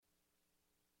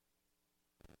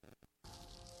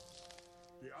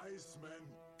wise man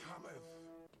cometh.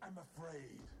 I'm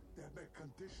afraid that my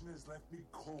condition has left me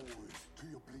cold to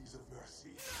your pleas of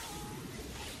mercy.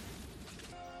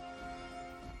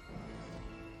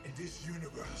 In this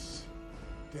universe,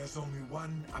 there's only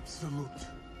one absolute.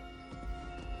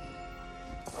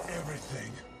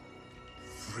 Everything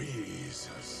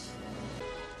freezes.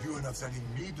 You are not sending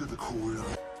me to the cooler.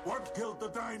 What killed the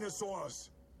dinosaurs?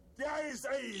 The Ice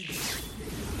Age!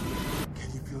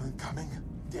 Can you feel it coming?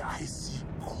 The icy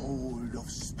cold of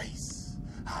space.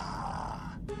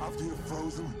 After you're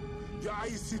frozen, your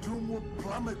icy tomb will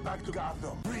plummet back to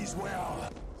Gotham. Freeze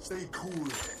well. Stay cool,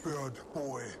 bird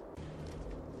boy.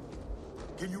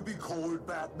 Can you be cold,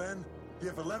 Batman? You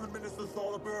have 11 minutes to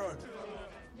thaw the bird.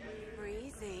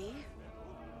 Breezy.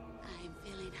 I'm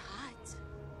feeling hot.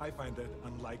 I find that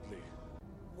unlikely.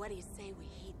 What do you say we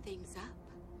heat things up?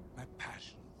 My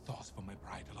passion thaws for my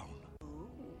bride alone. Ooh.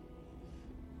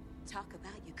 Talk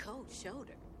about your cold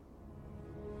shoulder.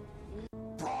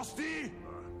 Frosty!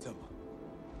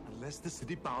 Unless the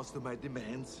city bows to my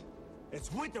demands,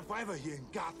 it's winter forever here in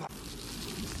Gotham.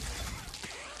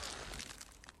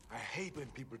 I hate when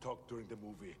people talk during the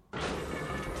movie.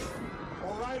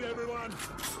 All right, everyone.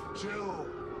 Chill.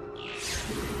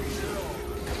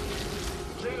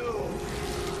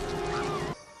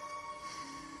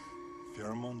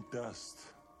 Pheromone dust.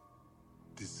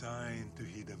 Designed to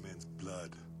heat a man's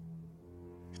blood.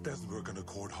 It doesn't work on a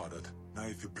cold-hearted. Now,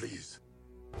 if you please.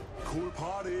 Cool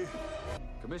party.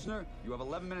 Commissioner, you have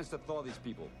 11 minutes to thaw these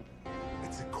people.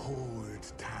 It's a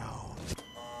cold town.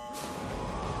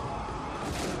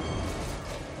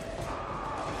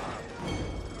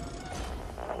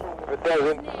 It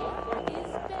doesn't.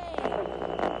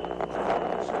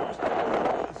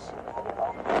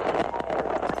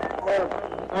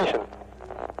 Mission.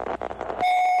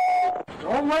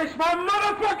 Don't waste my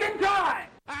motherfucking time!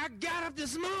 I got up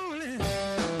this morning,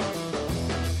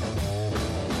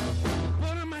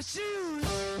 put on my shoes,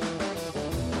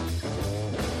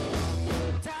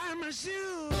 tied my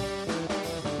shoes,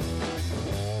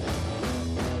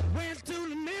 went to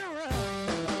the mirror,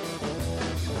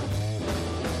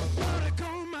 put a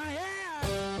comb my hair,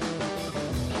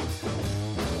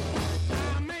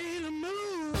 I made a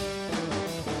move,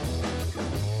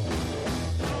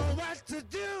 know what to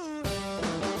do.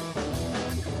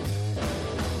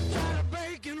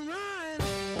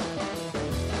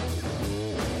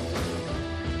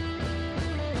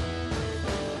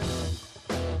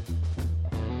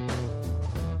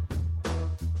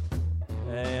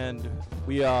 And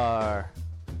we are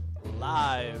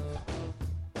live.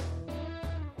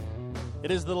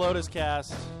 It is the Lotus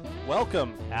Cast.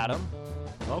 Welcome, Adam.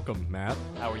 Welcome, Matt.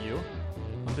 How are you?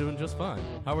 I'm doing just fine.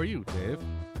 How are you, Dave?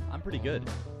 I'm pretty good.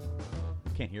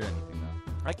 Can't hear anything, though.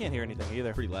 I can't hear anything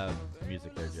either. Pretty loud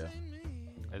music there, Joe.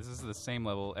 This is the same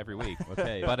level every week.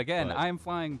 Okay. But again, I'm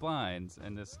flying blind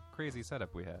in this crazy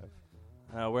setup we have.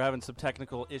 We're having some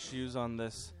technical issues on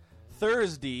this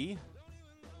Thursday.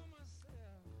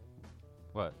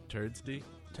 What? Turdsday?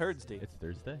 Turdsday. It's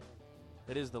Thursday?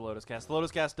 It is the Lotus Cast.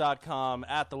 TheLotusCast.com,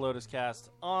 at the Lotus Cast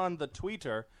on the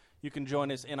Twitter. You can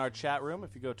join us in our chat room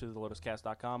if you go to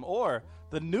thelotuscast.com or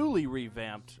the newly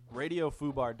revamped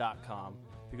radiofubar.com.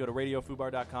 If you go to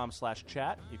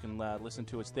radiofubar.com/chat, you can listen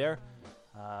to us there.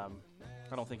 I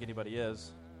don't think anybody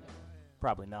is.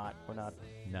 Probably not. We're not.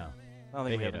 No. I don't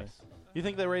think they we hate have us. You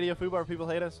think the Radio Fubar people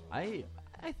hate us? I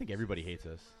think everybody hates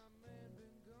us.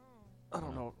 I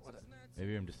don't know.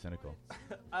 Maybe I'm just cynical.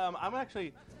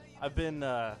 I've been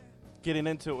getting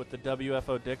into it with the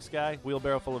WFO Dicks guy,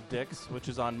 Wheelbarrow Full of Dicks, which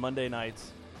is on Monday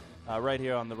nights right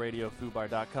here on the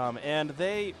radiofubar.com. And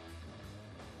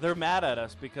they're mad at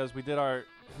us because we did our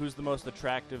Who's the Most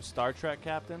Attractive Star Trek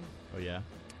Captain. Oh, yeah?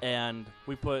 And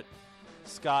we put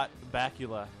Scott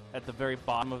Bakula at the very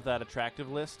bottom of that attractive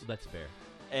list. That's fair.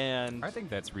 And I think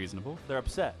that's reasonable. They're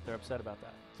upset. They're upset about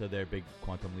that. So they're big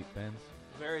Quantum Leap fans?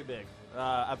 Very big.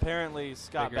 Apparently,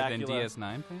 Scott Bigger Bakula... than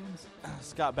DS9 fans?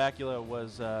 Scott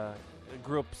Bakula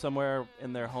grew up somewhere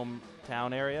in their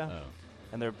hometown area. Oh.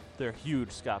 And they're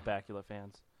huge Scott Bakula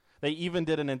fans. They even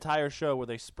did an entire show where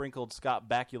they sprinkled Scott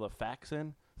Bakula facts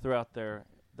in throughout their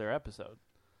episode.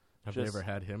 Have they ever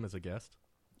had him as a guest?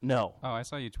 No. Oh, I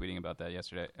saw you tweeting about that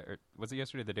yesterday. Or was it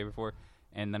yesterday or the day before?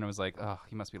 And then it was like, oh,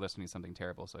 he must be listening to something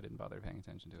terrible, so I didn't bother paying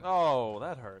attention to it. Oh,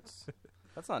 that hurts.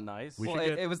 That's not nice. Well,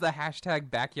 it was the hashtag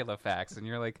Bakula facts, and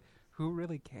you're like, who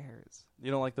really cares? You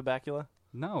don't like the Bakula?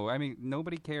 No, I mean,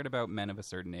 nobody cared about men of a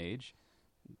certain age.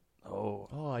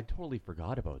 Oh, I totally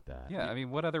forgot about that. Yeah, I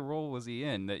mean, what other role was he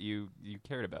in that you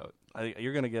cared about?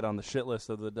 You're going to get on the shit list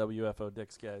of the WFO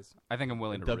Dicks guys. I think I'm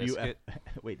willing to risk it.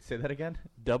 Wait, say that again?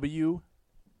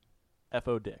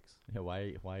 WFO Dicks. Yeah,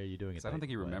 why are you doing it? I don't think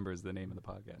he way? remembers the name of the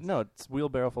podcast. No, it's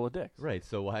Wheelbarrow Full of Dicks. Right.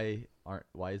 So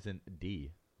why isn't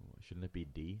D? Shouldn't it be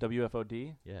D?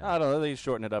 WFOD? Yeah. I don't know. They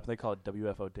shorten it up. They call it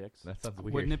WFO Dicks. That sounds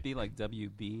weird. Wouldn't it be like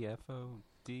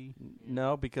WBFOD?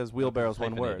 No, because wheelbarrow's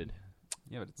one word. Hyphenated.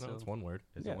 Yeah, but it's No, still it's one word.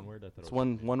 Is Yeah. it one word? I thought It's it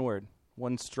was one word.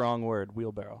 One strong word,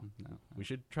 wheelbarrow. No. We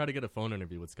should try to get a phone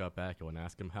interview with Scott Bacco and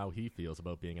ask him how he feels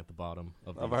about being at the bottom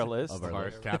of Our list? of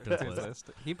our captain's list.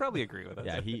 He'd probably agree with us.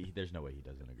 Yeah, there's no way he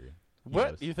doesn't agree. He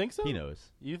What? knows. You think so? He knows.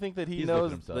 You think that he He's looking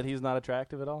knows himself. that he's not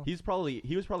attractive at all? He was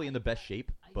probably in the best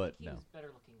shape, but he no. was better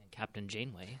looking than Captain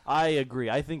Janeway. I agree.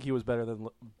 I think he was better than.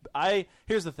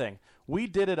 Here's the thing. We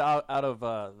did it out of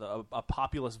a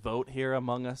populist vote here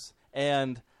among us,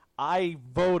 and I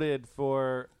voted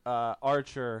for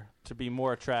Archer to be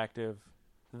more attractive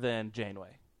than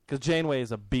Janeway, because Janeway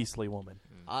is a beastly woman.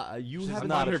 You She's haven't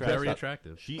not seen her attractive. Very dressed up.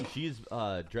 attractive. She's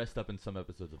dressed up in some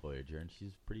episodes of Voyager, and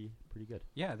she's pretty good.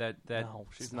 Yeah, that No,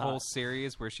 she's whole not.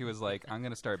 series where she was like, "I'm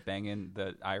gonna start banging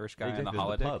the Irish guy Exactly, on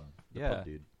the holodeck." pub. The Yeah. pub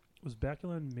dude. Was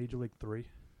Bakula in Major League 3?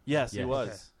 Yes, he Yes. was.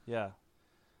 Okay. Yeah.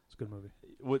 It's a good movie.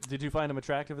 Did you find him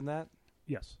attractive in that?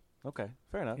 Yes. Okay,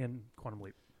 fair enough. And Quantum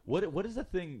Leap. What is the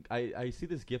thing? I see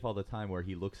this gif all the time where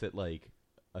he looks at like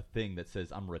a thing that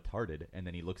says I'm retarded, and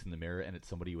then he looks in the mirror and it's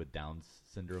somebody with Down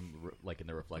syndrome, like in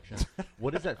the reflection.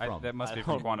 What is that from? That must be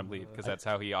from Quantum Leap, because that's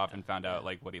how he often found out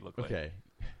like what he looked like. Okay,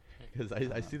 because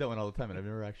I see that one all the time, and I've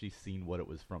never actually seen what it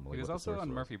was from. Like, He was what the also source on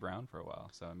was. Murphy Brown for a while,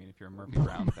 so I mean, if you're a Murphy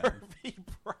Brown fan, Murphy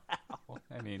Brown.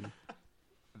 I mean,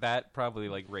 that probably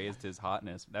like raised his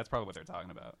hotness. That's probably what they're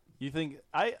talking about. You think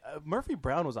Murphy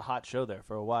Brown was a hot show there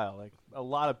for a while? Like a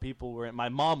lot of people were. My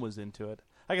mom was into it.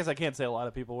 I guess I can't say a lot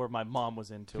of people were. My mom was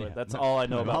into it. That's all I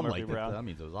know My about mom Murphy liked it. Brown. That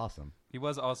means it was awesome. He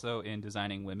was also in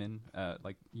Designing Women,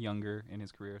 like younger in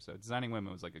his career. So Designing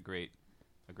Women was like a great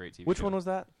TV Which show. one was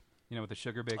that? You know, with the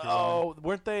Sugar Baker. Oh,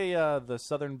 weren't they the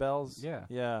Southern Bells? Yeah.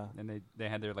 Yeah. And they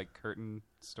had their like curtain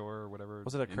store or whatever.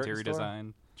 Was it a curtain interior store?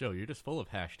 design? Joe, you're just full of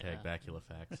hashtag Bacula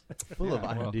facts. Full of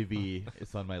Yeah, well. IMDb.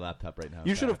 It's on my laptop right now.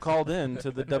 You should have called in to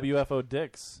the WFO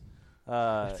Dicks.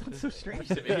 That sounds so strange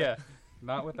to me. Yeah.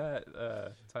 Not with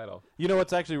that title. You know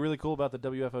what's actually really cool about the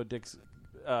WFO Dicks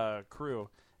crew,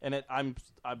 and I'm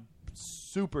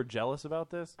super jealous about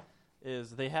this,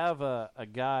 is they have a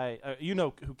guy. You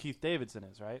know who Keith Davidson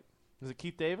is, right? Is it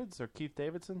Keith Davids or Keith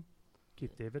Davidson?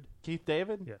 Keith David? Keith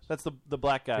David? Yes. That's the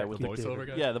black guy Yeah, with The Keith voiceover David.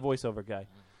 guy? Yeah, the voiceover guy.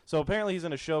 So apparently he's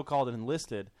in a show called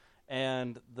Enlisted,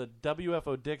 and the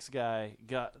WFO Dicks guy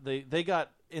they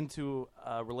got into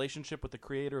a relationship with the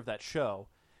creator of that show,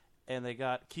 and they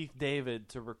got Keith David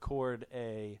to record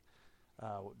a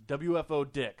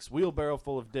WFO Dicks, Wheelbarrow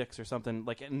Full of Dicks or something,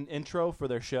 like an intro for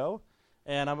their show,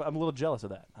 and I'm a little jealous of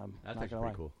that. I'm That's not actually gonna lie.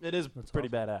 pretty cool. It is That's pretty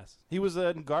awesome. badass. He was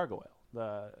in Gargoyle,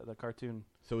 the cartoon.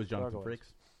 So is Jonathan Gargoyles.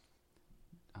 Frakes.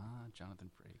 Jonathan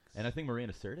Frakes. And I think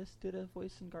Marina Sirtis did a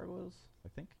voice in Gargoyles. I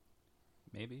think.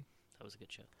 Maybe. That was a good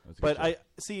show. That was a But good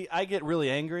show. I get really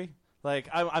angry. Like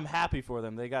I'm happy for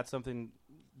them. They got something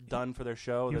done for their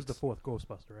show. He was the that's- fourth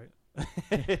Ghostbuster,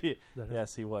 right?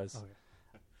 Yes, he was. Okay.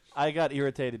 I got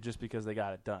irritated just because they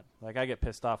got it done. Like I get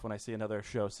pissed off when I see another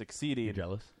show succeeding. You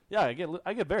jealous? Yeah,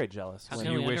 I get very jealous. How when-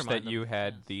 can You we wish undermine that them? you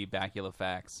had the Bacula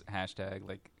Facts hashtag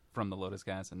like from the Lotus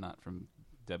Gas and not from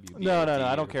WB. No,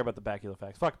 I don't care about the Bacula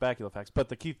Facts. Fuck Bacula Facts. But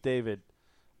the Keith David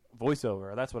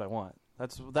voiceover, that's what I want.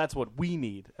 That's what we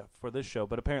need for this show.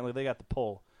 But apparently they got the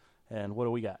pull. And what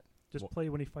do we got? Just play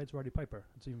when he fights Roddy Piper.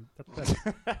 That's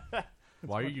better.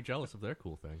 Why are you jealous of their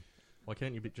cool thing? Why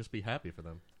can't you just be happy for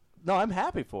them? No, I'm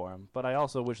happy for them, but I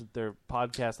also wish that their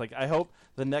podcast, like, I hope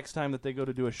the next time that they go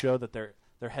to do a show that their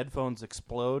headphones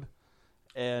explode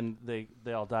and they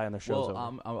all die on their shows. Well,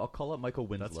 over. I'll call up Michael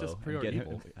Winslow. That's just and pure get him-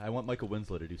 evil. I want Michael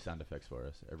Winslow to do sound effects for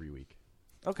us every week.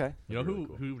 Okay. You know That'd be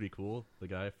really who would be cool? The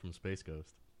guy from Space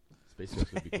Ghost. Space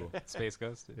Ghost would be cool. Space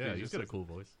Ghost. Yeah, he's got a cool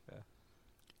voice.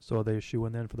 So are they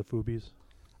shooing then for the Foobies?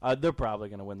 They're probably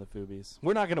going to win the Foobies.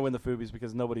 We're not going to win the Foobies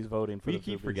because nobody's voting for We the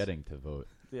keep Foobies. forgetting to vote.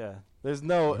 Yeah. There's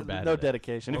no We're bad no at it.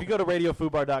 dedication. If you go to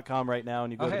radiofubar.com right now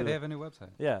and you go Oh, to hey, the, they have a new website.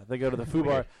 Yeah, they go to the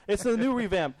Fubar. It's a new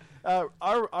revamp. Our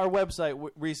website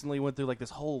recently went through like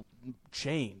this whole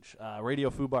change.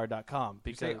 Radiofubar.com. Did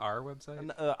you say our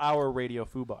website? Our Radio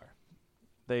Fubar.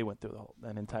 They went through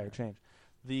an entire change.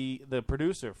 The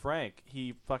producer Frank,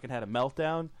 he fucking had a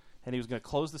meltdown and he was going to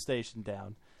close the station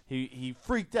down. He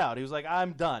freaked out. He was like,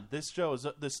 "I'm done.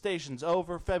 The station's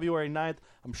over. February 9th.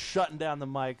 I'm shutting down the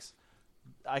mics.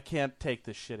 I can't take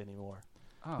this shit anymore."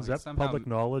 Oh, Is he that somehow- public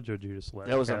knowledge, or did you just let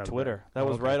That was it on out of Twitter. there? That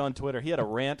was Okay. right on Twitter. He had a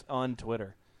rant on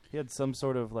Twitter. He had some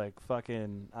sort of like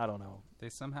fucking, I don't know. They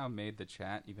somehow made the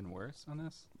chat even worse on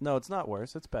this. No, it's not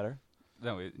worse. It's better.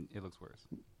 No, it looks worse.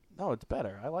 No, it's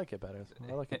better. I like it better.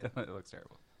 I like it. It looks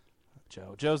terrible.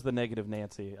 Joe's the negative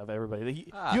Nancy of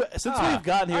everybody. Since we've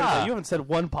gotten here today, you haven't said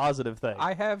one positive thing.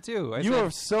 I have too. You are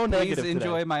so negative. Please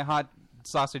enjoy today. my hot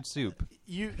sausage soup.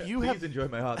 Please enjoy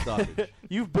my hot sausage.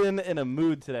 You've been in a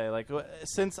mood today, like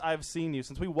since I've seen you,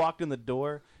 since we walked in the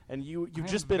door, and you've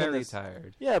just been very in this,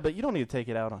 tired. Yeah, but you don't need to take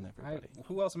it out on everybody.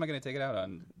 Who else am I going to take it out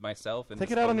on? Myself and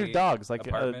Take it out on your dogs, like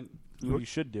apartment. you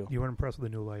should do. You weren't impressed with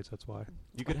the new lights, that's why.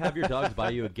 You could have your dogs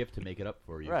buy you a gift to make it up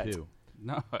for you too.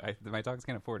 No, my dogs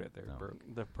can't afford it. They're broke.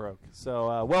 They're broke.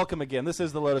 So welcome again. This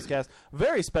is the Lotus Cast.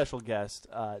 Very special guest,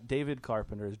 David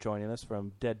Carpenter, is joining us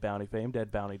from Dead Bounty fame,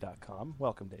 deadbounty.com.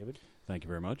 Welcome, David. Thank you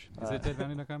very much. Is it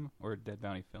deadbounty.com or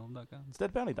deadbountyfilm.com? It's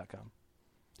deadbounty.com.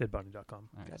 Deadbounty.com.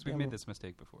 All right, so we've made this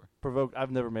mistake before. Provoked.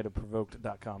 I've never made a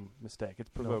provoked.com mistake. It's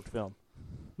provoked film.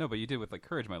 No, but you did with like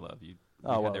Courage My Love. You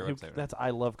Oh, had well, their website, that's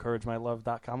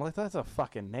ilovecouragemylove.com. Like, that's a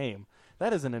fucking name.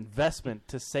 That is an investment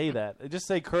to say that. Just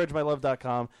say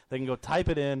couragemylove.com. They can go type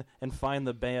it in and find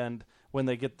the band when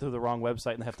they get to the wrong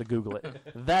website and they have to Google it.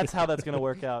 That's how that's going to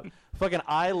work out. Fucking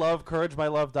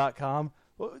ilovecouragemylove.com.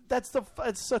 Well,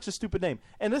 it's such a stupid name.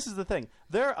 And this is the thing.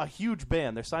 They're a huge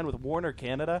band. They're signed with Warner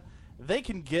Canada. They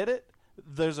can get it.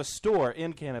 There's a store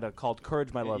in Canada called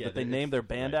Courage My Love that they named their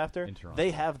band after.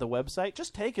 They have the website.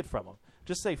 Just take it from them.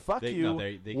 Just say, fuck you.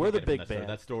 They we're the can't get it from big that store. band.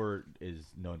 That store is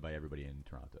known by everybody in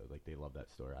Toronto. Like, they love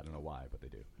that store. I don't know why, but they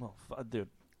do. Well, dude,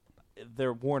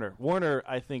 they're Warner. Warner,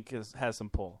 I think, has some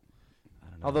pull.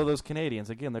 I don't know. Although those Canadians,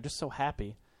 again, they're just so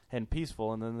happy and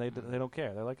peaceful, and then they don't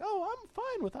care. They're like, oh, I'm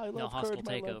fine with I Love No hostile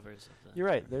Courage, My Love. takeovers. You're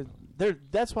right.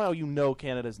 That's why you know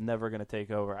Canada's never going to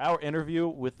take over. Our interview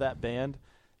with that band,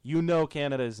 you know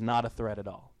Canada is not a threat at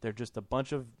all. They're just a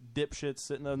bunch of dipshits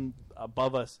sitting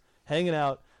above us, hanging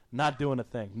out, not doing a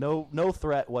thing. No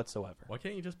threat whatsoever. Why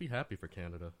can't you just be happy for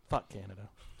Canada? Fuck Canada.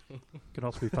 Can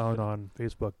also be found on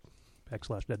Facebook,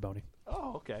 /deadbounty.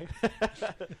 Oh, okay.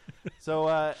 So,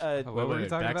 what were you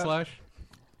talking about? Backslash.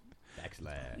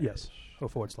 Yes. Oh,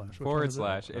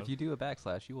 /. / If you do a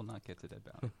backslash, you will not get to Dead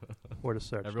Bounty. Or to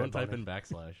search. Everyone Dead type in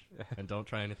Bounty. / and don't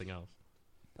try anything else.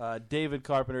 David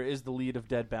Carpenter is the lead of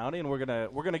Dead Bounty, and we're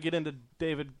gonna get into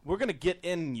David. We're gonna get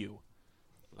in you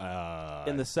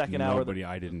in the second hour.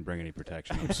 I didn't bring any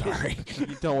protection. I'm sorry.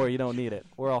 Don't worry, you don't need it.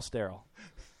 We're all sterile,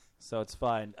 so it's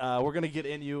fine. We're gonna get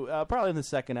in you probably in the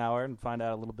second hour and find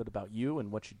out a little bit about you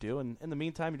and what you do. And in the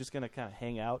meantime, you're just gonna kind of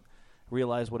hang out,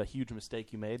 realize what a huge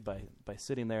mistake you made by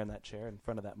sitting there in that chair in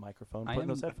front of that microphone, putting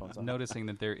those headphones on. Noticing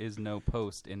that there is no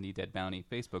post in the Dead Bounty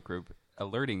Facebook group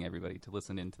alerting everybody to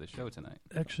listen into the show tonight.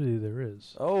 Actually, there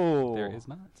is. Oh. There is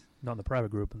not? Not in the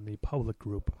private group, in the public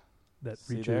group that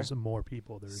See reaches there? more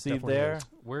people. There See definitely there? is.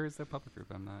 Where is the public group?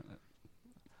 I'm not...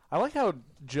 I like how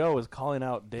Joe is calling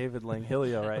out David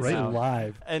Langhilio right now.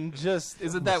 Live. And just...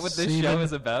 Isn't that what this show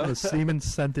is about? The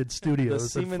Semen-scented studios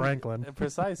in Semen- Franklin.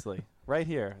 Precisely. Right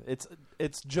here. It's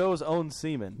Joe's own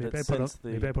semen. Maybe that I put scents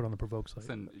maybe I put on the Provoke site.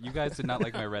 Listen, you guys did not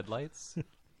like my red lights,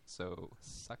 so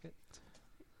suck it.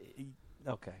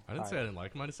 Okay. I didn't say I didn't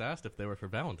like them. I just asked if they were for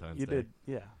Valentine's You Day. did,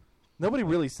 yeah. Nobody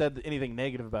really said anything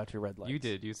negative about your red lights. You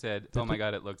did. You said, "Oh my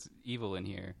God, it looks evil in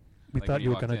here." We like thought when you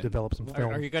were walked going to in. develop some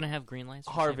film. Are you going to have green lights?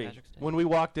 for St. Harvey, Patrick's Day? when we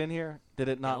walked in here, did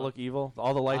it not look evil?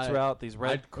 All the lights were out. These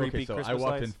red, creepy so Christmas I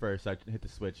walked lights. in first. I hit the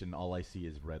switch, and all I see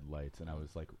is red lights. And I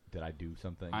was like, "Did I do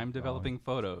something?" I'm developing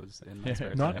photos in my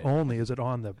spare Not time. only is it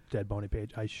on the Dead Bounty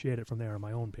page, I shared it from there on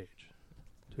my own page,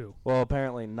 too. Well,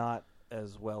 apparently not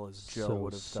as well as Joe So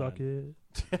would have suck done.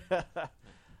 it.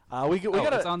 We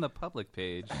gotta. It's on the public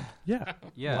page. Yeah.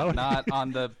 Yeah, Why not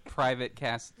on the private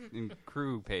cast and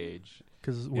crew page.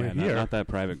 Because Yeah, we're not, here. not that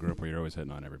private group where you're always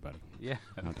hitting on everybody. Yeah,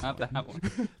 Not not that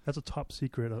one. That's a top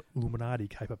secret Illuminati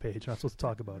type of page. Not supposed to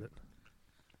talk about it.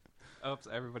 Oops,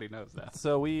 everybody knows that.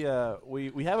 So we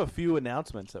have a few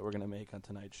announcements that we're going to make on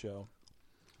tonight's show.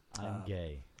 I'm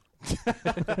gay.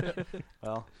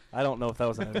 Well, I don't know if that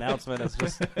was an announcement. It's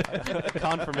just a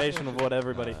confirmation of what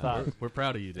everybody thought. We're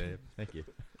proud of you, Dave. Thank you.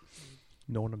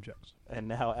 No one objects. And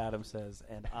now Adam says,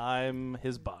 and I'm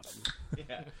his bottom.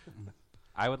 Yeah.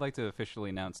 I would like to officially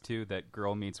announce, too, that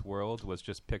Girl Meets World was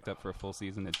just picked up for a full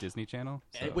season at Disney Channel.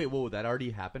 So. Wait, whoa, that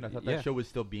already happened? I thought Yeah. that show was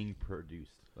still being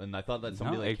produced. And I thought that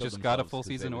somebody No, like it killed just got a themselves full 'cause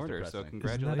it season was order, so depressing.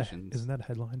 congratulations. Isn't that a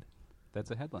headline? That's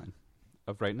a headline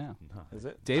of right now. Is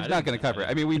it? Dave's not going to cover it.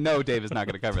 I mean, we know Dave is not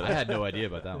going to cover that. I had no idea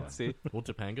about that one. See? Will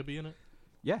Topanga be in it?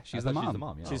 Yeah, she's the mom. She's the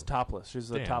mom, yeah. She's topless. She's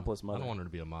the Damn, topless mother. I don't want her to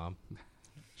be a mom.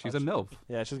 She's a MILF.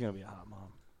 Yeah, she's going to be a hot mom.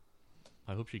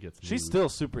 I hope she gets She's nude. still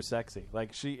super sexy.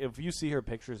 Like, if you see her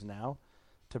pictures now,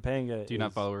 Topanga Do you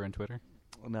not follow her on Twitter?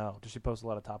 No. Does she post a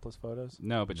lot of topless photos?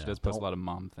 No, but she does post a lot of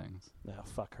mom things. No,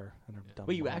 fuck her and her dumb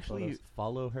Wait, you mom actually photos.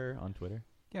 follow her on Twitter?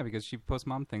 Yeah, because she posts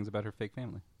mom things about her fake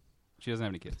family. She doesn't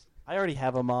have any kids. I already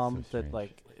have a mom So that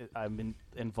strange. I'm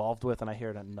involved with, and I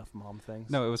hear enough mom things.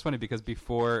 No, it was funny because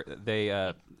before they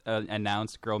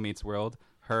announced Girl Meets World,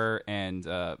 her and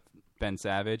Ben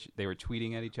Savage, they were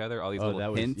tweeting at each other all these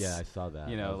little hints. Yeah, I saw that.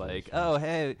 You That know, was really like, strange. oh,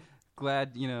 hey,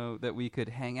 glad, that we could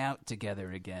hang out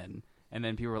together again. And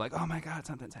then people were like, oh, my God,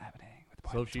 something's happening.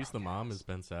 With So she's the mom, is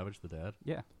Ben Savage the dad?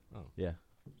 Yeah. Oh. Yeah.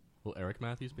 Will Eric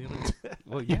Matthews be in it?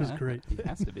 Well, He yeah. was great. He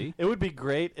has to be. It would be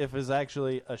great if it was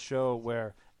actually a show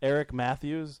where Eric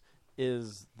Matthews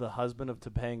is the husband of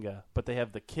Topanga, but they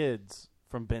have the kids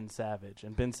from Ben Savage,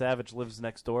 and Ben Savage lives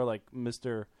next door, like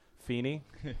Mr. Feeney,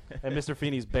 and Mr.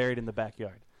 Feeney's buried in the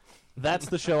backyard. That's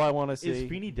the show I want to see. Is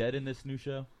Feeney dead in this new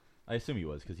show? I assume he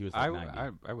was because he was like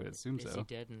 90. I would assume Is so. he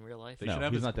dead in real life? They No, should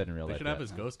have he's his, not dead in real They life should have yet.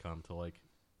 his ghost come to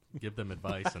give them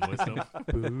advice and wisdom.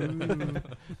 That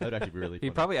would actually be really He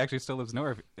funny. probably actually still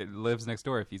lives next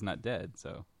door if he's not dead.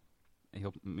 So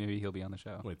maybe he'll be on the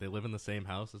show. Wait, they live in the same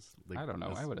house as I don't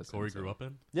know. as I would assume Corey so. grew up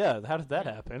in. Yeah, how did that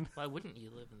happen? Why wouldn't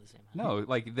you live in the same house? No,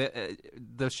 like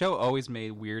the show always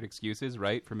made weird excuses,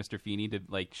 right, for Mr. Feeney to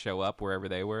show up wherever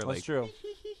they were. That's true.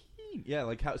 Yeah,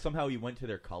 like how somehow he went to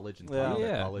their college and Yeah. taught their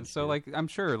Yeah. college. So too. I'm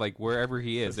sure wherever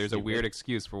he is, So there's a weird stupid.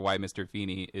 excuse for why Mr.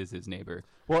 Feeney is his neighbor.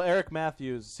 Well, Eric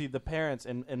Matthews, see, the parents,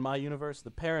 in my universe,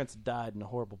 the parents died in a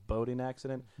horrible boating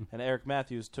accident, and Eric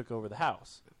Matthews took over the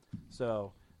house.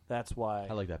 So that's why.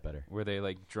 I like that better. Were they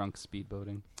drunk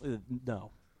speedboating?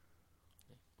 No.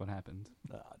 What happened?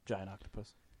 Giant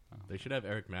octopus. They should have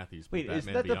Eric Matthews. Play Wait, is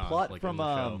Batman that the Beyond, plot like, from, in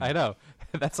the show. I know.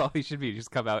 That's all he should be. Just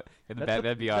come out in the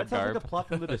Batman Beyond That sounds garb. like the plot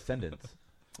from The Descendants.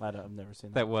 I've never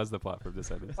seen that. That was the plot from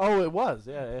Descendants. Oh, it was.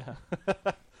 Yeah.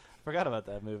 Forgot about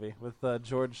that movie with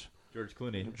George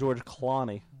Clooney. George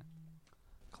Clooney.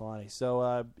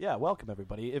 So, welcome,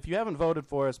 everybody. If you haven't voted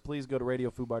for us, please go to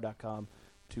radiofubar.com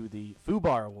to the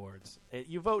Fubar Awards.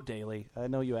 You vote daily. I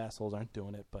know you assholes aren't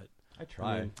doing it, but... I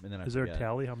try, and then I Is there a forget.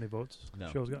 tally how many votes No.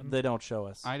 show's gotten? They don't show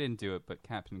us. I didn't do it, but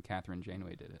Captain Catherine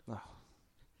Janeway did it.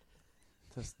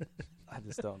 I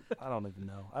just don't. I don't even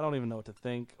know. I don't even know what to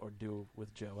think or do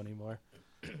with Joe anymore.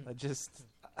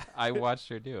 I watched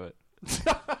her do it.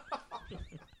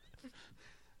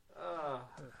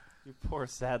 You poor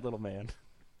sad little man.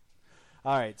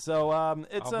 All right, so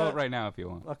it's I'll vote right now if you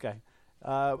want. Okay.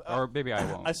 Or maybe I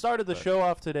won't. I started the but- show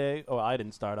off today. Oh, I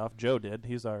didn't start off. Joe did.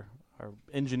 He's our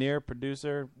engineer,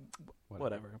 producer,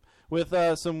 whatever. With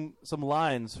some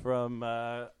lines from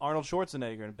Arnold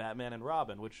Schwarzenegger in Batman and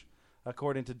Robin, which,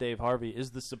 according to Dave Harvey,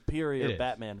 is the superior It is.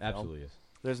 Batman film. Absolutely is.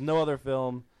 There's no other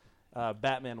film,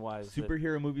 Batman-wise. that-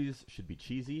 Superhero movies should be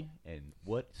cheesy, and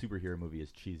what superhero movie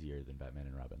is cheesier than Batman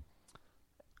and Robin?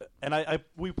 And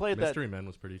we played that. Mystery Men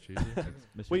was pretty cheesy.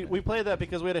 We played that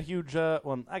because we had a huge.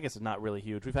 Well, I guess it's not really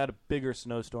huge. We've had bigger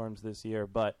snowstorms this year,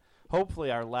 but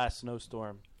hopefully our last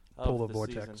snowstorm of Polar the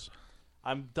vortex. season.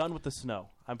 I'm done with the snow.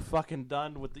 I'm fucking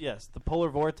done with the polar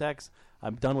vortex.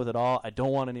 I'm done with it all. I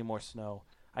don't want any more snow.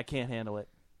 I can't handle it.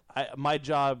 My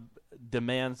job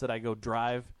demands that I go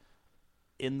drive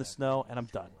in the snow, and I'm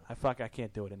done. I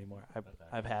can't do it anymore.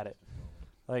 I've had it.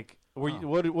 Like,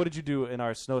 what did you do in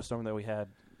our snowstorm that we had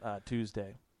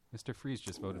Tuesday? Mr. Freeze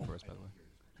just voted for us, by the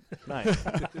way.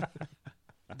 Nice.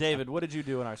 David, what did you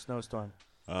do in our snowstorm?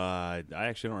 I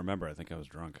actually don't remember. I think I was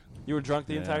drunk. You were drunk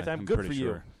the entire time? I'm Good pretty for you.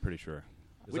 sure. Pretty sure.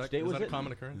 Which day was it? Is that a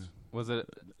common occurrence? Was it?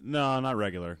 No, not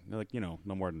regular. Like, no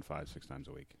more than 5-6 times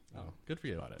a week. Oh, good for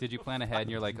you. About it. Did you plan ahead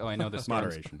and you're like, oh, I know the storm's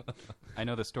Moderation. I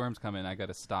know the storm's coming. I got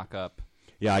to stock up.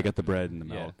 Yeah, I got the bread and the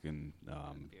Yeah. milk and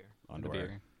underwear, The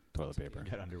beer. toilet paper.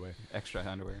 Got underwear. Extra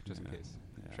underwear, just in case.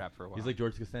 Yeah. Trapped for a while. He's like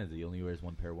George Costanza. He only wears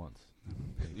one pair once.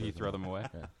 You throw them away?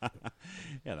 Yeah.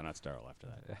 Yeah, they're not sterile after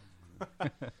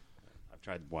that. I've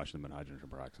tried washing them in hydrogen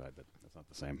peroxide, but that's not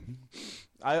the same.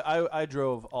 I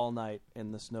drove all night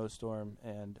in the snowstorm,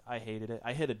 and I hated it.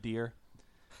 I hit a deer,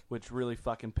 which really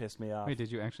fucking pissed me off. Wait,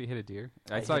 did you actually hit a deer?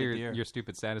 I I saw hit a deer. your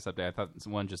stupid status update. I thought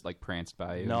one just pranced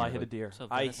by you. No, and I you're hit a like- deer. So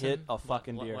I venison? hit a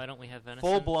fucking deer. Why don't we have venison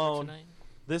Full for blown. tonight?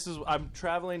 I'm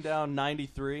traveling down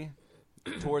 93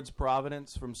 towards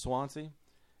Providence from Swansea,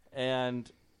 and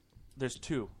there's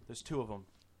two of them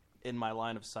in my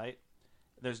line of sight.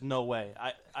 There's no way.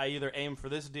 I either aim for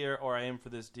this deer or I aim for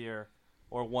this deer,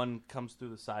 or one comes through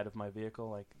the side of my vehicle.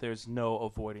 Like, there's no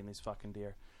avoiding these fucking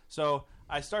deer. So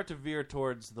I start to veer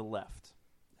towards the left,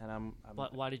 and I'm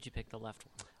Why did you pick the left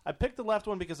one? I picked the left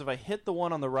one because if I hit the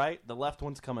one on the right, the left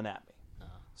one's coming at me.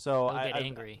 So He'll I get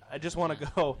angry. I just want to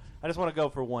go. I just want to go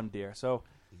for one deer. So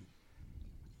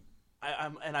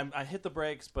I hit the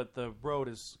brakes, but the road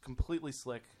is completely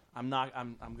slick. I'm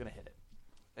gonna hit it,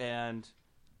 and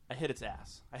I hit its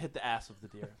ass. I hit the ass of the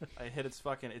deer. I hit its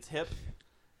hip.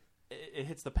 It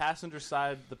hits the passenger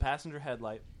side, the passenger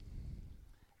headlight,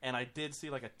 and I did see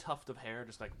like a tuft of hair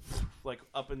just like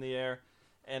up in the air,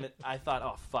 and I thought,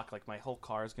 oh fuck, like my whole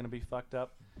car is gonna be fucked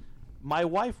up. My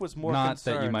wife was more Not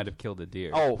concerned. that you might have killed a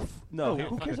deer. Oh no!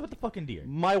 Who cares about the fucking deer?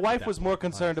 My wife was more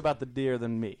concerned about the deer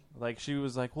than me. Like she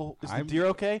was like, "Well, is the deer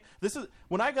okay?" This is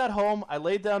when I got home. I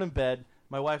laid down in bed.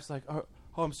 My wife's like, "Oh,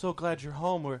 I'm so glad you're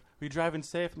home. Were you driving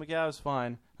safe?" I'm like, "Yeah, I was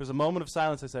fine." There was a moment of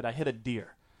silence. I said, "I hit a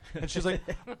deer," and she's like,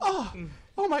 "Oh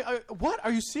my, what?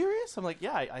 Are you serious?" I'm like,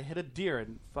 "Yeah, I hit a deer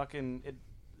and fucking it.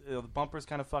 The bumper's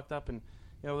kind of fucked up and."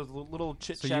 There's a little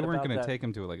chit chat. So you weren't going to take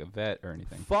him to like a vet or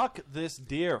anything? Fuck this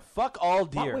deer. Fuck all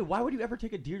deer. Why would you ever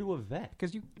take a deer to a vet?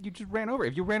 Because you just ran over.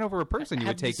 If you ran over a person, you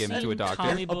would take him to a doctor.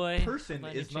 Tommy Boy, a person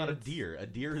is not a deer. A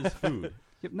deer is food.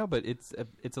 Yep, no, but it's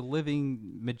a living,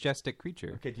 majestic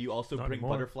creature. Okay, do you also Not bring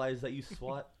anymore. butterflies that you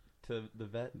swat to the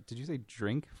vet? Did you say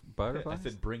drink butterflies? I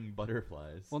said bring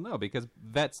butterflies. Well, no, because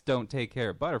vets don't take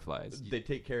care of butterflies. They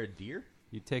take care of deer?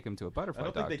 You take them to a butterfly I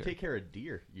don't doctor. think they take care of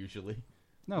deer, usually.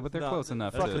 No, but they're close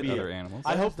enough to other animals.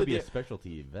 I hope to be a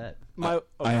specialty vet.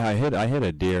 I hit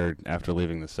a deer after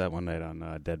leaving the set one night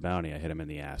on Dead Bounty. I hit him in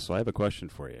the ass. So I have a question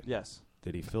for you. Yes.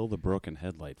 Did he fill the broken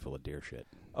headlight full of deer shit?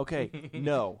 Okay,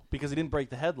 no, because he didn't break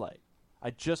the headlight. I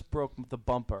just broke the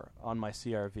bumper on my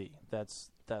CRV.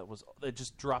 It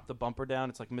just dropped the bumper down.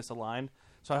 It's like misaligned.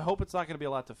 So I hope it's not going to be a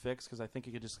lot to fix because I think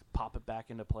you could just pop it back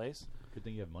into place. Good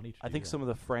thing you have money. I think some of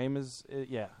the frame is,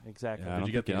 yeah, exactly. Yeah, I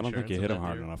don't think you hit him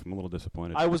hard enough. I'm a little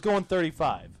disappointed. I was going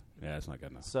 35. Yeah, it's not good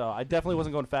enough. So I definitely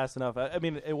wasn't going fast enough. I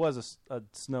mean, it was a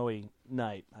snowy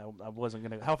night. I wasn't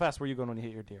going to. How fast were you going when you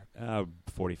hit your deer?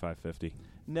 45, 50.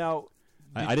 Now,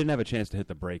 I didn't have a chance to hit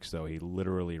the brakes, though. He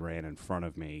literally ran in front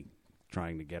of me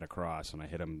trying to get across, and I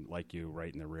hit him like you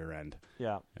right in the rear end.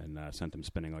 Yeah. And sent him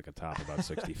spinning like a top about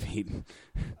 60 feet.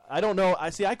 I don't know. I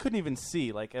couldn't even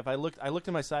see. Like if I looked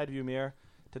in my side view mirror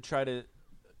to try to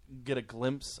get a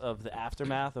glimpse of the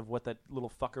aftermath of what that little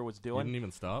fucker was doing. You didn't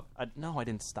even stop? No, I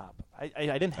didn't stop. I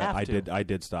didn't have to. I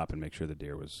did stop and make sure the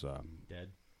deer was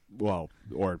dead. Well,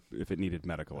 or if it needed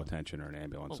medical attention or an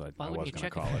ambulance, Well, I why wouldn't was you going to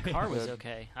check call if it. the car was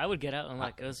okay? I would get out and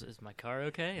like, is my car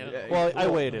okay? Well, I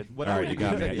waited. All right, you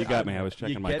got me. You got me. I was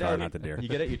checking my car, not the deer. You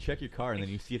get out, you check your car, and then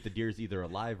you see if the deer is either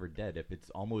alive or dead. If it's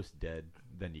almost dead,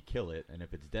 then you kill it, and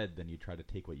if it's dead, then you try to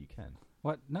take what you can.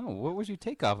 What? No. What would you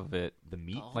take off of it? The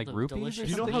meat? Like rupees? Do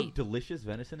you know how delicious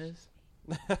venison is?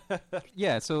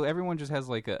 Yeah, so everyone just has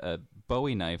like a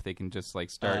Bowie knife. They can just like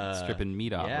start stripping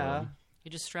meat off of them. You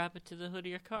just strap it to the hood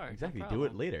of your car. Exactly. No Do it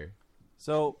problem. later.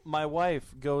 So my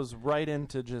wife goes right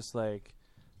into just like,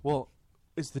 well,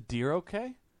 is the deer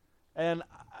okay? And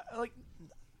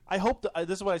I hope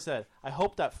this is what I said. I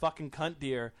hope that fucking cunt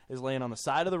deer is laying on the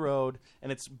side of the road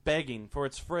and it's begging for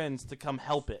its friends to come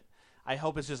help it. I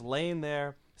hope it's just laying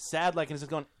there, sad like, and it's just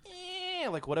going,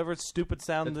 like whatever stupid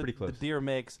sound the deer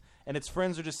makes, and its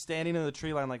friends are just standing in the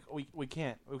tree line like, we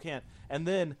can't. And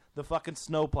then the fucking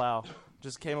snowplow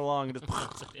just came along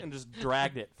and just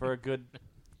dragged it for a good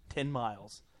 10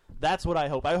 miles. That's what I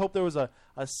hope. I hope there was a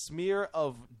smear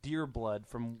of deer blood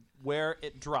from where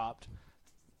it dropped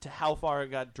to how far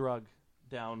it got drugged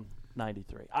down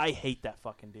 93. I hate that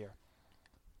fucking deer.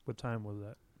 What time was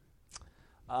that?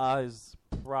 It was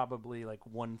probably like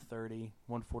 1:30,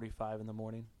 1:45 in the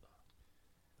morning.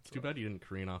 It's too bad you didn't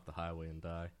careen off the highway and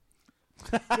die.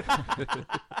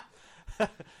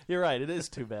 You're right. It is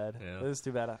too bad. Yeah. It is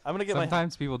too bad. I'm gonna get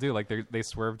Sometimes people do like they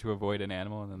swerve to avoid an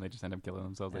animal and then they just end up killing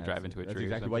themselves. They drive into a tree. That's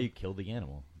exactly why you killed the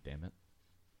animal. Damn it.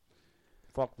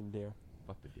 Fuck the deer.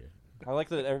 Fuck the deer. I like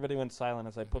that everybody went silent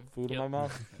as I put food in my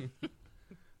mouth. It's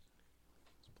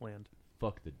planned.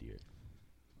 Fuck the deer.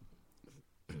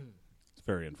 It's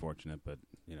very unfortunate, but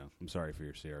I'm sorry for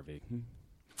your CRV.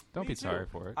 Don't be sorry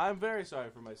for it. I'm very sorry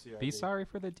for my CRV. Be sorry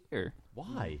for the deer.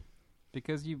 Why?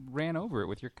 Because you ran over it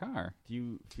with your car. Do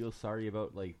you feel sorry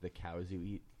about like the cows you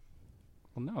eat?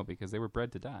 Well, no, because they were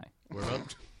bred to die.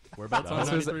 Whereabouts on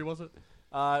 93 was it?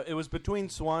 It was between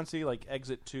Swansea, like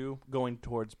exit 2, going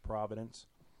towards Providence.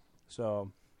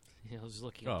 So, I was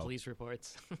looking at police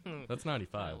reports. That's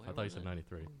 95. I thought you said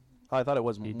 93. Oh, I thought it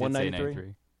was He did say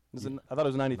 193. 93. I thought it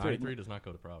was 93. 93 does not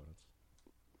go to Providence.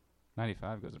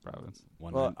 95 goes to Providence.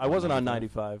 Well, I wasn't on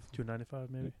 95. 295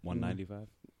 maybe? 195?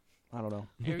 I don't know.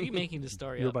 Hey, are you making this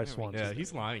story You're up? by Swansea. Yeah,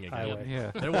 he's lying again. Highway.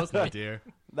 Yeah. There was no deer.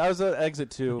 That was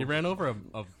exit 2. He ran over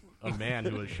a man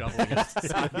who was shoveling a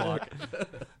sidewalk.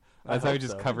 That's how he hope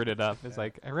just so. covered it up. It's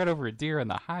like, I ran over a deer on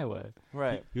the highway.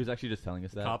 Right. He was actually just telling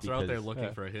us that. Cops are out there because-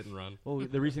 looking for a hit and run. Well,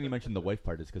 the reason he mentioned the wife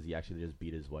part is because he actually just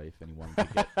beat his wife and he wanted to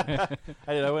get.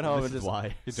 I did. I went home This and is just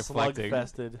why.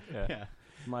 slug-fested Yeah.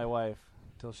 my wife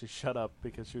until she shut up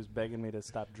because she was begging me to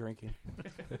stop drinking.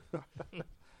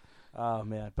 Oh,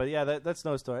 man. But, yeah, that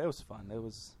snow story, it was fun. It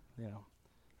was,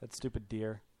 that stupid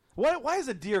deer. Why is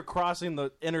a deer crossing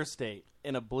the interstate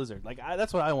in a blizzard? Like,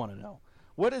 that's what I want to know.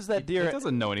 What is that deer? It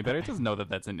doesn't know any better. It doesn't know that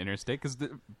that's an interstate because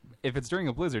if it's during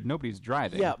a blizzard, nobody's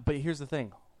driving. Yeah, but here's the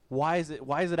thing. Why is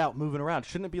it out moving around?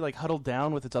 Shouldn't it be like huddled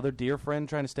down with its other deer friend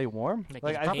trying to stay warm?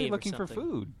 Like it's probably looking for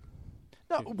food.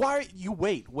 No, why you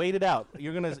wait it out.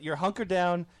 You're hunkered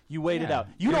down. You wait it Yeah. out.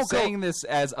 You You're don't saying this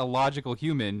as a logical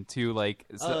human to like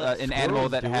an animal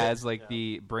that has like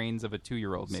the brains of a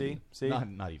 2-year-old. Maybe See,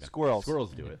 Not even. Squirrels.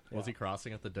 Squirrels do it. Was he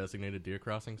crossing at the designated deer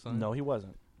crossing sign? No, he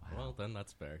wasn't. Well, then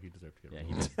that's fair. He deserved to get he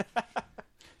rewarded. did.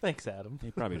 Thanks, Adam.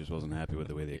 He probably just wasn't happy with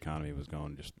the way the economy was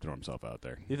going. Just throw himself out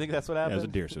there. You think that's what Yeah, it happened? was a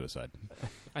deer suicide.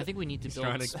 I think we need to He's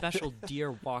trying build to- special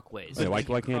deer walkways. Yeah, so why we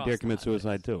can can't deer cross commit the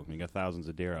suicide too? You got thousands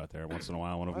of deer out there. Once in a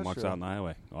while, one of them That's walks true. out on the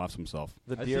highway, offs himself.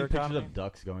 The I've deer seen pictures economy? of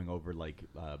ducks going over like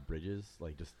bridges,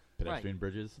 like just pedestrian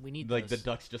bridges. We need like those. the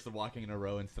ducks just walking in a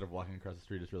row instead of walking across the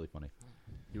street. It's really funny.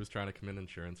 He was trying to commit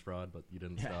insurance fraud, but you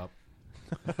didn't Yeah.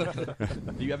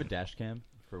 stop. Do you have a dash cam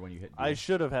for when you hit? I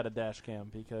should have had a dash cam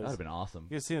because That would have been awesome.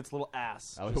 you could see its little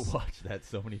ass. I would have watched that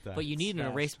so many times. But you need an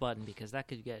Smash. erase button because that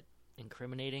could get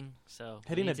incriminating. So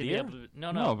Hitting we a need to be deer? able to-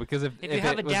 No, No, because if you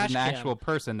have it a was dash an cam, actual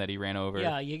person that he ran over,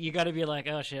 yeah, you got to be like,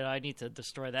 oh shit, I need to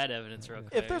destroy that evidence real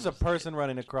quick. If there's a person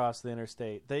running across the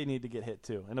interstate, they need to get hit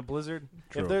too. In a blizzard,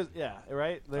 True. if there's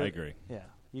right. I agree. Yeah,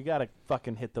 you gotta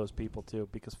fucking hit those people too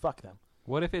because fuck them.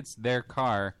 what if it's their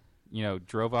car?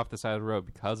 Drove off the side of the road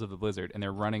because of the blizzard, and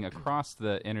they're running across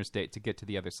the interstate to get to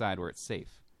the other side where it's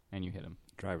safe, and you hit them.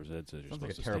 Driver's ed says you're Sounds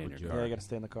like supposed a to stay in terrible your joke. car. Yeah, you gotta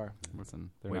stay in the car.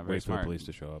 Listen, they're Wait, not very wait for the smart. police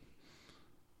to show up.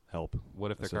 Help.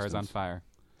 What if their car is on Assistance. fire?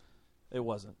 It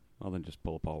wasn't. Well, then just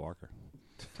pull a Paul Walker.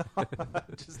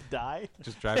 Just die.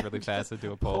 Just drive really fast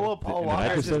into a Pull pole. a Paul Did Walker.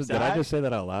 I just just did I die? just say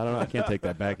that out loud? I can't take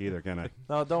that back either, can I?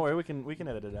 No, don't worry. We can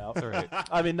edit it out. It's all right.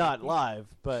 I mean, not live,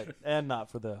 and not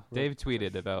for the. Dave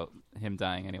tweeted about him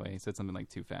dying anyway. He said something like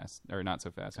 "too fast" or "not so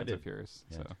fast." I Not so did. furious.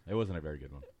 Yeah. So It wasn't a very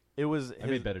good one. It was. I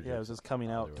made better Yeah, it was jokes. his coming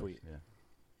out Otherwise, tweet Yeah.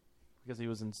 because he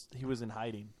was in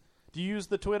hiding. Do you use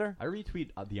the Twitter? I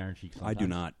retweet the Iron Cheek. I do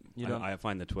not. You don't? I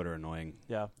find the Twitter annoying.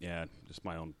 Yeah. Yeah, just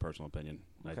my own personal opinion.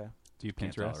 Okay. do you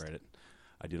Can't Pinterest? tolerate it.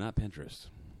 I do not Pinterest.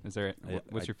 Is there?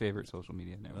 What's I- your favorite social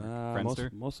media network?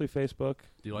 Friendster. Mostly Facebook.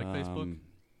 Do you like Facebook?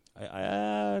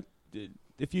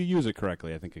 If you use it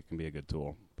correctly, I think it can be a good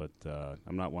tool. But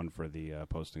I'm not one for the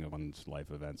posting of one's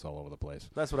life events all over the place.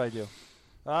 That's what I do.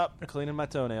 Cleaning my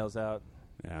toenails out.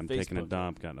 Yeah, I'm taking a Facebook.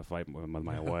 dump, got in a fight with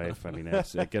my wife. I mean,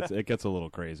 it gets a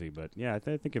little crazy, but yeah, I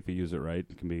think if you use it right,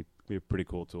 it can be a pretty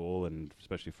cool tool, and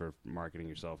especially for marketing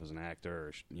yourself as an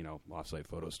actor or offsite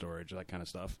photo storage, that kind of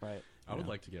stuff. Right. I would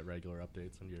like to get regular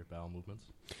updates on your bowel movements.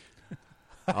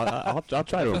 I'll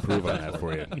try to improve on that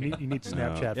for you. You need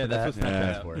Snapchat Yeah, for that's that. what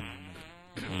Snapchat's Yeah. for.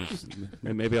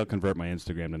 Maybe I'll convert my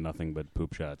Instagram to nothing but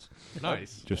poop shots.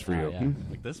 Nice. Just for you. yeah. Hmm?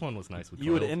 Like this one was nice. With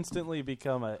You would 12. instantly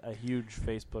become a huge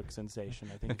Facebook sensation.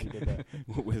 I think if you did that.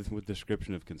 with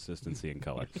description of consistency and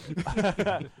color.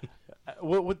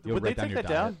 Would You'll they write down take your that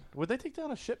down? diet. Would they take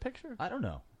down a shit picture? I don't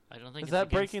know. I don't think Is it's that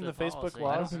against breaking the Facebook policy.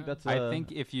 laws? I don't think that's. I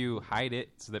think if you hide it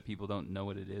so that people don't know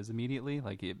what it is immediately,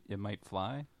 like it might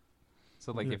fly.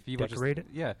 So like You if you were decorate just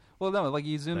it? yeah, well no, like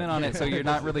you zoom in on it so you're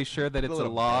not really sure that it's a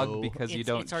Little log bow. because you It's-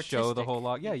 don't it's show the artistic. whole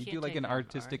log. Yeah, You you do can't like take an it apart.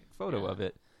 artistic photo Yeah. of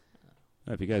it,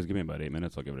 If you guys give me about 8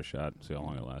 minutes, I'll give it a shot. See how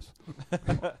long it lasts.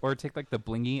 or take like the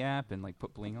Blingy app and like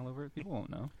put bling all over it. People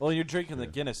won't know. Well, you're drinking the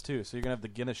Guinness too, so you're gonna have the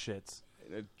Guinness shits.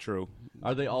 True.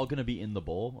 Are they all going to be in the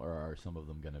bowl, or are some of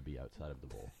them going to be outside of the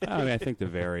bowl? I mean, I think to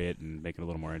vary it and make it a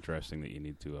little more interesting, that you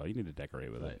need to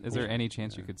decorate with it. Is there any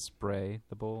chance you could spray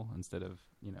the bowl instead of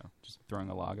just throwing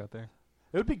a log out there?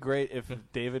 It would be great if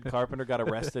David Carpenter got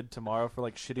arrested tomorrow for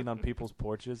like shitting on people's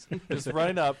porches, just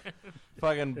running up,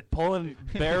 fucking pulling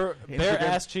bare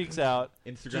ass cheeks out,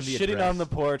 Instagram just the shitting address. on the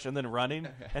porch and then running,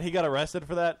 and he got arrested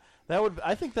for that.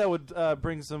 I think that would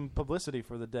bring some publicity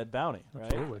for the dead bounty, right?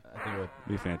 Absolutely. I think it would.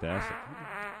 Be fantastic.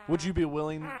 Would you be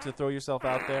willing to throw yourself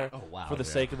out there Oh, wow. for the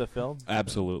sake of the film?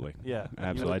 Absolutely. Yeah.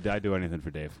 Absolutely. I'd do anything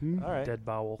for Dave. All right.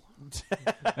 Deadbowel.com.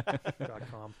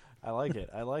 I like it.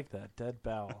 I like that. Dead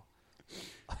bowel.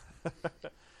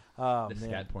 Oh, The man.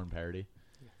 scat porn parody.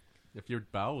 If your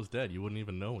bowel was dead, you wouldn't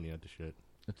even know when you had to shit.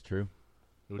 That's true.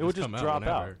 It would, It would just just come drop out.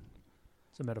 out. Whenever.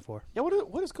 the metaphor. Yeah,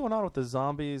 what is going on with the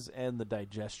zombies and the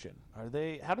digestion? Are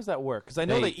they? How does that work? Because I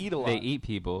know they eat a lot. They eat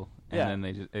people, and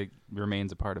then it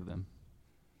remains a part of them.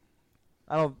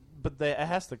 I don't. But it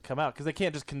has to come out because they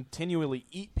can't just continually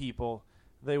eat people.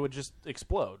 They would just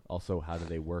explode. Also, how do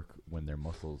they work when their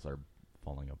muscles are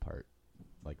falling apart?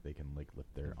 Like they can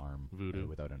lift their arm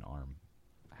without an arm.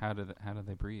 How do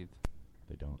they breathe?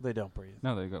 They don't. They don't breathe.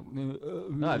 No, they go.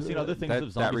 No, I've seen other things that,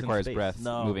 of zombies that requires in space.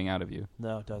 breath moving out of you.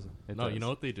 No, it doesn't. It no, does. you know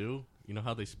what they do? You know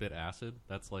how they spit acid?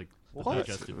 That's like the What?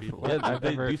 digested people. Yeah,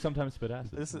 they do sometimes spit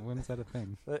acid. When is that a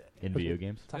thing? In video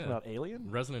games. Talking about Alien?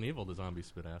 Resident Evil, the zombies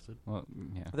spit acid. Well,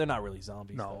 yeah. They're not really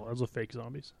zombies. No, those are fake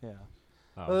zombies. Yeah.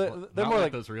 They're more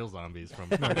like those real zombies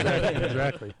from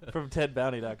exactly. From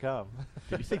TedBounty.com.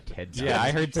 Did you say Ted? Yeah,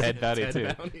 I heard Ted Bounty Ted too.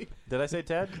 Bounty. Did I say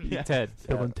Ted? Yeah. Ted.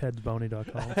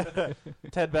 TedBounty.com.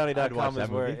 TedBounty.com is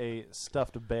where a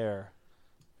stuffed bear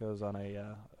goes on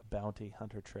a bounty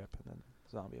hunter trip, and then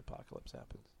zombie apocalypse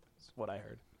happens. That's what I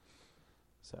heard.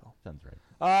 So sounds right.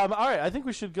 All right, I think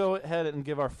we should go ahead and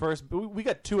give our first. We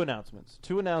got two announcements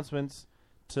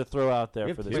to throw out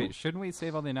there for this. Wait, shouldn't we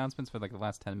save all the announcements for like the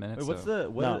last 10 minutes? Wait,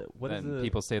 what is the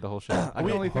people say the whole show? I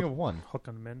can only think of one. Hook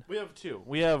on men. We have two.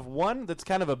 We have one that's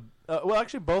kind of a well,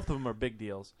 actually, both of them are big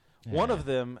deals. Yeah. One of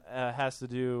them has to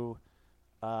do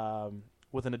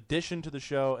with an addition to the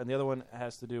show, and the other one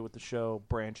has to do with the show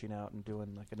branching out and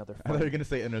doing like another. I thought you were going to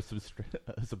say a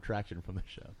subtraction from the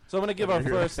show. So I'm going to give our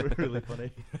first really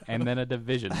funny, and then a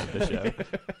division of the show.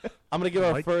 I'm going to give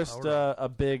our first a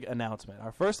big announcement.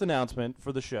 Our first announcement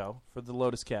for the show for the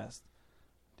Lotus Cast.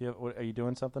 Are you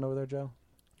doing something over there, Joe?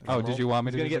 Did you want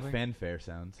me to? He's going to get fanfare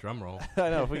sounds. Drum roll. I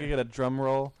know if we could get a drum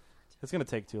roll. It's going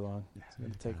to take too long. It's going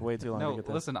to take way too long to get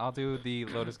this. Listen, I'll do the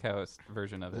Lotus Cows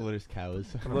version of it. Lotus Cows.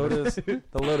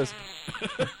 The Lotus.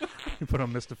 You put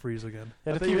on Mr. Freeze again.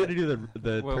 I thought you were going to do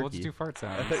the well, turkey. let's do fart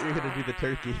sounds. I thought you were going to do the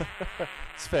turkey.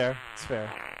 It's fair. It's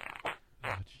fair. Oh,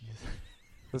 jeez.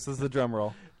 This is the drum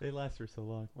roll. They last for so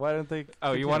long. Why don't they?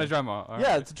 Oh, you want a drum roll? All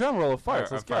yeah, right. it's a drum roll of farts.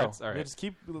 Let's go. Farts. All right. Yeah, just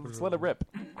let's let it rip.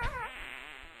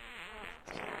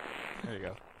 There you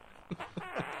go.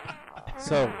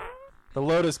 So, the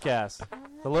Lotus Cast.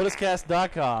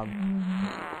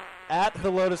 TheLotusCast.com. At the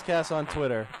Lotus Cast on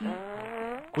Twitter.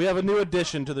 We have a new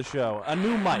addition to the show. A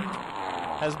new mic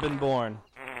has been born.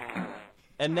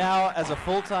 And now, as a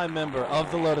full-time member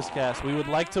of the Lotus Cast, we would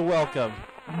like to welcome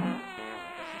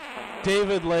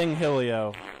David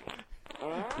Langhilio.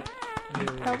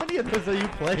 How many of those are you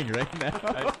playing right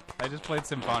now? I just played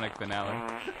Symphonic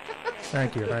Finale.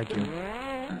 Thank you.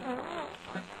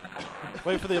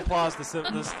 Wait for the applause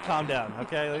to calm down,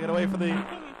 okay? We're going to wait for the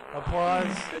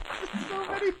applause. So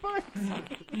many fights.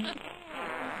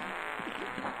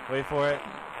 Wait for it.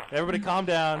 Everybody calm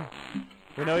down.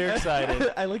 We know you're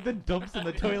excited. I like the dumps in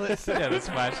the toilet. Yeah, the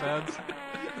splash sounds.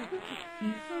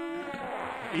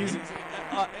 Easy.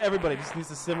 Everybody just needs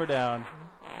to simmer down.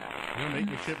 You're going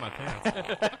to make me shit my pants.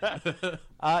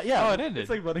 Yeah. Oh, it ended. It's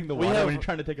like running the water when you're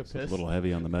trying to take a piss. A little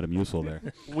heavy on the Metamucil there.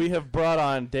 We have brought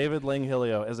on David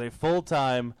Langhilio as a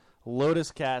full-time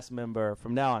Lotus Cast member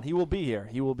from now on. He will be here.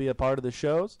 He will be a part of the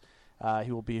shows.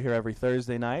 He will be here every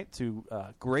Thursday night to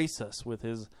grace us with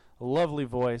his lovely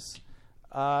voice.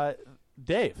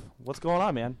 Dave, what's going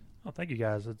on, man? Oh, thank you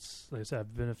guys. It's like I said,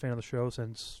 I've been a fan of the show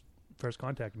since first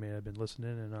contacted me. I've been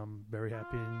listening, and I'm very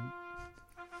happy and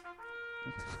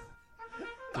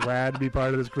glad to be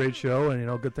part of this great show.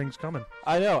 And good things coming.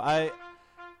 I know. I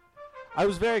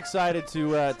was very excited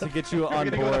to get you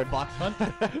on board. Fox Hunt?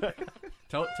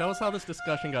 Tell us how this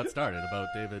discussion got started about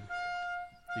David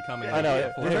becoming. I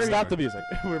know. Stop the music.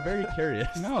 We're very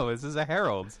curious. No, this is a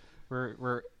herald.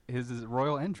 We're his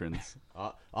royal entrance.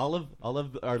 All of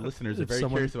our listeners are very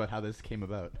curious about how this came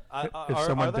about. If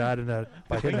someone died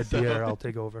by hitting a deer, I'll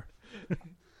take over.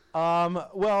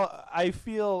 Well, I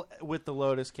feel with the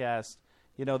Lotus Cast,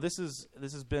 this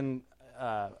has been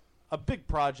a big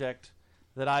project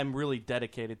that I'm really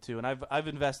dedicated to, and I've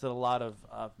invested a lot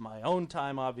of my own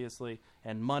time, obviously,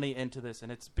 and money into this,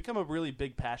 and it's become a really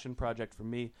big passion project for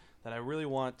me that I really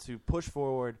want to push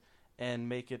forward and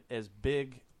make it as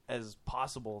big as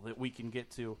possible that we can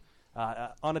get to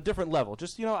on a different level.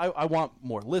 Just, I want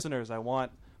more listeners. I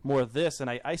want more of this, and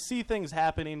I see things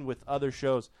happening with other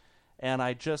shows, and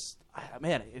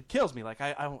man, it kills me. Like,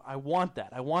 I want that.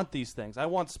 I want these things. I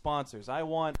want sponsors. I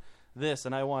want this,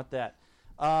 and I want that.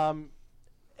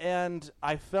 And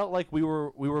I felt like we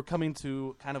were coming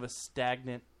to kind of a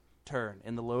stagnant turn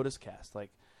in the Lotus Cast. Like,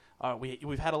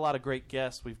 we've had a lot of great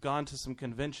guests. We've gone to some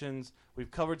conventions.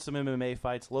 We've covered some MMA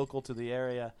fights local to the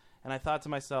area. And I thought to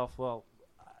myself, well,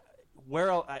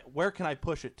 where can I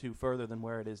push it to further than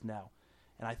where it is now?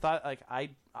 And I thought, like, I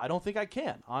don't think I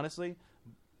can, honestly.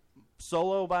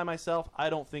 Solo by myself, I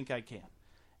don't think I can.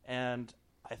 And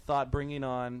I thought bringing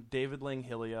on David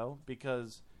Langhilio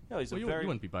because he's you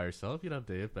wouldn't be by yourself. You'd have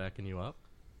Dave backing you up.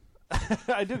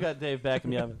 I do got Dave backing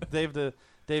me up. Dave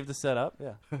to set up.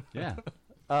 Yeah. Yeah.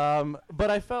 But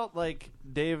I felt like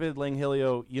David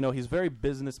Langhilio, he's very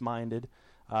business minded.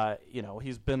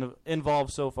 He's been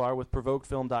involved so far with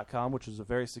ProvokedFilm.com, which is a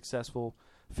very successful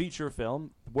feature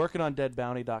film, working on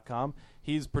DeadBounty.com.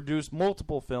 He's produced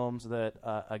multiple films that,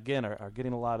 again, are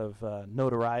getting a lot of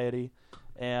notoriety,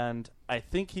 and I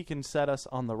think he can set us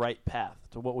on the right path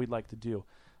to what we'd like to do,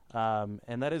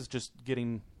 and that is just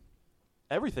getting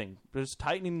everything, just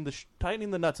tightening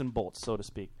the nuts and bolts, so to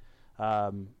speak.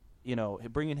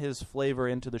 Bringing his flavor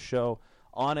into the show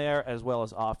on air as well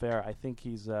as off air. I think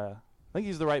he's the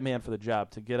right man for the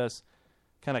job to get us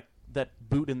kind of that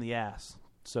boot in the ass,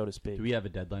 so to speak. Do we have a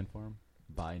deadline for him?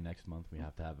 By next month, we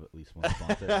have to have at least one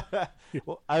sponsor.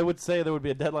 Well, I would say there would be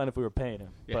a deadline if we were paying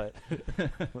him. Yeah.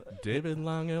 But David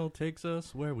Langhill takes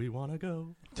us where we want to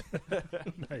go.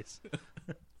 Nice.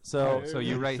 So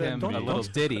you write him a little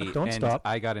ditty, don't and stop.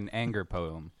 I got an anger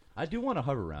poem. I do want to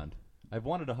hover around. I've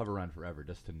wanted to hover around forever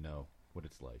just to know what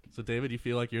it's like. So, David, you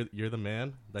feel like you're the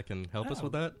man that can help us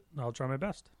with that? I'll try my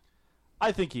best.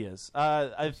 I think he is.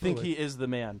 I think he is the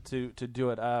man to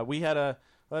do it. We had a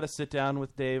sit down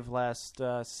with Dave last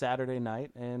Saturday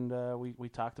night, and we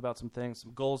talked about some things,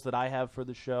 some goals that I have for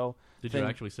the show. Did you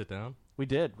actually sit down? We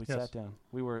did. We Yes. sat down.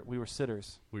 We were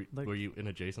sitters. Were you in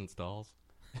adjacent stalls?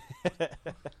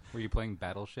 Were you playing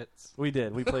battle shits? We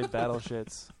did. We played battle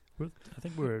shits. I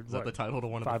think we were. Is that the title to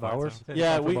one of 5 the five hours? sounds?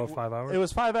 Yeah, About 5 hours. It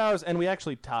was 5 hours, and we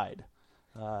actually tied.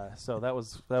 So that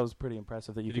was pretty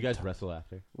impressive. That Did you guys wrestle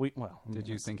after? Did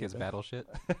you think his battle shit?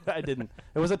 I didn't.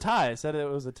 It was a tie. I said it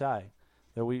was a tie.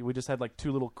 We just had like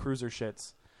two little cruiser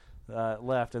shits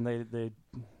left, and they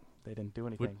didn't do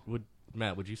anything.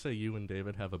 Matt, would you say you and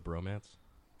David have a bromance?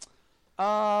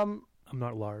 I'm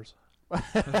not Lars.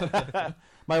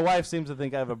 My wife seems to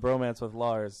think I have a bromance with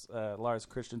Lars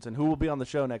Christensen, who will be on the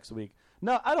show next week.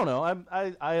 No, I don't know.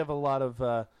 I have a lot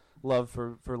of love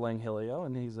for Langhilio,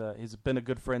 and he's been a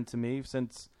good friend to me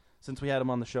since we had him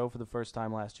on the show for the first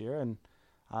time last year, and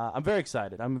I'm very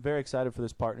excited. I'm very excited for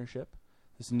this partnership.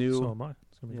 This new. So am I.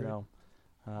 It's gonna be great.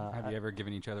 Have you ever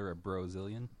given each other a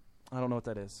brozillion? I don't know what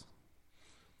that is.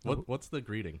 What's the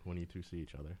greeting when you two see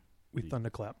each other? We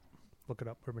thunderclap. Look it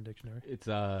up, Urban Dictionary. It's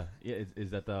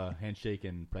is that the handshake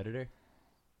in Predator?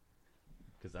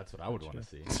 Because that's what I would want to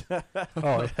see.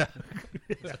 Oh yeah,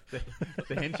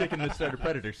 the handshake in the start of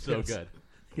Predator so Yes. good.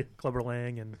 Yeah, Clubber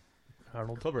Lang and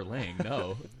Arnold. Clubber Lang,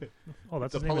 no. Oh,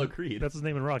 that's It's his name Apollo in- Creed. That's his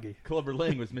name in Rocky. Clubber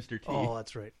Lang was Mr. T. Oh,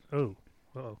 that's right. Oh,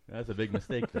 uh-oh. That's a big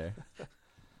mistake there.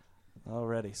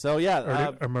 Already. So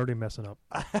yeah, I'm already messing up.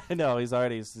 I know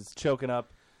he's choking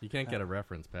up. You can't get a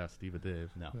reference past Steve and Dave.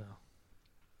 No.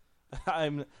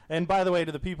 And by the way,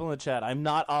 to the people in the chat, I'm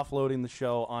not offloading the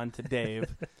show onto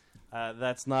Dave.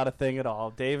 That's not a thing at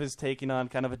all. Dave is taking on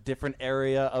kind of a different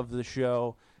area of the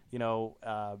show.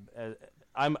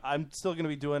 I'm still going to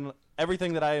be doing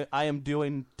everything that I am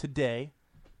doing today.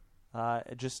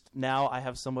 Just now I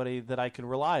have somebody that I can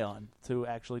rely on to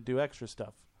actually do extra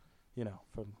stuff,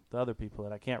 from the other people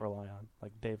that I can't rely on,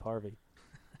 like Dave Harvey.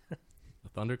 A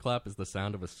thunderclap is the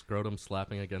sound of a scrotum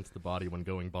slapping against the body when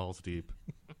going balls deep.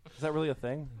 Is that really a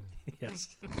thing?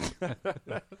 Yes.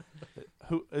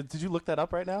 Who did you look that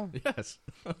up right now? Yes.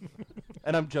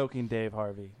 And I'm joking, Dave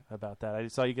Harvey, about that. I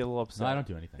saw you get a little upset. No, I don't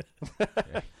do anything.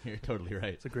 Yeah, you're totally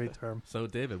right. It's a great term. So,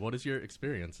 David, what is your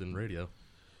experience in radio?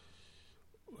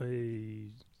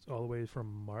 All the way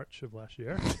from March of last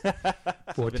year.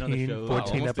 Been on the show 14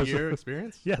 almost episodes. a year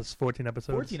experience? Yes, 14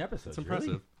 episodes. 14 episodes. That's impressive.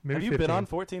 Really? Maybe Have you 15. been on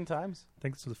 14 times? I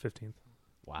think this is the 15th.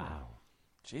 Wow.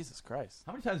 Jesus Christ.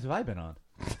 How many times have I been on?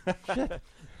 Shit.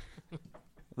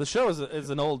 The show is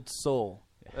an old soul.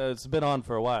 It's been on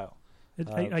for a while.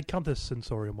 I count this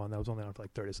sensorium one. That was only on for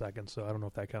like 30 seconds, so I don't know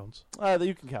if that counts.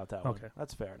 You can count that one. Okay.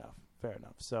 That's fair enough. Fair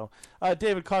enough. So,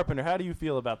 David Carpenter, how do you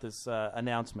feel about this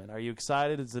announcement? Are you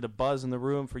excited? Is it a buzz in the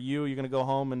room for you? You're going to go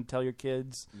home and tell your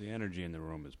kids? The energy in the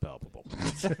room is palpable.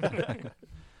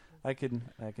 I can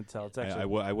tell. It's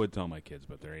actually. I would tell my kids,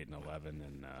 but they're 8 and 11,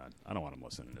 and I don't want them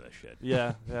listening to this shit.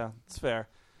 Yeah, it's fair.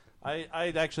 I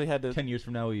actually had to. 10 years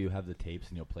from now, will you have the tapes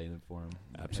and you'll play them for them?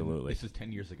 Absolutely. And this is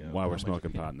 10 years ago. While How we're much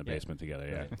smoking of a- pot in the basement together,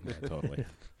 yeah, Right. yeah, totally.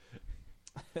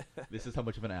 This is how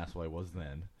much of an asshole I was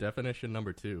then. Definition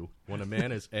number 2. When a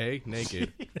man is A,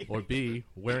 naked, or B,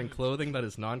 wearing clothing that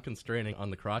is non-constraining on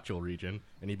the crotchal region,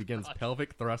 and he begins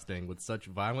pelvic thrusting with such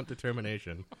violent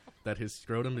determination that his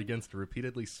scrotum begins to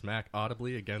repeatedly smack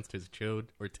audibly against his chode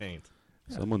or taint.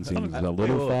 Someone seems a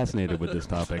little fascinated with this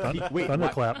topic. Wait,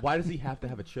 Thunderclap. why does he have to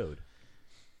have a chode?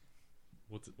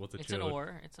 What's a It's chode? an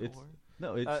or. It's an or.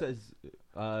 No, it says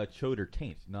chode or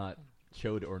taint, not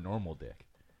chode or normal dick.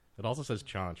 It also says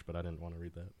chaunch, but I didn't want to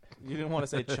read that. You didn't want to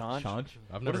say chaunch? Chaunch?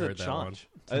 I've What never is a heard that chaunch?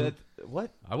 one.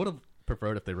 What? I would have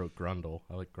preferred if they wrote grundle.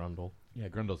 I like grundle. Yeah,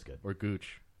 grundle's good. Or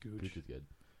gooch. Gooch is good.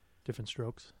 Different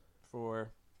strokes.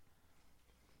 For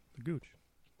The gooch.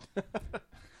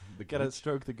 gotta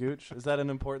stroke the gooch. Is that an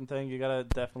important thing? You gotta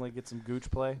definitely get some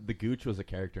gooch play. The gooch was a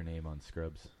character name on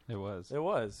Scrubs. It was. It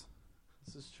was.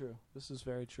 This is true. This is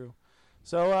very true.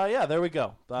 So yeah, there we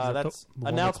go. that That's the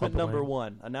one announcement with number Clump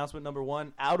one. Announcement number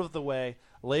one out of the way.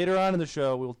 Later on in the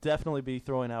show, we'll definitely be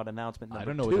throwing out announcement number I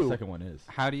don't know two. what the second one is.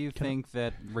 How do you think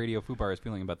that Radio Fubar is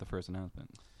feeling about the first announcement?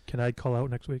 Can I call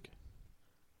out next week?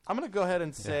 I'm going to go ahead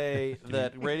and say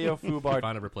that Radio Can you Fubar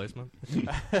find a replacement?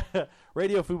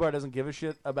 Radio Fubar doesn't give a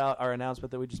shit about our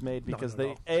announcement that we just made because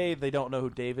they don't know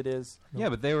who David is. Yeah,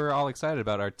 but they were all excited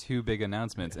about our two big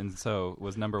announcements, and so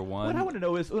was number one. What I want to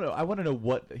know is, I want to know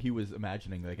what he was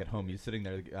imagining. Like at home, he's sitting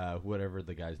there, whatever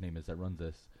the guy's name is that runs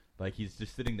this. Like he's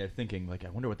just sitting there thinking, like, I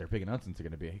wonder what their big announcements are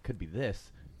going to be. It could be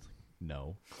this. It's like,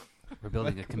 no. We're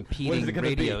building a What is competing it gonna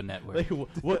radio be? network. Like,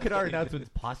 what could our announcements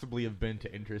possibly have been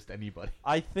to interest anybody?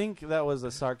 I think that was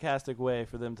a sarcastic way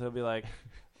for them to be like,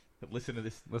 Listen to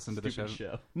this. Listen to the stupid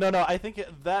show. No, I think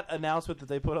that announcement that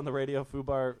they put on the Radio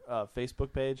Fubar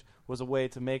Facebook page was a way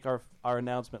to make our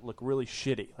announcement look really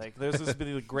shitty. Like, there's this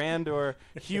big grandeur,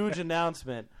 huge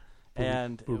announcement,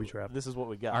 and booby trap. This is what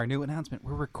we got. Our new announcement: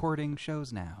 we're recording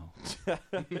shows now.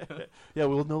 Yeah,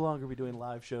 we will no longer be doing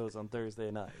live shows on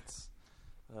Thursday nights.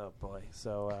 Oh boy!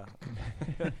 So,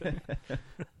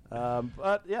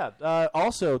 but yeah.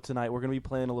 Also tonight we're going to be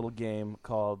playing a little game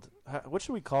called. What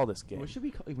should we call this game? What should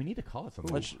we call? We need to call it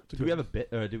something. Let's- Do we have a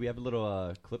bit? Do we have a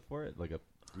little clip for it? Like a.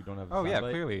 We don't have. A Oh yeah, soundbite?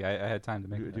 clearly I had time to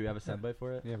make. it. Do we have a soundbite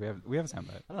for it? Yeah, we have a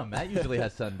soundbite. I don't know. Matt usually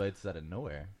has soundbites out of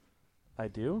nowhere. I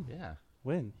do. Yeah.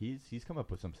 When? He's come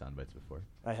up with some soundbites before.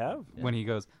 I have. Yeah. When he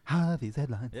goes, Harvey's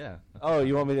headlines. Yeah. Oh,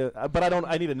 you want me to? But I don't.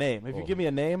 I need a name. If you Oh. give me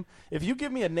a name, if you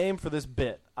give me a name for this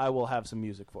bit, I will have some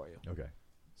music for you. Okay.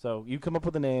 So you come up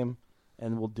with a name,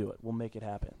 and we'll do it. We'll make it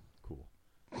happen. Cool.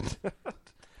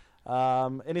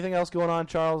 Anything else going on,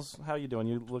 Charles? How you doing?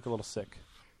 You look a little sick.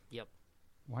 Yep.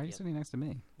 Why are you sitting next to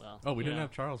me? Well. Oh, we you didn't know.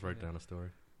 have Charles write down a story.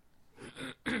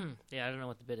 Yeah, I don't know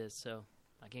what the bit is, so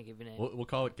I can't give you a name. We'll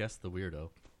call it Guess the Weirdo.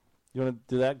 You want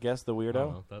to do that? Guess the I weirdo.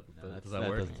 don't know. Does that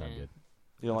work? Doesn't sound good.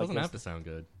 You don't It like doesn't this? have to sound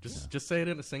good. Just say it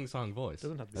in a sing-song voice.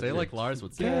 Doesn't have to be Say it good. like Lars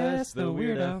would say. Guess the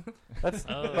weirdo. That's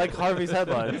Oh. like Harvey's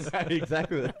headlines.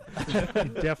 Exactly. You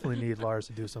definitely need Lars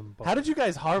to do some. How did you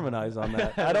guys harmonize on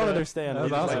that? I don't understand. That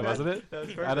was You just awesome, like- wasn't it? That was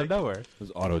Out of perfect. nowhere. It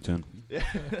was auto-tune.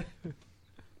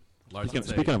 Lars would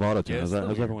say, Speaking of auto-tune, "Guess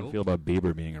how's the everyone weirdo." feel about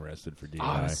Bieber being arrested for DUI?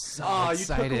 Oh, you took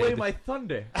excited. away my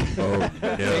thunder. Oh,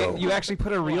 Hey, no. you actually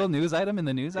put a real news item in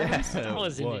the news items? That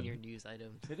wasn't one. in your news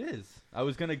items. It is. I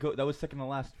was gonna go. That was second to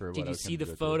last for. Did what I you was see gonna the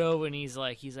go to. photo when he's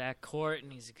at court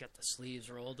and he's got the sleeves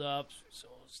rolled up, so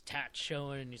his tats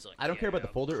showing, and he's like, I don't care about the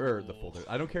 "Yeah, folder or the cool." folder.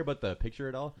 I don't care about the picture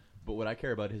at all. But what I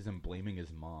care about is him blaming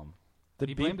his mom.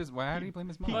 He blamed his. Why did he blame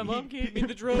his mom? My mom gave me the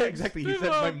Yeah, drugs. exactly. He My said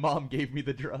my mom- mom gave me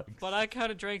the drugs. But I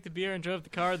kind of drank the beer and drove the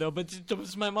car, though. But it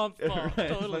was my mom's fault. Right,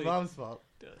 Totally. It's my mom's fault.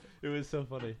 It was so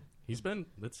funny.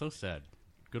 It's so sad.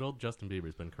 Good old Justin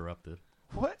Bieber's been corrupted.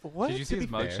 What? What? Did you see To his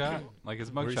be fair. mugshot? Like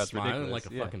his Where he's mugshot's smiling ridiculous.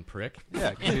 like a Yeah. fucking prick. Yeah,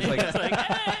 because he's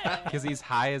like, because he's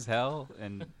high as hell,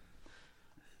 and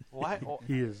Why?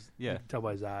 He is. Yeah. You can tell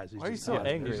by his eyes. He's Why are you just- so yeah.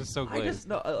 angry? he's just so I glazed. just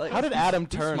no. Like, How did Adam He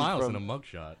turn smiles from? in a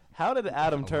mugshot. How did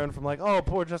Adam turn from like, oh,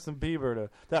 poor Justin Bieber to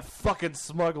that fucking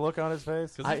smug look on his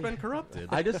face? Because he's been corrupted.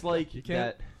 I just like You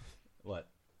can't- that. What?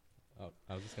 Oh,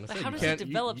 I was just gonna But say, how you does it can't.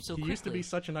 develop He so used to be quickly?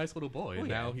 such a nice little boy, and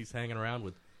now he's hanging around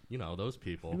with, those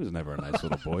people. He was never a nice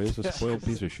little boy. He was a spoiled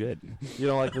piece of shit. You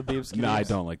don't like the Biebs? No, I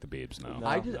don't like the Biebs, no. No.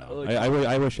 I just No. like,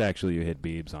 I wish actually you hit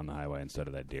Biebs on the highway instead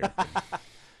of that deer.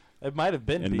 It might have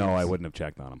been. And Biebs. no, I wouldn't have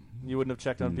checked on him. You wouldn't have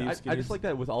checked on No. Biebs. I just like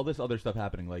that with all this other stuff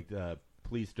happening, like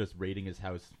police just raiding his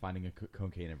house, finding a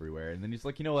cocaine everywhere, and then he's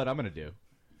like, you know what? I'm gonna do.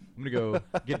 I'm gonna go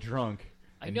get drunk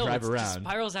I and know drive it just around.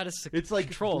 spirals out of It's like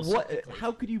control. so what? quickly.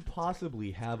 How could you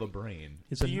possibly have a brain?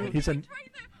 He's a. He's a.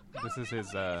 This is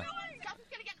his.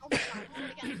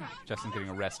 Justin getting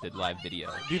arrested live video.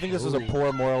 Do you think this was a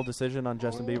poor moral decision on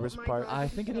Justin Bieber's part? I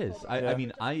think it is. I Yeah.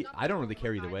 mean, I don't really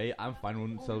care either way. I'm fine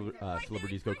when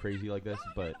celebrities go crazy like this,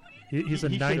 but He's a he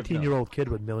should have known. 19-year-old kid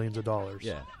with millions of dollars.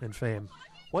 Yeah. And fame.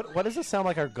 What does it sound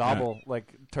like our gobble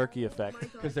like turkey effect?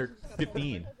 Because they're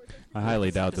 15. I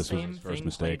highly doubt this was his first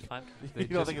mistake. You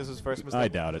don't think this was his first mistake? I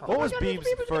doubt it. What was Beeb's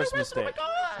first mistake?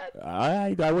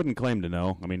 I wouldn't claim to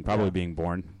know. I mean, probably being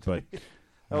born, but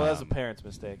Oh, that was a parent's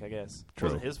mistake, I guess. It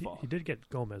wasn't his fault. He did get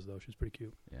Gomez though. She's pretty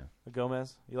cute. Yeah. The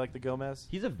Gomez? You like the Gomez?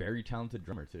 He's a very talented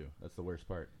drummer too. That's the worst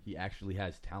part. He actually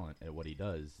has talent at what he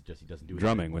does. Just he doesn't do it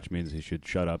drumming, anymore. which means he should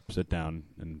shut up, sit down,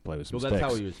 and play with some Well, sticks.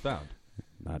 that's how he was found.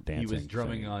 Not dancing. He was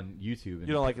drumming singing. on YouTube. And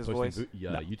You don't like his posting voice? No.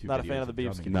 YouTube Not a videos fan of the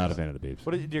Beebs. drumming. Not a fan of the Beebs.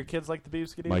 What do your kids like the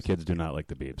Beebs? My kids do not like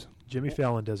the Beebs. Jimmy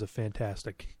Fallon does a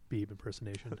fantastic Beeb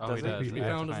impersonation. Oh, he does. Jimmy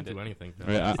Fallon doesn't do anything.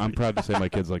 I'm proud to say my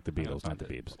kids like the Beatles, not the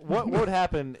Beebs. What would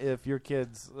happen if your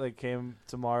kids like came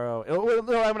tomorrow? No, I'm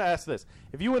going to ask this: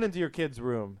 if you went into your kid's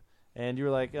room and you were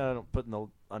like, putting the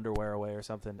underwear away or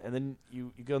something, and then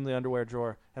you go in the underwear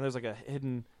drawer and there's like a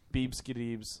hidden Beebs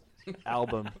Skiddeebs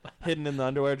album hidden in the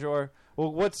underwear drawer.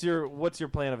 Well, what's your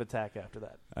plan of attack after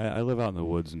that? I live out in the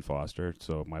woods in Foster,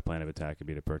 so my plan of attack would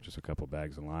be to purchase a couple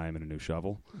bags of lime and a new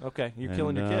shovel. Okay, you're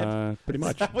killing your kid. Pretty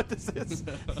much. Is that what this is?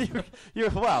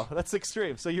 Wow, that's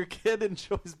extreme. So your kid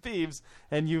enjoys Beebs,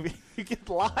 and you get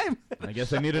lime. I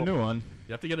guess I need a new one.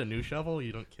 You have to get a new shovel.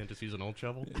 You can't just use an old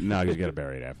shovel. No, you got to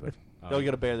bury it after that. No, you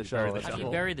got to bury the shovel. How do you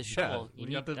bury the shovel? You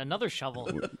need another shovel.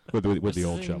 With the old This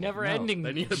is shovel. never-ending.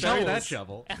 They need to shovels. bury that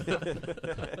shovel.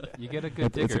 You get a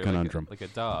good digger, It's a conundrum. like a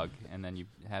dog, and then you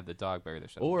have the dog bury the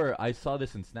shovel. Or I saw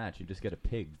this in Snatch. You just get a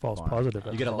pig. False farm. positive.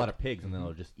 You get a lot of pigs, and then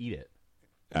they'll just eat it.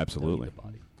 Absolutely. They'll eat the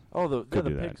body. Oh, the Could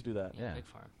do pigs that. do that. Yeah. Pig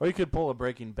farm. Or you could pull a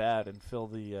Breaking Bad and fill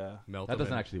the Melt That them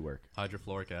doesn't in actually work.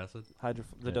 hydrofluoric acid.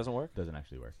 That doesn't work. Doesn't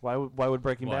actually work. Why would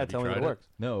Breaking Why, Bad have you tell me that tried it it? works?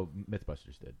 No,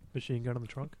 Mythbusters did. Machine gun in the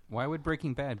trunk. Why would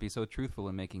Breaking Bad be so truthful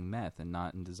in making meth and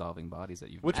not in dissolving bodies that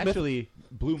you've? Which Actually,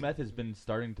 blue meth has been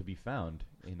starting to be found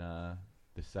in the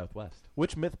Southwest.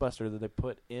 Which MythBuster did they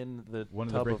put in the One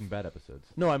of tub the Breaking Bad episodes.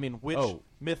 No, I mean which Oh.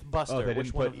 MythBuster? Oh, they which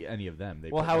didn't one put of- any of them. They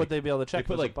Well, put, how would like- they be able to check? They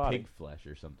put if it was like a body? pig flesh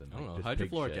or something. I don't know. Like, just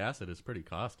pig Hydrofluoric shit. acid is pretty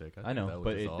caustic. I think know, that would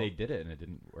but dissolve. they did it and it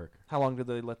didn't work. How long did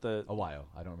they let the? A while.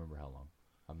 I don't remember how long.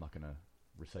 I'm not gonna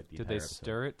recite the Did entire they episode.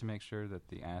 stir it to make sure that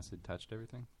the acid touched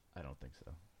everything? I don't think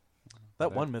so.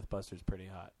 That one MythBuster's pretty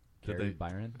hot. Did Gary they-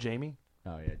 Byron? Jamie.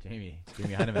 Oh yeah, Jamie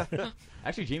Heineman.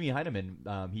 Actually, Jamie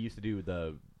Heineman. He used to do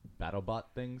the BattleBot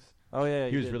things. Oh yeah,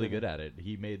 he was did, really didn't good at it.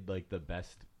 He made like the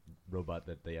best robot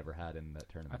that they ever had in that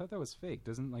I tournament. thought that was fake.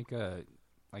 Doesn't like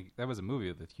that was a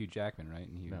movie with Hugh Jackman, right?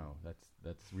 And he, No,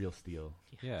 that's real steel.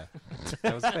 yeah,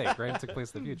 that was fake, right? It took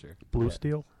place in the future. Blue Yeah.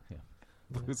 Steel. Yeah.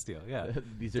 Blue Steel, yeah.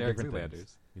 These are Derek different Zoolander.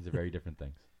 things. These are very different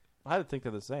things. I would think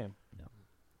they're the same. No.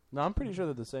 No, I'm pretty sure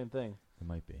they're the same thing. It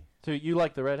might be. So you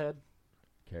like the redhead,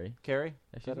 Carrie? Carrie?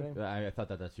 Yeah, Is that her name? I thought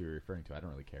that's who you were referring to. I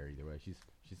don't really care either way. She's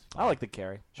I like the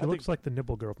Carrie. She looks like the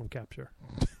nipple girl from Capture.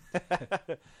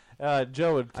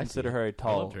 Joe would I consider see. her a I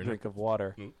tall loved her drink of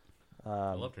water.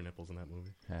 I loved her nipples in that movie.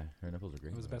 Yeah, her nipples are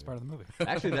great. It was the best part of the movie.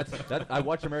 Actually, I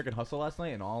watched American Hustle last night,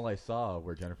 and all I saw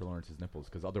were Jennifer Lawrence's nipples,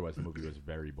 because otherwise the movie was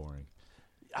very boring.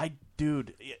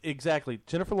 Exactly.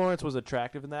 Jennifer Lawrence was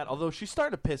attractive in that, although she's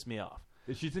starting to piss me off.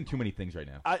 She's in too many things right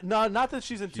now. No, not that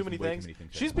she's in too many way things. too many things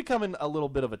right She's now. becoming a little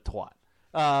bit of a twat.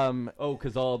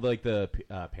 Because all like the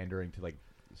pandering to like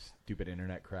stupid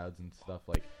internet crowds and stuff.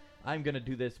 Like, I'm gonna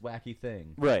do this wacky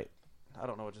thing. Right. I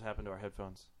don't know what just happened to our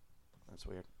headphones. That's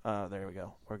weird. There we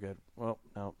go. We're good. Well,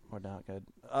 no, we're not good.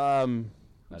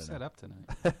 Who's set up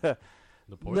tonight?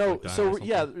 No, so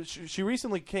yeah, she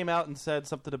recently came out and said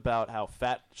something about how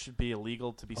fat should be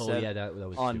illegal to be Oh, said yeah, that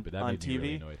was on stupid. That on made me TV,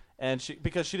 really annoyed. and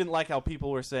because she didn't like how people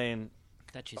were saying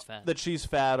That she's fat. that she's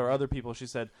fat, or other people, she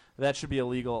said that should be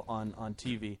illegal on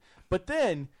TV. But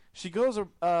then she goes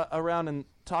around and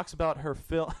talks about her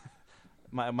film.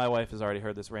 My wife has already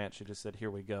heard this rant. She just said,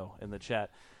 "Here we go" in the chat.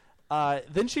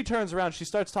 Then she turns around. She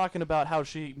starts talking about how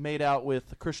she made out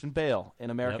with Christian Bale in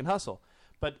American Hustle,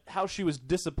 but how she was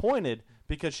disappointed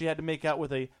because she had to make out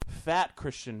with a fat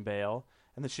Christian Bale,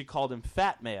 and that she called him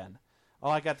Fat Man. Oh,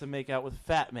 I got to make out with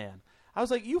Fat Man. I was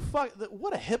like,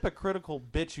 what a hypocritical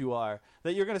bitch you are,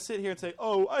 that you're going to sit here and say,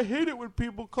 oh, I hate it when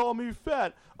people call me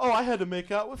fat. Oh, I had to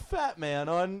make out with Fat Man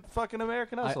on fucking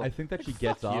American Hustle. I think that Like, she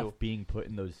gets fuck off you. being put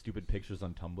in those stupid pictures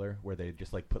on Tumblr where they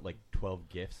just like put like 12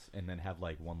 GIFs and then have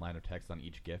like one line of text on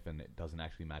each GIF, and it doesn't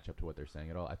actually match up to what they're saying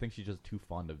at all. I think she's just too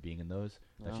fond of being in those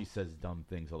that Oh. she says dumb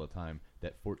things all the time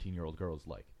that 14-year-old girls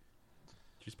like.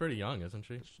 She's pretty young, isn't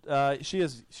she? She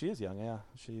is young, yeah.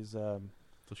 She's So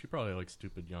she probably likes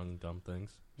stupid, young, dumb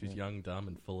things. She's Yeah. young, dumb,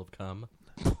 and full of cum.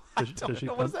 Does she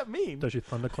what does that mean? Does she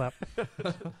thunderclap?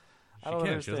 I don't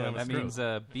can't. She doesn't understand. have That a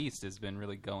means Beast has been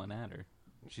really going at her.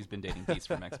 She's been dating Beast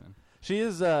from X-Men. She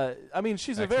is. I mean,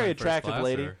 she's a very X-Men First attractive Class,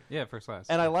 lady. or- Yeah, First Class.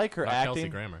 And I like her Not acting. Kelsey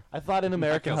Grammer. I thought in Not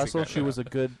American Kelsey Hustle she Grammer. was a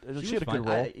good. She had a good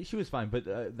role. She was fine, but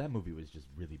that movie was just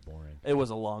really boring. It was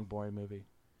a long, boring movie.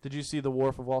 Did you see The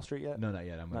Wharf of Wall Street yet? No, not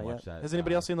yet. I'm gonna watch that. Has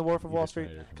anybody else seen The Wharf of Wall Either Street?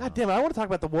 tonight or God tomorrow. damn it! I want to talk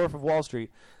about The Wharf of Wall Street,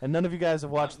 and none of you guys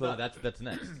have watched No, the. that's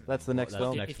next. That's the next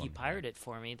film. If you pirate it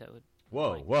for me, that would.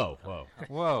 Whoa, whoa, whoa.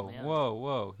 Whoa, Yeah. whoa,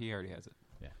 whoa. He already has it.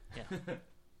 Yeah.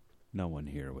 No one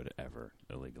here would ever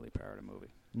illegally pirate a movie.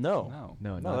 No, No.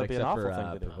 No, No, not that'd be an except awful for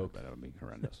thing to do. Provoked. That would be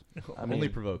horrendous. I Only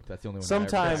mean, Provoked. That's the only one.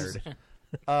 sometimes,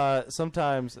 I ever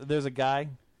sometimes there's a guy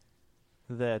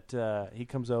that he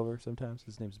comes over. Sometimes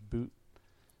his name's Boot.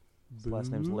 His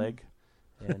last name's Leg,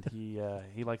 and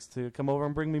he likes to come over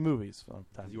and bring me movies.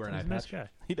 Sometimes You wear an He's eye a nice patch? guy.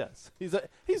 he does.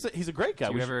 He's a great guy.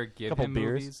 Do We you should- ever give couple him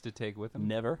beers. movies to take with him?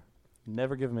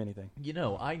 Never give him anything. You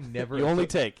know, I never. You only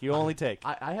take. You only take.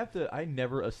 I have to. I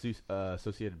never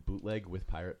associated bootleg with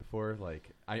pirate before. Like,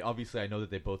 I know that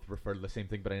they both refer to the same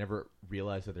thing, but I never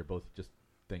realized that they're both just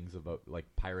things about like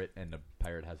pirate, and a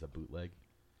pirate has a bootleg.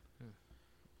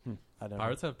 I don't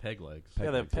Pirates have peg legs. Yeah,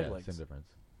 they have peg yeah, legs. Same difference.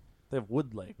 They have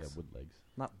wood legs. Yeah, wood legs.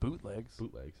 Not bootlegs.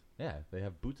 Bootlegs. Yeah, they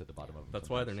have boots at the bottom of them. That's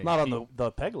why they're named Not on feet.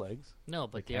 the peg legs. No,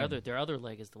 but They can. their other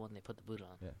leg is the one they put the boot on.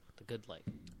 Yeah. The good leg.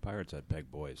 Pirates had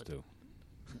peg boys too.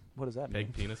 What does that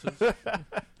Peg mean? penises.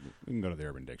 We can go to the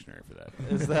Urban Dictionary for that.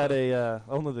 Is that a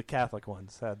only the Catholic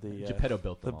ones had the Geppetto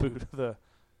built the them all. boot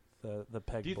the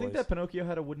peg Do you boys. think that Pinocchio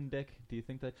had a wooden dick? Do you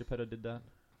think that Geppetto did that?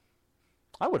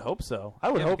 I would hope so. I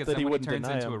would Yeah, hope because that then he when wouldn't he turns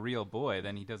deny into him. a real boy,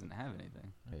 then he doesn't have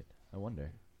anything. Right. I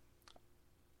wonder.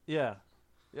 Yeah.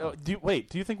 Do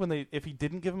you think if he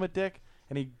didn't give him a dick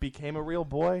and he became a real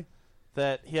boy,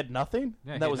 that he had nothing?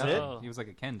 Yeah, And that he was had it. nothing. He was like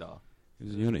a Ken doll. He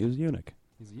was a eunuch. He was a eunuch.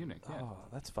 He's a eunuch. Yeah. Oh,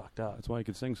 that's fucked up. That's why he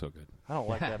could sing so good. I don't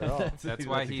like that at all. That's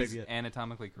why he's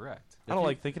anatomically correct. I don't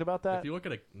like thinking about that. If you look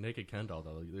at a naked Ken doll,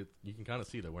 though, you can kind of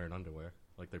see they're wearing underwear.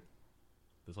 Like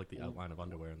there's like the outline of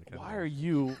underwear in the Ken Why doll. are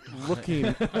you looking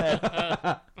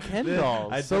at Ken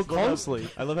dolls so closely?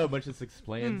 I love how much this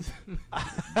explains.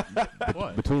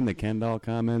 What? Between the Ken doll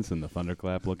comments and the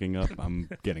thunderclap looking up, I'm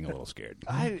getting a little scared.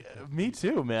 Me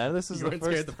too, man. This is You the weren't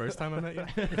first. scared the first time I met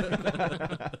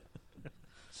you?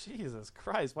 Jesus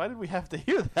Christ! Why did we have to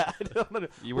hear that? I don't know.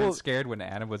 You weren't scared when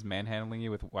Adam was manhandling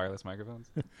you with wireless microphones?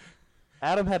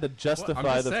 Adam had to justify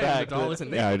just the saying, fact the doll that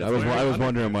isn't Yeah, naked. I was It's wearing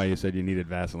wondering why you said you needed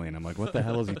Vaseline. I'm like, what the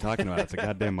hell is he talking about? It's a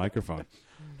goddamn microphone.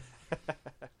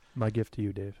 My gift to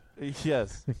you, Dave.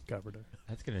 yes, Carpenter.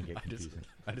 That's gonna get confusing.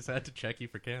 I just had to check you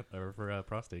for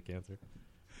prostate cancer.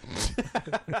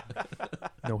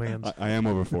 No hands. I am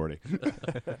over 40.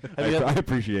 I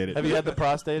appreciate it. Have you had the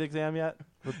prostate exam yet?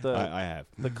 With the I have.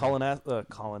 the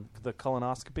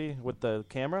colonoscopy with the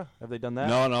camera. Have they done that?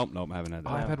 No, I haven't had that.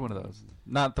 Oh, I've had one of those.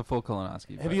 Not the full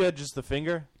colonoscopy. Have but- you had just the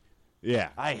finger? Yeah.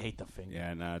 I hate the finger.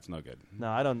 Yeah, no, it's no good. No,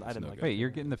 I don't. I It's didn't no like good. it. Wait, you're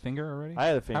getting the finger already? I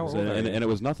had a finger. How So- old are you? and it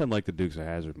was nothing like the Dukes of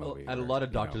Hazzard Well, movie. at a where, lot of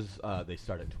you know, doctors, they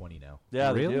start at 20 now.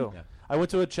 Yeah, Really? they do. Yeah. I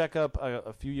went to a checkup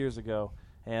a few years ago,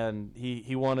 and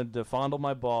he wanted to fondle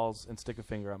my balls and stick a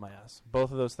finger on my ass.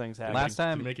 Both of those things happened. Last Did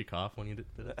time, you make you cough when you did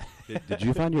it? Did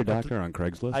you find your doctor on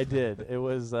Craigslist? I did. It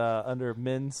was under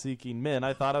Men Seeking Men.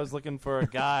 I thought I was looking for a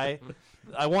guy.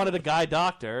 I wanted a guy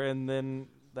doctor, and then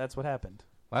that's what happened.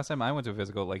 last time I went to a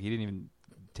physical, like he didn't even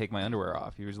take my underwear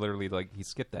off. He was literally like he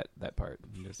skipped that part.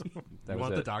 He just, that You was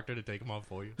want it. the doctor to take them off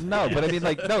for you? No, but I mean,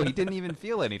 like, no, he didn't even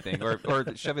feel anything or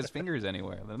shove his fingers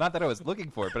anywhere. Not that I was looking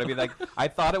for it, but I mean, like, I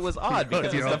thought it was odd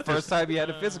because it's the first time he had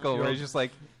a physical where he's just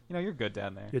like, you know, you're good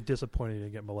down there. You're disappointed you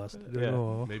didn't get molested. Yeah.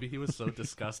 Oh. Maybe he was so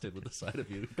disgusted with the sight of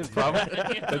you. It's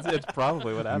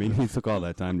probably what I happened. mean, he took all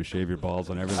that time to shave your balls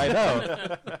and everything. I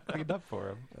know. Cleaned up for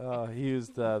him. He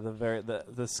used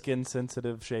the skin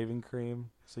sensitive shaving cream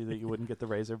so that you wouldn't get the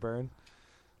razor burn.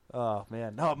 Oh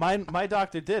man, no, my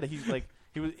doctor did. He's like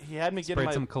he had me get Sprayed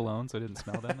my some cologne so it didn't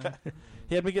smell down there.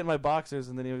 he had me get in my boxers,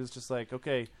 and then he was just like,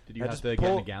 okay. Did you now have just to get in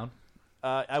pull- the gown?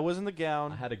 I was in the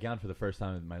gown. I had a gown for the first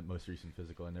time in my most recent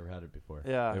physical. I never had it before.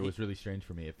 Yeah, It was really strange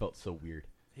for me. It felt so weird.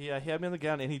 He had me in the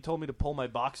gown, and he told me to pull my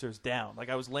boxers down. Like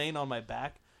I was laying on my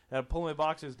back, and I'd pull my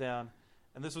boxers down,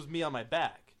 and this was me on my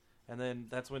back. And then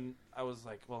that's when I was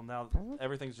like, well, now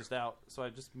everything's just out. So I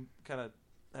just kind of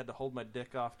had to hold my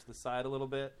dick off to the side a little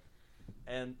bit.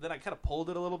 And then I kind of pulled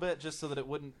it a little bit just so that it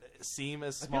wouldn't seem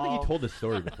as small I feel like you told this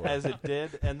story before. as it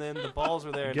did. And then the balls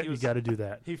were there. And You got to do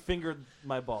that. He fingered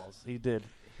my balls. He did.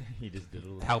 He just did a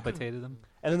little. Palpitated them.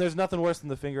 And then there's nothing worse than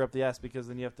the finger up the ass because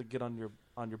then you have to get on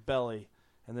your belly,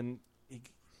 and then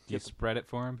You spread it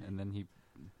for him, and then he.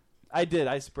 I did.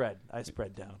 I spread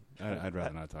down. I'd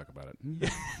rather not talk about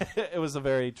it. It was a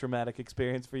very traumatic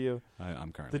experience for you.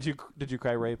 I'm currently. Did you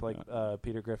cry rape like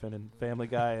Peter Griffin and Family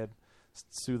Guy and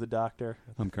sue the doctor?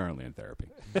 I'm currently in therapy.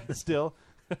 Still?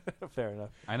 Fair enough.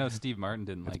 I know Steve Martin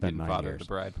didn't It's like been Getting 9 Father years. of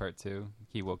the Bride Part 2.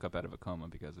 He woke up out of a coma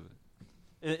because of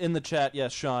it. In the chat,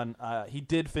 yes, Sean, he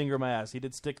did finger my ass. He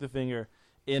did stick the finger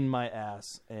in my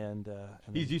ass, and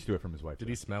he's used to it from his wife. Did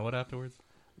he smell it afterwards?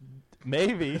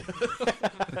 Maybe.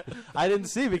 I didn't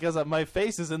see because my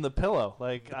face is in the pillow.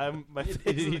 Like my face.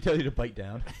 Did he tell you to bite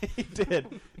down? He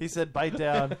did. He said bite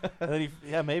down, and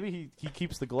then maybe he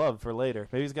keeps the glove for later.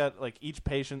 Maybe he's got like each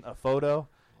patient a photo,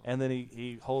 and then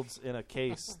he holds in a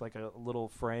case like a little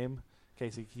frame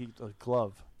case he keeps a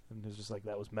glove, and he's just like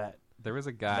that was Matt. There was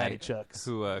a guy Matty Chucks.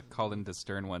 who called into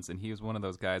Stern once, and he was one of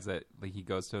those guys that like, he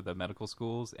goes to the medical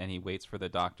schools and he waits for the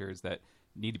doctors that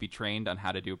need to be trained on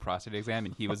how to do a prostate exam,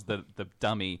 and he was the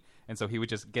dummy, and so he would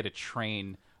just get a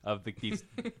train of these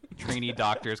trainee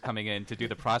doctors coming in to do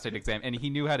the prostate exam, and he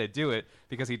knew how to do it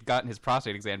because he'd gotten his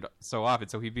prostate exam so often,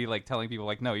 so he'd be like telling people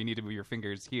like, no, you need to move your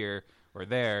fingers here or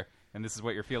there, and this is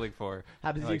what you're feeling for.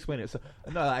 How does he explain it? So,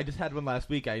 no, I just had one last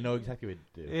week. I know exactly what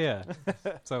to do. Yeah.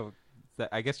 So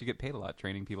I guess you get paid a lot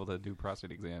training people to do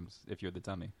prostate exams if you're the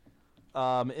dummy.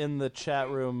 In the chat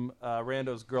room,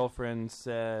 Rando's girlfriend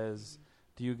says,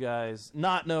 do you guys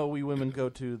not know we women go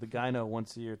to the gyno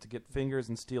once a year to get fingers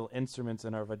and steel instruments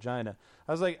in our vagina?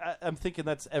 I was like, I'm thinking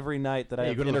that's every night that I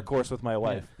have intercourse with my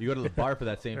wife. Yeah, you go to the bar for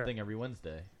that same thing every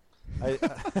Wednesday.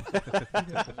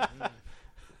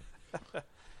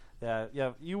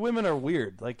 Yeah, you women are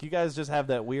weird. Like, you guys just have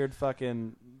that weird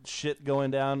fucking shit going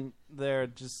down there.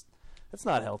 Just, it's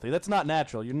not healthy. That's not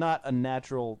natural. You're not a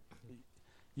natural.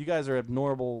 You guys are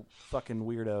abnormal fucking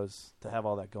weirdos to have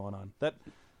all that going on. That.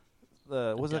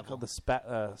 What was that called? The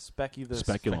speculum.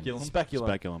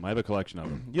 Speculum. I have a collection of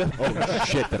them. Yeah. Oh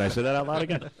shit! Did I say that out loud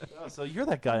again? Oh, so you're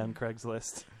that guy on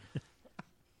Craigslist.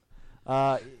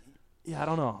 Yeah, I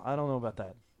don't know. I don't know about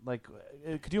that. Like,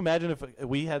 could you imagine if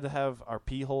we had to have our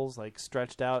pee holes like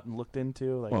stretched out and looked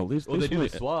into? Like, Well, at least they do the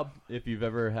swab if you've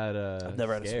ever had a I've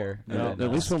never scare. had a swab. No,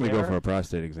 at least when we go for a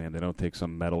prostate exam, they don't take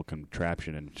some metal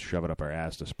contraption and shove it up our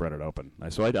ass to spread it open.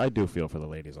 So I do feel for the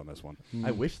ladies on this one. I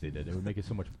wish they did. It would make it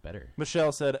so much better.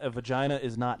 Michelle said a vagina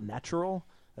is not natural.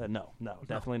 No,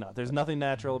 definitely not. There's nothing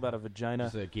natural about a vagina.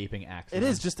 Just a gaping accident.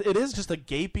 It is just a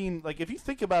gaping. Like, if you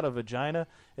think about a vagina,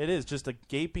 it is just a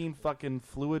gaping fucking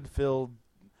fluid-filled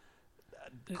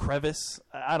crevice.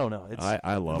 I don't know. It's,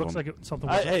 I love them. Looks like something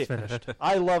wasn't finished.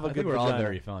 I love a I good think we're vagina. all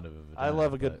very fond of a vagina. I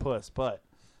love a good puss, but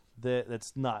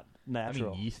that's not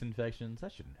natural. I mean, yeast infections,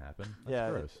 that shouldn't happen. That's Yeah.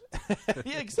 gross.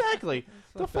 Yeah, exactly.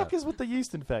 The fuck bad. is with the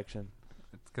yeast infection?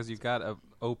 It's because you've got an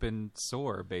open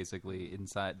sore basically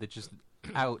inside that's just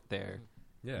out there.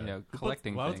 Yeah. You know,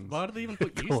 collecting things. Why do they even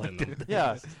put yeast in them?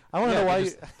 Yeah, I want to know why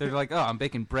they're like, oh, I'm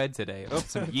baking bread today. Oh,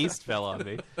 some yeast fell on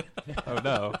me. Oh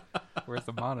no, where's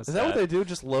the monostat? Is that what they do?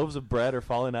 Just loaves of bread are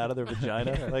falling out of their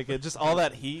vagina? Yeah. Like, it just all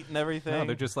that heat and everything? No,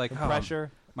 they're just like, and oh, pressure?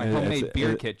 My Yeah, homemade it's-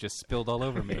 beer it- kit just spilled all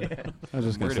over me. I was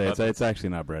just going to Worried say, about it's actually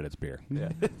not bread, it's beer. Yeah.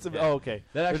 Oh, okay.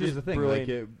 That actually They're is the just thing.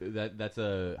 brewing- Like that's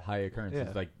a high occurrence. Yeah.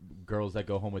 It's like girls that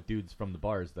go home with dudes from the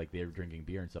bars, like they're drinking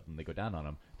beer and stuff, and they go down on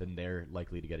them, then they're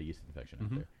likely to get a yeast infection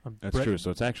out there. That's true.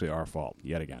 So it's actually our fault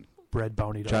yet again.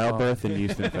 Breadbounty.com. Childbirth and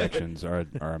yeast infections are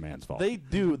a man's fault. They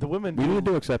do. The women We do. need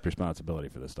to accept responsibility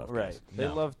for this stuff, Right. guys. They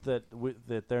No. love that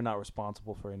that they're not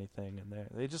responsible for anything, and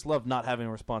they just love not having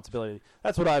responsibility.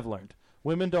 That's what I've learned.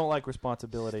 Women don't like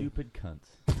responsibility. Stupid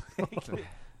cunts.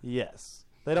 Yes.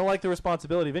 They don't like the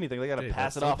responsibility of anything. They got to Hey,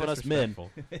 pass that's it so off on us men.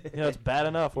 disrespectful. You know, it's bad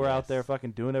enough we're out there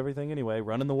fucking doing everything anyway,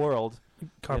 running the world.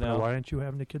 Carpenter, you know? why aren't you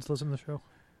having the kids listen to the show?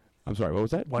 I'm sorry, what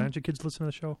was that? Why aren't your kids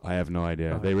listening to the show? I have no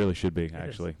idea. Oh. They really should be,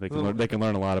 actually. They can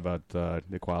learn a lot about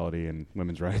equality and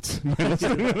women's rights.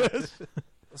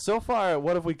 So far,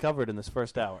 what have we covered in this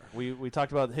first hour? We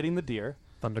talked about hitting the deer.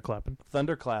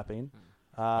 Thunderclapping.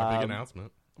 Our big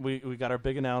announcement. We got our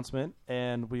big announcement,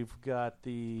 and we've got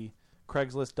the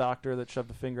Craigslist doctor that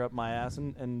shoved a finger up my ass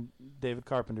and David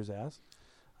Carpenter's ass.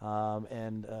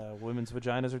 And women's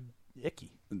vaginas are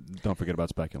icky. Don't forget about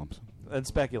speculums. And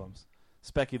speculums.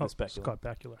 Specky the Oh, speculum. Scott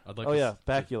Bakula. I'd like Oh, to yeah.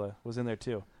 Bacula was in there,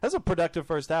 too. That's a productive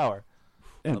first hour.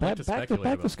 And I'd like to back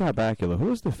speculate to Scott Bakula. Who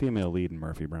was the female lead in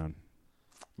Murphy Brown?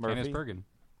 Candace Murphy. Bergen.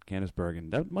 Candice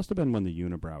Bergen. That must have been when the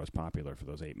unibrow was popular for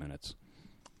those 8 minutes.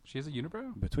 She has a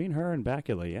unibrow? Between her and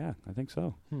Bakula, yeah, I think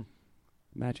so.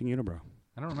 Matching unibrow.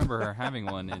 I don't remember her having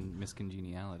one in Miss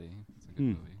Congeniality. It's a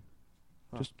good movie.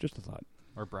 Just a thought.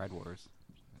 Or Bride Wars.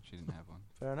 She didn't have one.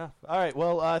 Fair enough. All right.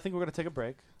 Well, I think we're going to take a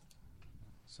break.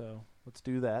 So let's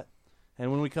do that.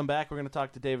 And when we come back, we're going to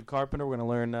talk to David Carpenter. We're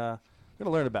going to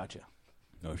learn about you.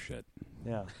 Oh shit.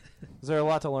 Yeah. Is there a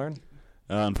lot to learn?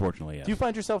 Unfortunately, yes. Do you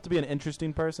find yourself to be an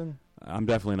interesting person? I'm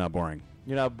definitely not boring.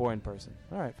 You're not a boring person.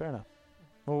 All right, fair enough.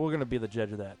 Well, we're going to be the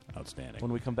judge of that. Outstanding.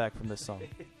 When we come back from this song.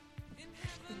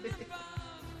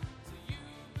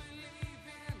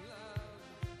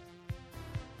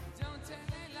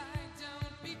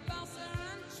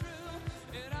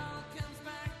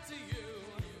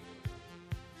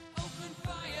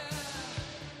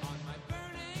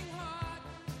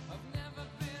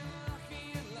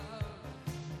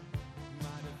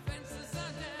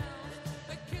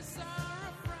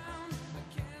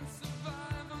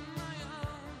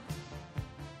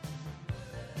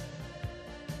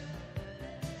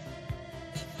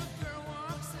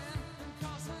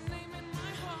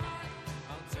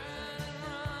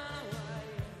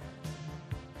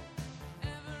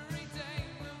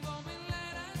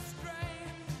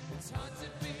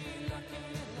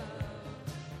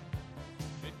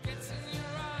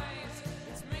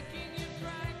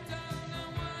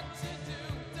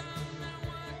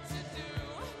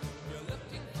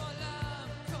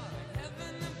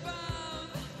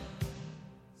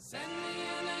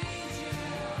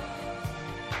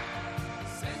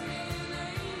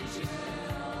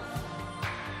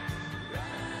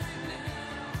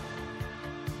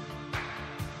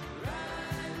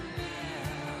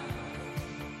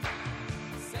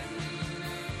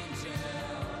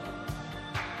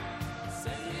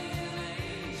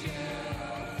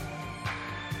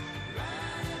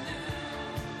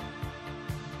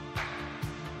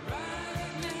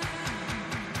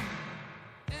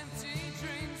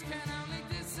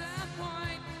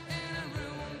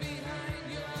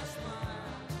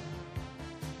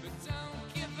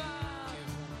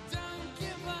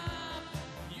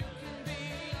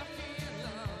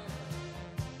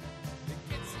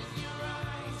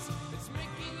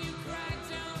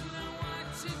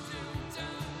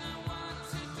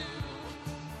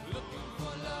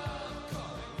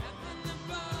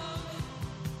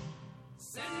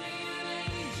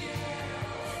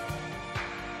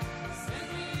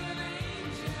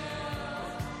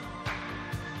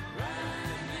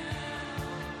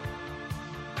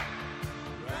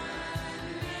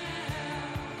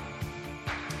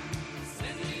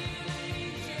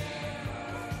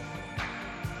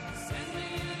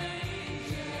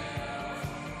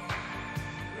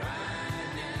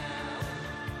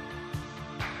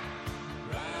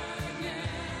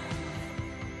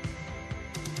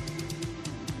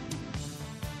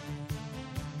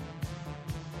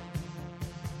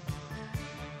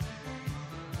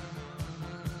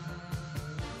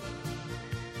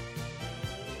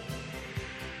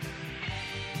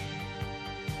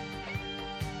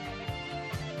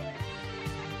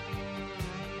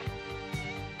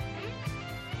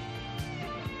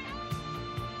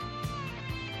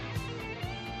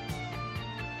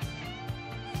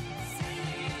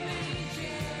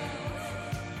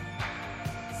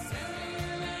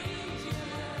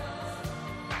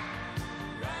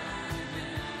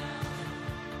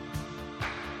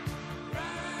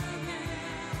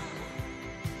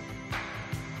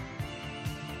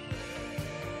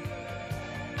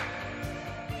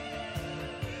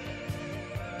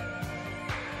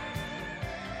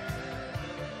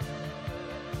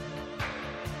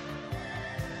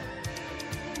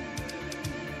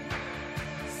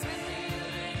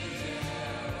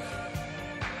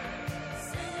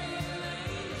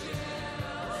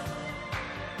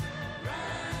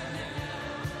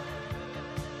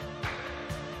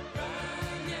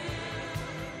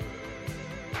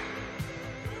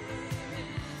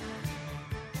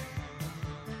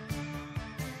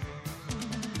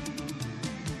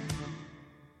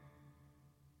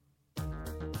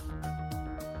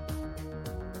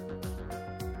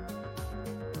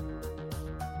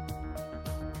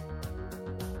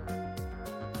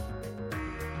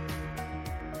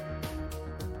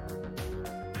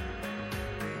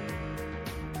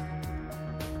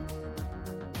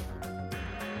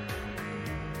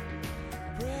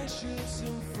 Precious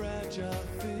and fragile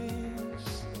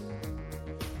things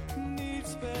need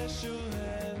special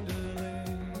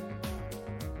handling.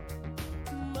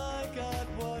 My God,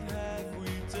 what have we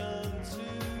done to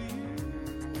you?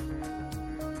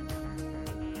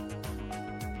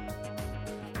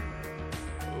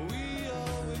 We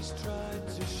always tried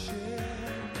to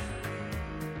share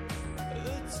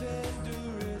the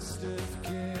tenderest of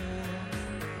care.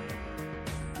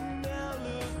 Now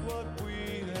look what we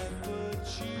have put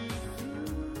you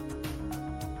through.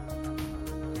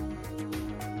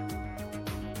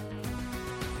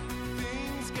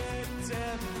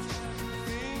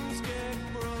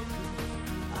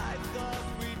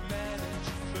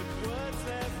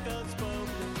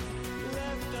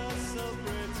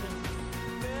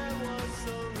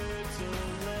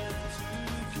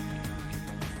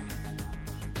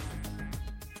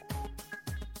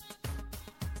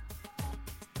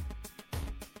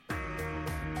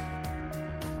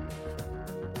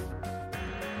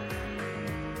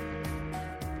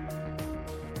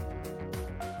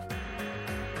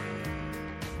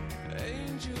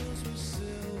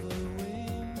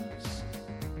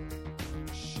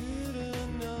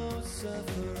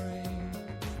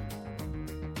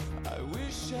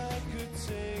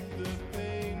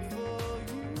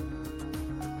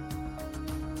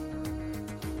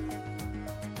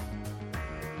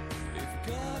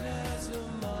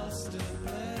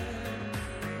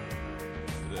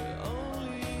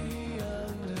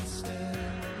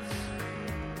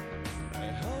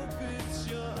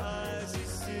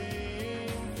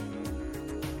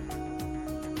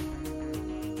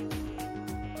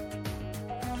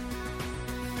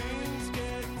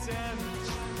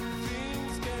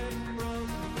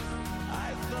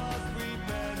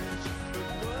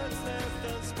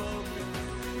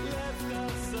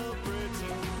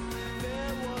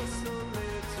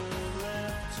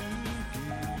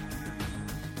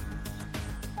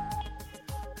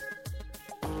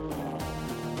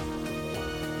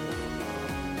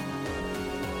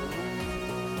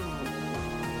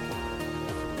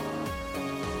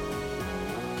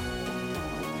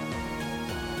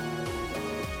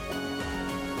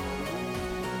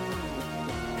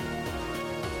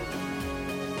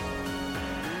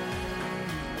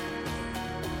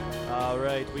 All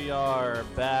right, we are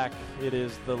back. It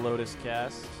is the Lotus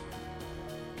Cast.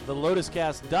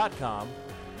 TheLotusCast.com.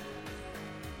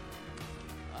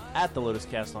 At the Lotus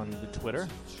Cast on the Twitter.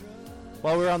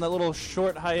 While we were on that little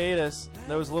short hiatus,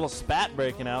 there was a little spat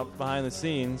breaking out behind the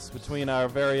scenes between our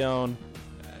very own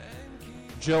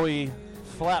Joey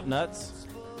Flapnuts.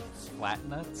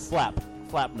 Flatnuts?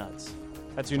 Flapnuts.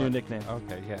 That's your new nickname.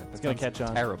 Okay, yeah. It's going to catch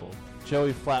on. Terrible.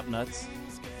 Joey Flapnuts.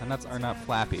 The nuts are not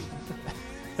flappy.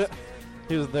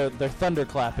 They're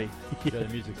thunderclappy. Yeah, the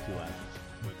music's too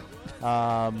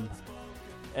loud.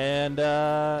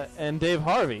 And Dave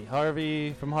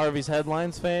Harvey from Harvey's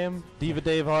Headlines fame, Diva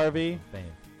Dave Harvey.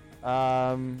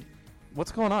 Fame.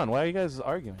 What's going on? Why are you guys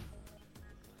arguing?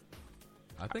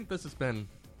 I think this has been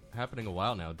happening a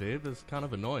while now. Dave is kind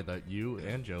of annoyed that you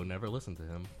and Joe never listen to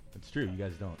him. It's true. You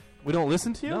guys don't. We don't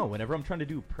listen to you? No. Whenever I'm trying to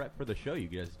do prep for the show, you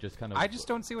guys just kind of. I just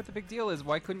don't see what the big deal is.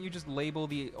 Why couldn't you just label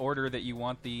the order that you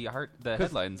want the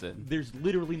headlines in? There's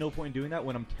literally no point in doing that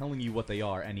when I'm telling you what they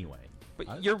are anyway.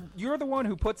 But you're the one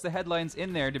who puts the headlines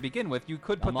in there to begin with. You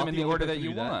could put them in the order that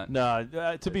you want. No,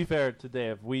 to be fair to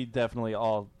Dave, we definitely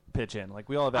all pitch in. Like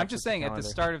we all have. I'm just saying at the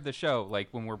start of the show, like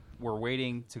when we're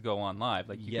waiting to go on live,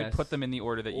 like you could put them in the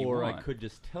order that you want. Or I could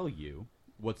just tell you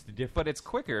what's the difference. But it's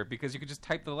quicker because you could just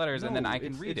type the letters and then I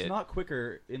can read it. It's not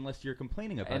quicker unless you're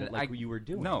complaining about it like you were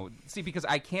doing. No, see, because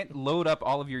I can't load up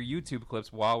all of your YouTube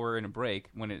clips while we're in a break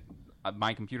when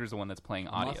my computer's the one that's playing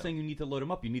audio. I'm not saying you need to load them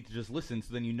up. You need to just listen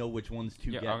so then you know which ones to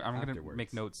get I'm going to afterwards.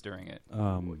 make notes during it.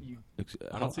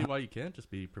 I don't see why you can't just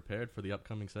be prepared for the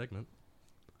upcoming segment.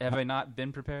 Have I not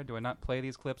been prepared? Do I not play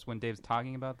these clips when Dave's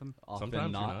talking about them? Sometimes you're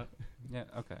not. Yeah,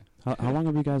 okay. How long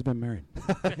have you guys been married?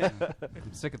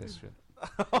 I'm sick of this shit.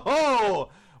 Oh,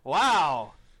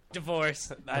 wow.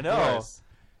 Divorce. I know.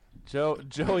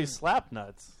 Joey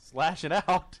Slapnuts slashing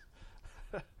out.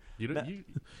 You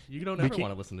don't ever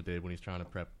want to listen to Dave when he's trying to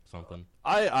prep something.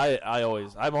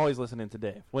 I'm always listening to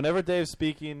Dave. Whenever Dave's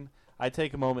speaking, I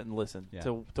take a moment and listen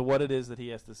to what it is that he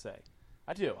has to say.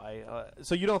 I do.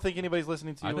 So you don't think anybody's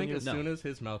listening to you? I think as soon as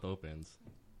his mouth opens,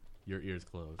 your ears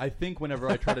close. I think whenever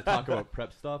I try to talk about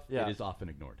prep stuff, it is often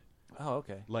ignored. Oh,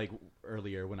 okay. Like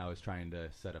earlier when I was trying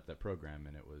to set up that program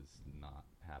and it was not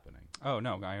happening. Oh,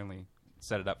 no. I only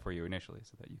set it up for you initially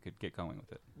so that you could get going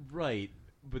with it. Right.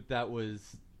 But that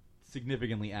was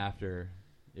significantly after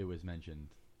it was mentioned.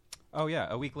 Oh, yeah.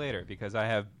 A week later because I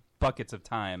have buckets of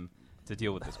time to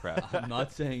deal with this crap. I'm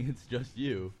not saying it's just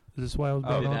you. Is this why I was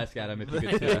I did ask Adam if you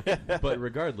could do it. But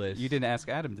regardless. You didn't ask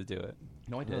Adam to do it.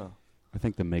 No, I did. Oh. I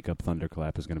think the makeup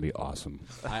thunderclap is going to be awesome.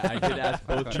 I did ask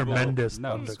both people. Tremendous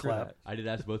No, thunderclap. I did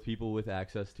ask both people with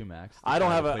access to Macs. I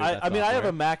don't have I have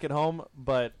a Mac at home,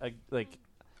 but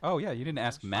Oh yeah, you didn't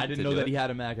ask Matt. I didn't know that he had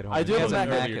a Mac at home. I do have a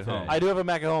Mac at home. I do have a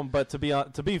Mac at home, but to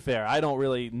be fair, I don't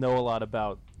really know a lot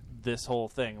about this whole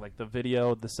thing, like the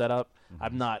video, the setup. Mm-hmm.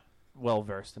 I'm not well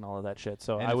versed in all of that shit,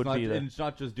 so I would be. And it's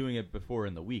not just doing it before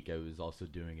in the week. I was also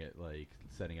doing it like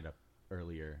setting it up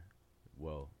earlier.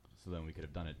 Well, so then we could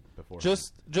have done it before.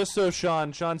 Just so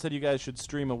Sean said you guys should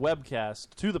stream a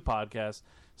webcast to the podcast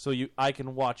so I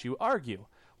can watch you argue.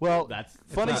 Well, that's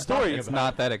funny story. It's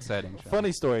not that exciting. Sean.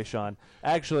 Funny story, Sean.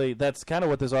 Actually, that's kind of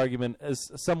what this argument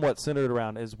is somewhat centered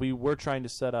around. Is we were trying to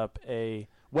set up a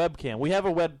webcam. We have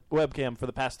a webcam for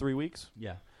the past 3 weeks.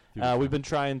 Yeah. We've been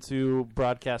trying to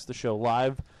broadcast the show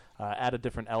live, add a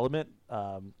different element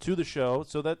to the show,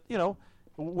 so that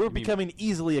we're becoming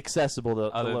easily accessible to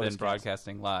other Lotus than Cast.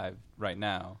 broadcasting live right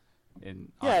now.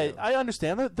 Yeah, I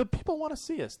understand that the people want to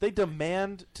see us. They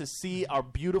demand to see our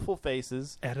beautiful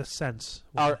faces. At a sense,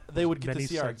 They would get to many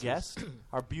see our senses. guest,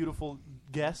 our beautiful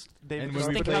guest, David. And Just when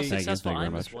we think how play- successful Thank you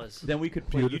very Imus much. was. Then we could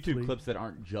play Beautifully- YouTube clips that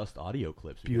aren't just audio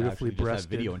clips. We could beautifully actually just have breasted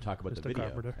video and talk about the Mr. video,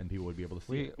 Carpenter. and people would be able to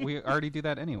see We it. already do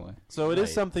that anyway. So it is Right.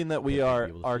 something that we But are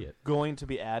you'll be able to see it. going to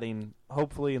be adding,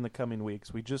 hopefully in the coming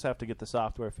weeks. We just have to get the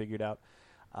software figured out.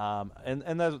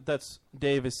 And that's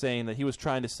Dave is saying that he was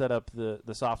trying to set up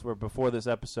the software before this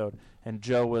episode, and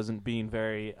Joe wasn't being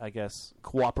very, I guess,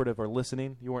 cooperative or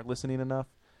listening. You weren't listening enough.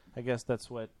 I guess that's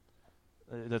what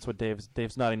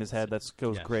Dave's nodding his head. That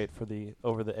goes Yes. great for the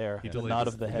over the air. He The delayed nod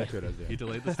this- of the head. He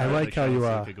delayed the I start like of the how show you,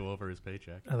 so he could go over his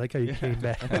paycheck. I like how you came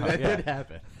back. That Yeah. did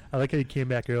happen. I like how you came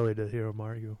back early to hear him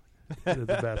argue. They're the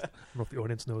best. I don't know if the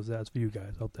audience knows that. It's for you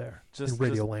guys out there in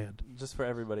Radio Land. Just for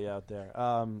everybody out there.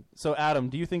 So, Adam,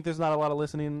 do you think there's not a lot of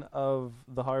listening of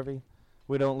the Harvey?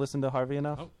 We don't listen to Harvey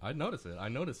enough? Oh, I notice it. I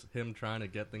notice him trying to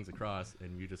get things across,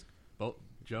 and you just both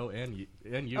Joe and you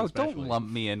Oh, especially, don't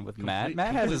lump me in with Matt.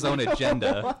 Matt has his own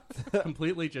agenda.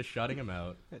 completely just shutting him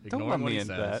out, Don't ignoring lump what me he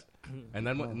into says, that. and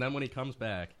then when he comes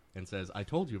back and says, "I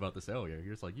told you about this earlier,"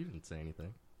 you're just like, "You didn't say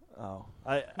anything." Oh,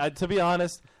 I to be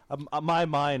honest, my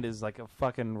mind is like a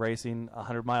fucking racing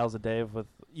 100 miles a day. With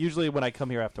usually when I come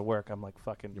here after work, I'm like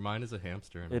fucking. Your mind is a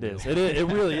hamster. It is. It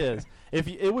really is.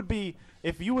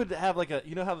 If you would have like a,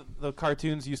 you know how the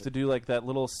cartoons used to do like that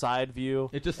little side view.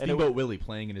 It's just Steamboat Willie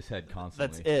playing in his head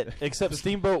constantly. That's it. Except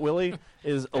Steamboat Willie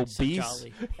is That's so obese,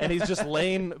 jolly. and he's just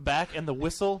laying back, and the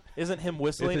whistle isn't him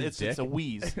whistling. It's his It's a dick?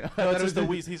 wheeze. No, it's just a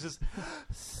wheeze. He's just.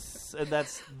 And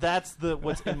that's the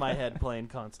what's in my head playing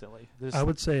constantly. I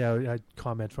would say I'd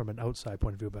comment from an outside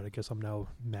point of view, but I guess I'm now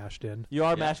mashed in. You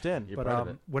are mashed in. You're But part of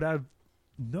it. what I've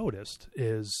noticed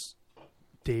is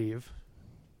Dave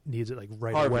needs it like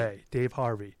right Harvey. away. Dave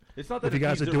Harvey. It's not that If you it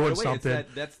guys needs are it right doing away, it's something,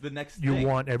 that that's the next you thing.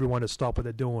 want everyone to stop what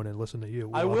they're doing and listen to you.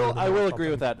 I will agree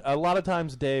with that. A lot of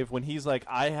times, Dave, when he's like,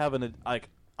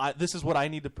 this is what I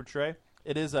need to portray.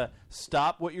 It is a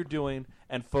stop what you're doing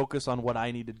and focus on what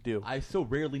I need to do. I so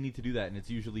rarely need to do that, and it's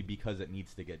usually because it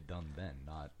needs to get done then,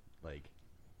 not like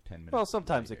 10 minutes. Well,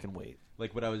 sometimes later. it can wait.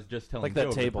 Like what I was just telling Like Joe that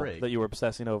over the table break. that you were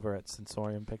obsessing over at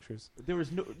Sensorium Pictures. There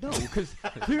was no because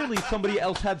clearly somebody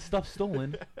else had stuff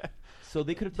stolen, so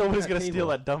they could have. Nobody's going gonna to steal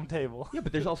that dumb table. Yeah,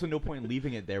 but there's also no point in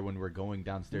leaving it there when we're going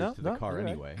downstairs to the car you're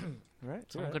right. anyway.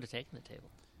 Right. Someone could have taken the table.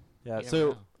 Yeah, You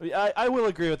so never I will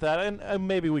agree with that, and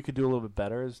maybe we could do a little bit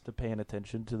better as to paying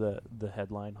attention to the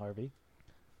headline, Harvey.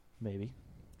 Maybe.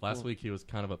 Last week he was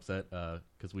kind of upset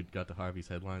because we got to Harvey's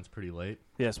headlines pretty late.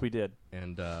 Yes, we did.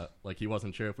 And like he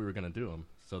wasn't sure if we were going to do them.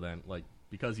 So then like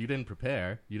because you didn't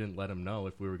prepare, you didn't let him know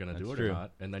if we were going to do it true. or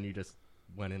not, and then you just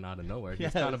went in out of nowhere. He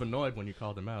was Yeah. kind of annoyed when you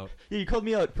called him out. Yeah, you called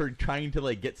me out for trying to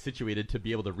like get situated to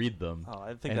be able to read them. Oh,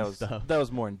 I think and that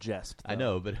was more in jest. I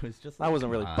though. know, but it was just. I Like,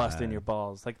 wasn't really come busting on. your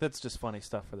balls. Like that's just funny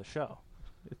stuff for the show.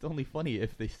 It's only funny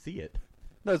if they see it.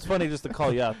 No, it's funny just to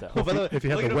call you out though. If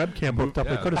you had the webcam hooked up,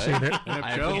 they could have seen it. And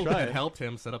if Joe had helped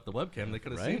him set up the webcam, they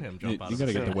could have Right? seen him jump out You of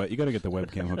gotta the get chair. you gotta get the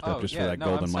webcam hooked up just for that no,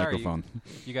 golden I'm sorry. microphone.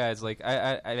 You guys, like,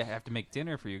 I have to make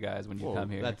dinner for you guys when you Whoa, come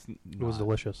here. That's It was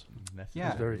delicious. Yeah. It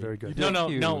was very, very good. You No,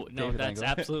 Thank no, you, no, David that's Engel.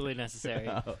 absolutely necessary.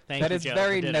 Oh. Thank That you, is Joe,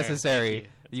 very for dinner. necessary. Thank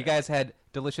You That's guys had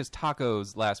delicious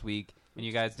tacos last week, and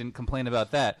you guys didn't complain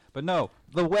about that. But no,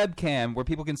 the webcam where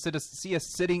people can see us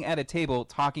sitting at a table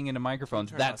talking into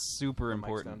microphones, Turn that's my- super the mics down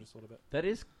important. just a little bit. That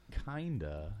is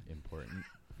kinda important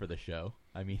for the show.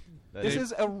 I mean, that This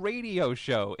is a radio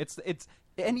show. It's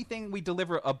anything we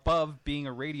deliver above being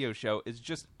a radio show is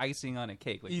just icing on a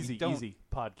cake. Like, Easy, you don't- easy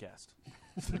podcast.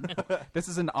 This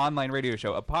is an online radio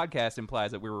show. A podcast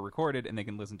implies that we were recorded and they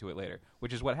can listen to it later,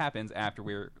 which is what happens after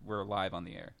we're live on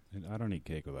the air. I don't eat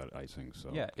cake without icing, so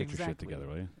Yeah, get your shit exactly. together,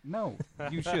 will you? No,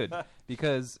 you should,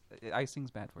 because icing's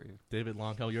bad for you. David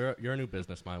Longhill, you're a new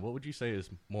business mind. What would you say is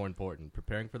more important,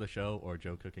 preparing for the show or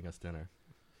Joe cooking us dinner?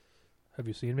 Have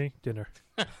you seen me? Dinner.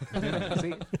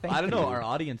 See, I don't know. you. Our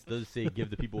audience does say give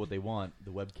the people what they want.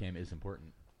 The webcam is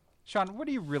important. Sean, what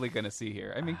are you really going to see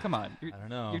here? I mean, come on. I don't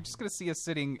know. You're just going to see us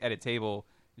sitting at a table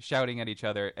shouting at each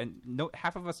other, and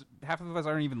half of us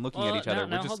aren't even looking at each other.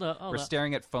 Now, We're just hold we're on.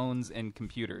 staring at phones and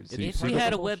computers. If we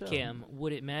had a webcam,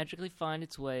 would it magically find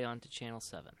its way onto Channel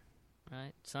 7?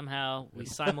 Right? Somehow we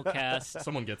simulcast.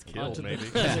 Someone gets killed, onto maybe.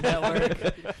 the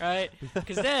network, right?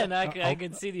 Because then I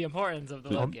can see the importance of the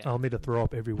webcam. I'll need to throw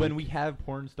up every week. When we have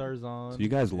porn stars on. So you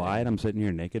guys lied? I'm sitting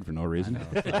here naked for no reason.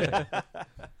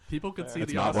 People could see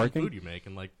It's the not awesome working? food you make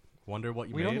and like wonder what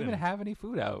you We made. don't even and- have any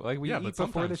food out. Like, we yeah, eat but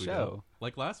before the sometimes we show. do.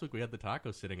 Like last week, we had the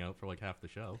tacos sitting out for like half the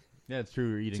show. Yeah, it's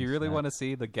true. We're eating. Do you really snacks. want to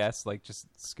see the guests like just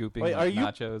scooping Wait, are you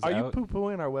nachos are out? you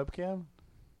poo-pooing our webcam?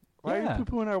 Why Yeah. are you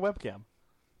poo-pooing our webcam?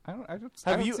 I don't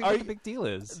Have see you- what are the you- big deal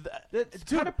is. It's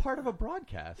kind of part of a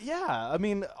broadcast. Yeah, I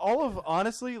mean,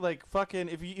 honestly, like fucking,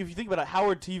 if you think about it,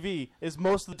 Howard TV is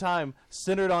most of the time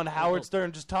centered on Howard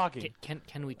Stern just talking.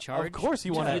 Can we charge? Of course,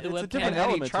 you to want to. view the It's a webcam? different And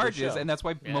element he to the charges, show. and that's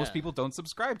why Yeah. most people don't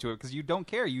subscribe to it because you don't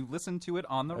care. You listen to it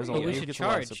on the There's radio. But we It should gets a lot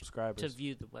of charge subscribers. to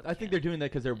view the webcam. I think they're doing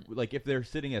that because they're like if they're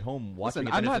sitting at home watching. Listen,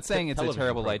 it, I'm then not saying it's a television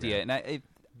terrible program. idea, and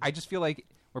I just feel like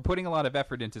we're putting a lot of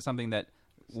effort into something that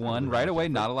one right away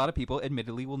not a lot of people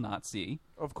admittedly will not see.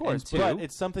 Of course, And two, but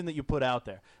it's something that you put out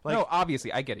there. Like, no,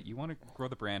 obviously I get it. You want to grow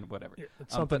the brand, whatever.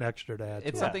 It's something but extra to add.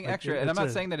 It's to it. something Like, extra, and I'm not a-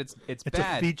 saying that it's It's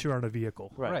bad. a feature on a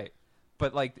vehicle. Right.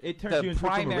 But like It turns you the into from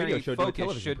a radio primary show to a focus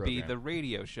television should be program. the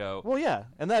radio show. well, yeah,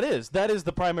 and that is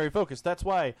the primary focus. That's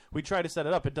why we try to set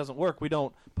it up. It doesn't work. We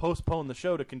don't postpone the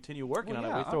show to continue working Well, on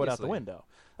yeah, it. We throw it out the obviously. window.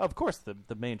 Of course, the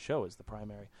main show is the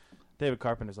primary. David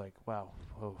Carpenter's like, wow,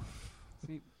 whoa.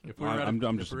 See, If we were at a, I'm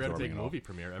if just we were at a absorbing big it all. movie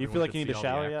premiere, You everyone feel like could you need see to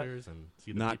all the shower yet? actors and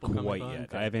see the Not people coming quite by.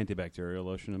 yet. I have antibacterial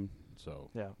lotion in,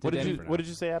 so Yeah. Did What did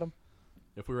you Say, Adam?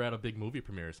 If we were at a big movie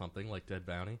premiere or something like Dead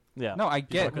Bounty. Yeah. No, I You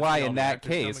get could why see all in the that actors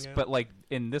case, coming in. but like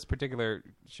in this particular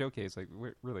showcase, like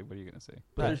really, what are you gonna say?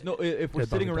 But there's no. If we're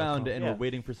sitting around Deadbounty.com. and Yeah. we're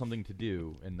waiting for something to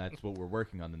do, and that's what we're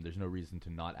working on, then there's no reason to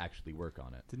not actually work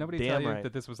on it. Did nobody Damn tell you right.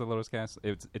 that this was the Lotus Cast?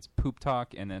 It's poop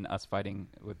talk and then us fighting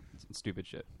with stupid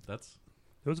shit. That's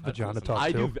There was I'd vagina listen. talk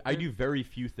I too. do. I do very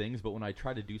few things, but when I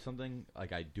try to do something,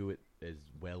 like I do it as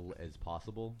well as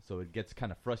possible. So it gets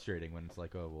kind of frustrating when it's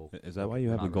like, oh well. Is that why you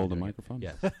we're have the not really golden doing it. microphone?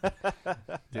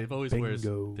 Yes. Dave always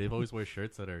wears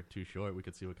shirts that are too short. We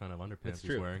could see what kind of underpants It's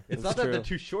he's true. wearing. It's That's not that true. they're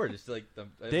too short. It's like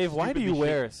Dave, why do you stupidly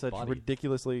wear shaped such body.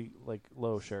 ridiculously like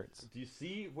low shirts? Do you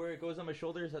see where it goes on my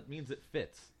shoulders? That means it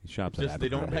fits. He shops Just at they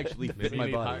don't Abercrombie. actually fit Maybe my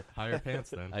you need body. higher pants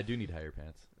then. I do need higher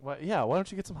pants. Why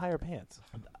don't you get some higher pants?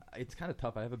 It's kind of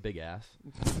tough. I have a big ass.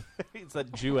 It's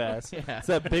that Jew ass. Yeah. It's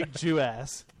that big Jew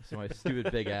ass. So my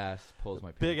stupid big ass pulls my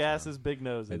pants Big down. asses, big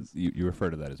noses. You refer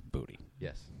to that as booty.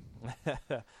 Yes.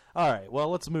 All right. Well,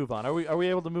 let's move on. Are we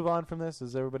able to move on from this?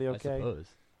 Is everybody okay? I suppose.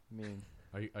 I mean,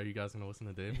 Are you guys gonna listen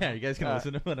to Dave? Yeah, you guys can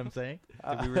listen to what I'm saying.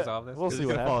 Did we resolve this? We'll Just see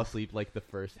what gonna fall happens. asleep like the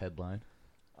first headline.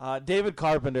 David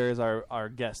Carpenter is our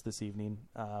guest this evening.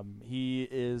 He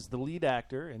is the lead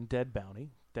actor in Dead Bounty,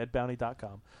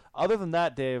 deadbounty.com. Other than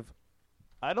that, Dave,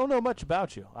 I don't know much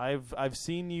about you. I've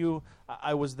seen you.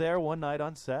 I was there one night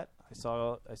on set. I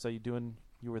saw you doing.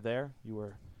 You were there. You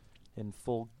were in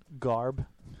full garb.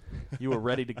 You were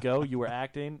ready to go. You were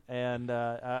acting, and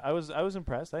I was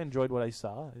impressed. I enjoyed what I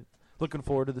saw. Looking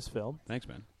forward to this film. Thanks,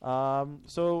 man.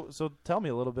 So tell me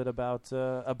a little bit about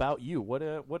you.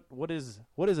 What is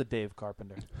a Dave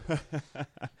Carpenter?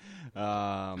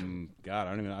 God,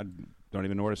 I don't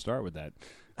even know where to start with that.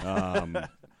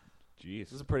 Jeez,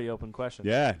 This is a pretty open question.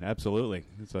 yeah, absolutely.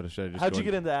 So should I just How'd go you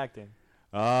get into acting?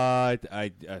 I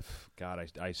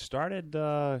started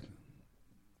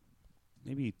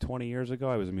maybe 20 years ago.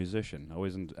 I was a musician,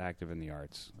 always active in the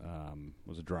arts.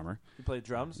 Was a drummer. You played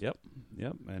drums? Yep,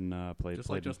 and played Just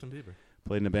like played in- Justin Bieber.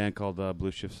 Played in a band called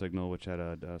Blue Shift Signal, which had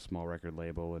a small record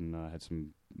label and had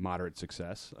some moderate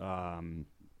success.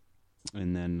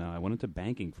 And then I went into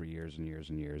banking for years and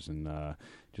years and years, and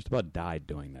just about died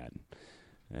doing that.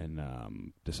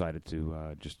 And decided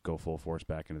to just go full force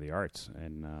back into the arts.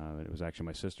 And it was actually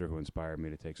my sister who inspired me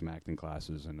to take some acting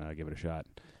classes and give it a shot.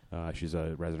 She's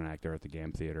a resident actor at the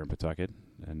GAM Theater in Pawtucket,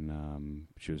 and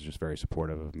she was just very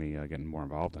supportive of me getting more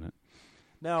involved in it.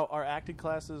 Now, are acting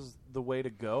classes the way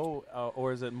to go,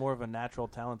 or is it more of a natural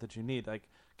talent that you need? Like,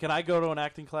 can I go to an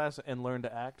acting class and learn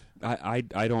to act? I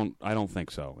don't think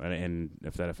so. And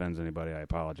if that offends anybody, I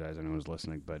apologize. Anyone who's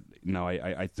listening, but no,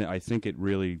 I think it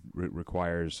really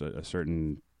requires a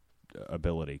certain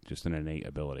ability, just an innate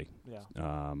ability.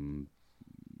 Yeah.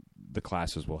 The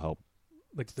classes will help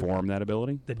Like form that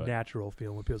ability. The but- natural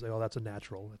feeling when people say, "Oh, that's a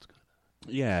natural." That's good.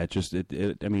 Yeah, it just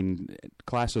I mean,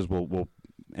 classes will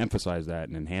emphasize that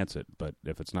and enhance it. But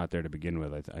if it's not there to begin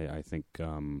with, I think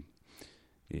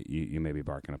you may be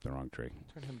barking up the wrong tree.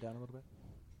 Turn him down a little bit.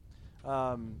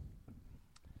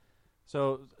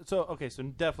 So okay, so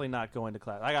definitely not going to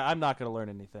class. I'm not going to learn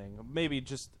anything. Maybe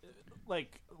just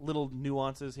like little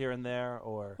nuances here and there,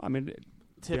 or I mean,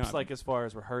 tips yeah, like as far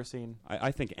as rehearsing.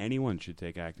 I think anyone should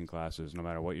take acting classes, no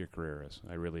matter what your career is.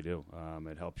 I really do.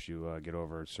 It helps you get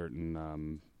over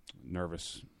certain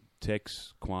nervous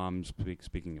tics, qualms,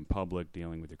 speaking in public,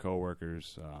 dealing with your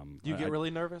coworkers. Do you get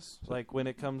really nervous, like when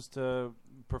it comes to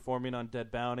performing on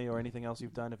Dead Bounty or anything else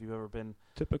you've done? Have you ever been?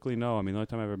 Typically, no. I mean, the only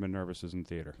time I've ever been nervous is in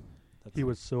theater. He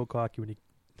was so cocky when he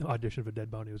auditioned for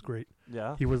Dead Bounty. It was great.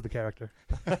 Yeah? He was the character.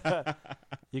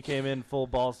 You came in full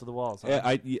balls to the walls.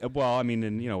 Huh? Well, I mean,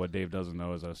 and you know what Dave doesn't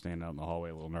know is I was standing out in the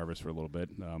hallway a little nervous for a little bit.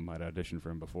 I'd auditioned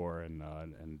for him before and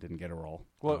didn't get a role.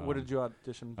 What did you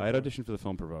audition for? I had auditioned for the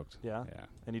film Provoked. Yeah? Yeah.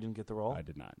 And you didn't get the role? I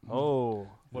did not. Oh.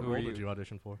 What role did you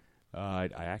audition for? I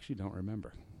actually don't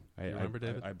remember. Do you remember,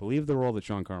 David? I believe the role that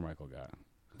Sean Carmichael got.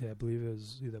 Yeah, I believe it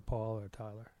was either Paul or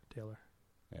Taylor.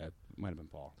 Yeah, it might have been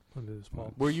Paul. I believe it was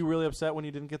Paul. Were you really upset when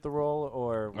you didn't get the role,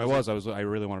 or I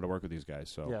really wanted to work with these guys.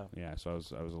 So Yeah. So I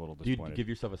was a little Do you disappointed. give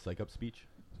yourself a psych-up speech?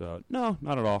 So no,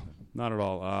 not at all. Not at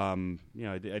all. You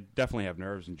know, I definitely have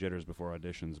nerves and jitters before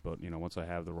auditions, but you know, once I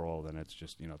have the role, then it's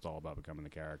just it's all about becoming the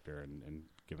character and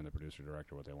giving the producer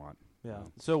director what they want. Yeah.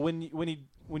 So when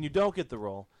you don't get the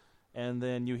role, and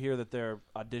then you hear that they're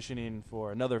auditioning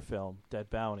for another film, Dead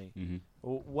Bounty,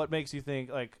 what makes you think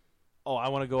like, oh, I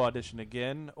want to go audition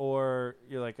again, or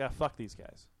you're like, fuck these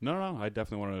guys? No, I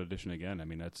definitely want to audition again. I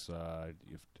mean, that's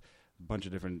bunch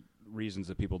of different reasons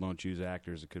that people don't choose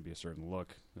actors. It could be a certain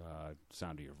look,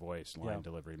 sound of your voice, line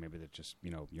delivery. Maybe that just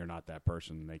you're not that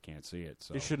person and they can't see it.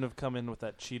 So You shouldn't have come in with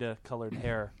that cheetah-colored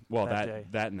hair. well, that day.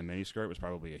 that and the miniskirt was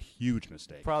probably a huge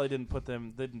mistake. Probably didn't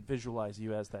visualize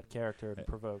you as that character and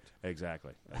Provoked.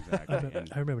 Exactly.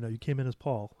 I remember now. You came in as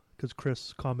Paul because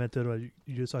Chris commented,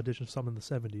 you just auditioned for something in the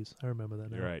 70s. I remember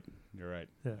that now. You're right.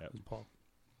 Yeah, it was Paul.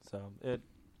 So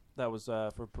that was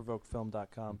for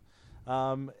ProvokedFilm.com.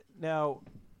 Now,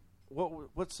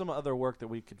 what's some other work that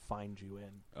we could find you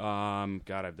in?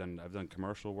 God, I've done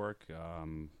commercial work.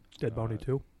 Dead Bounty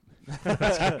 2.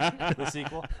 The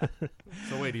sequel.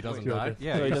 So wait, he doesn't die?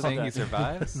 Yeah, you're saying he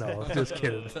survives? No, just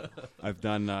kidding. I've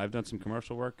done some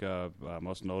commercial work.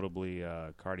 Most notably,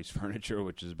 Cardi's Furniture,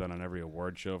 which has been on every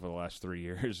award show for the last 3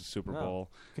 years. Super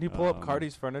Bowl. Can you pull up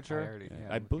Cardi's Furniture?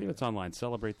 I believe it's online.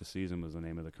 Celebrate the Season was the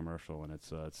name of the commercial, and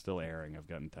it's still airing. I've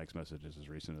gotten text messages as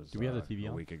recent as Do we have the TV a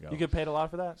on? week ago. You get paid a lot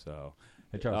for that? So,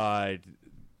 Hey, Charles.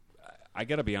 I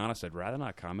got to be honest. I'd rather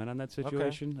not comment on that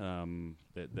situation.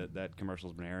 That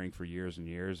commercial's been airing for years and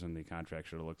years, and the contract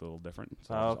should have looked a little different.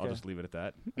 So I'll just leave it at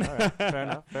that. All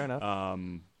right, fair enough.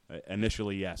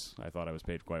 Initially, yes, I thought I was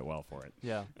paid quite well for it.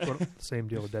 Yeah, same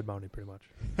deal with Dead Bounty, pretty much.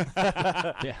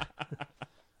 Yeah.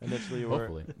 Initially, you were.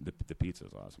 Hopefully. The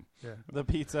pizza's awesome. Yeah, the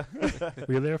pizza.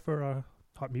 Were you there for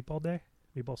Hot Meatball Day?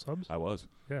 Meatball subs? I was.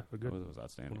 Yeah, we're good. It was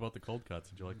outstanding. What about the cold cuts?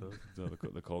 Did you like those?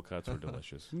 The cold cuts were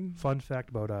delicious. Fun fact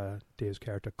about Dave's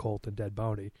character Colt in Dead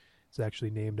Bounty: it's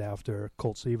actually named after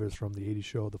Colt Seavers from the '80s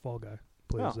show The Fall Guy.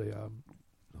 Plays a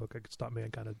hook, stop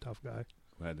man kind of tough guy.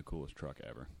 Who had the coolest truck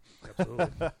ever?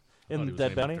 Absolutely. In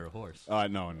Dead Bounty? After a horse.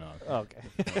 No. Oh, okay.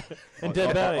 In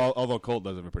Dead Bounty. Although Colt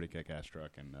does have a pretty kick-ass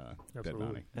truck in Dead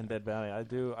Bounty. In Dead Bounty, I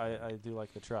do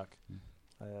like the truck.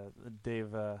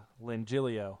 Dave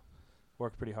Langilio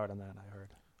worked pretty hard on that, I heard.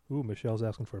 Ooh, Michelle's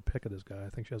asking for a pic of this guy. I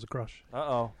think she has a crush.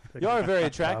 Uh-oh. You are very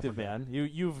attractive, man.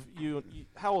 You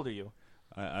how old are you?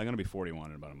 I'm going to be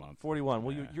 41 in about a month. 41.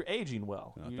 Well, you're aging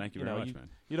well. Thank you very much, man.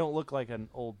 You don't look like an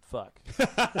old fuck.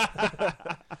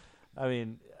 I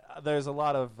mean, there's a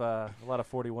lot of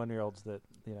 41-year-olds that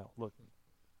look.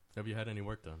 Have you had any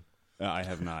work done? I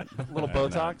have not. Little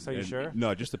Botox? Are you sure?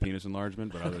 No, just a penis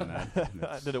enlargement. But other than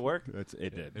that, did it work?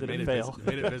 It did. Did it fail?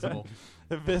 Made it visible.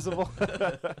 Visible.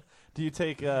 Do you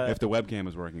take? If the webcam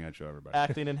was working, I'd show everybody.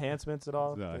 Acting enhancements at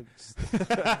all? No.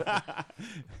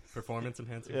 Performance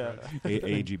enhancing. Yeah.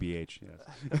 AGBH.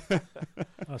 Yes.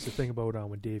 That's the thing about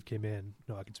when Dave came in.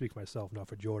 No, I can speak for myself, not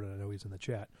for Jordan. I know he's in the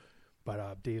chat.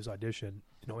 But Dave's audition,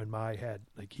 in my head,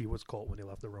 like he was Colt when he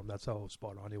left the room. That's how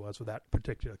spot on he was for that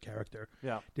particular character.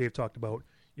 Yeah. Dave talked about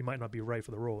you might not be right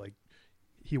for the role. Like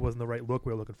he wasn't the right look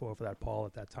we were looking for that Paul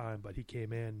at that time, but he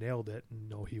came in, nailed it,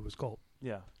 and he was Colt.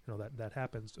 Yeah. That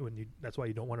happens when that's why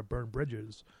you don't want to burn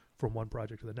bridges from one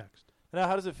project to the next. Now,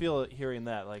 how does it feel hearing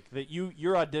that? Like that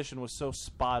your audition was so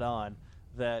spot on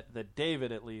that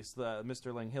David, at least,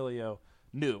 Mr. Langhilio,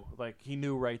 knew. Like he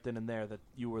knew right then and there that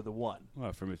you were the one.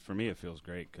 Well, for me, it feels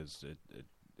great because it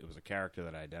was a character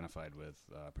that I identified with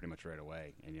pretty much right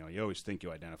away. And you always think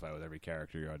you identify with every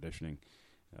character you're auditioning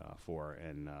for,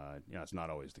 and it's not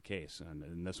always the case. And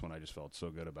in this one, I just felt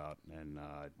so good about, and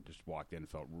just walked in and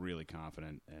felt really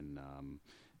confident, and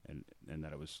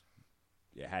that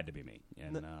it had to be me.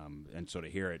 And so to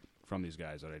hear it from these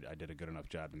guys that I did a good enough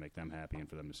job to make them happy and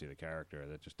for them to see the character,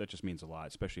 that just means a lot,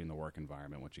 especially in the work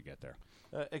environment once you get there.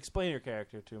 Explain your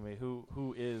character to me.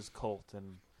 Who is Colt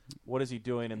and what is he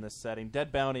doing in this setting? Dead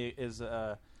Bounty is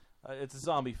it's a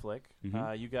zombie flick.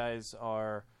 Mm-hmm. You guys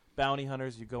are bounty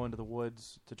hunters. You go into the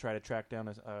woods to try to track down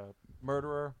a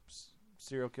murderer,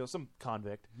 serial killer, some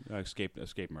convict. Escape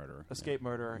murderer.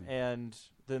 Murderer. Mm-hmm. And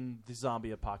then the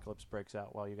zombie apocalypse breaks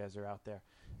out while you guys are out there.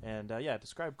 And,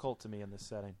 describe Colt to me in this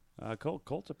setting.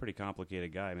 Colt's a pretty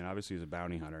complicated guy. I mean, obviously he's a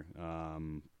bounty hunter,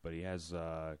 but he has,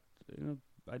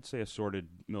 I'd say a sordid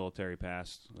military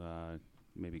past,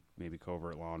 maybe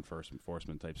covert law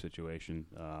enforcement type situation.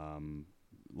 A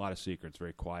lot of secrets,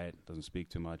 very quiet, doesn't speak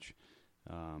too much.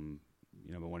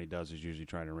 But when he does, he's usually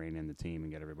trying to rein in the team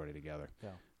and get everybody together. Yeah.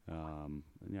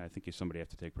 I think he's somebody you have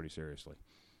to take pretty seriously.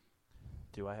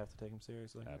 Do I have to take him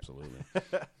seriously? Absolutely.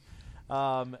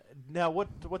 Now,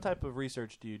 what type of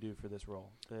research do you do for this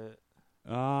role?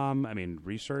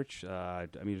 Research.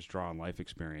 Just draw on life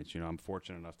experience. I'm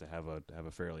fortunate enough to have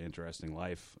a fairly interesting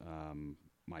life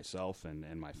myself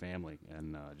and my family,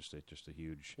 and just a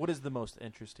huge. What is the most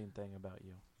interesting thing about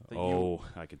you?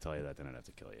 I could tell you that, then I'd have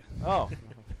to kill you. Oh,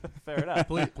 fair enough.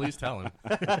 Please tell him.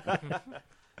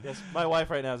 Yes, my wife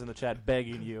right now is in the chat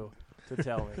begging you to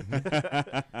tell me.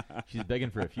 She's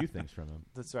begging for a few things from him.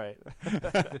 That's right.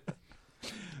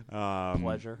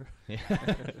 Pleasure.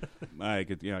 I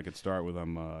could start with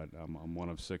I'm one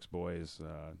of 6 boys,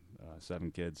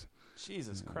 7 kids.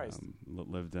 Jesus Christ!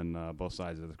 Lived in both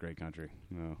sides of this great country.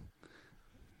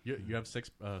 You have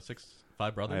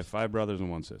 5 brothers? I have 5 brothers and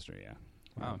 1 sister. Yeah.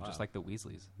 Wow, just like the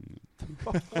Weasleys.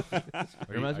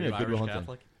 Reminds me of Good Will Hunting.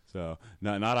 Catholic? So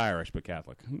not Irish, but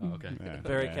Catholic. Oh, okay.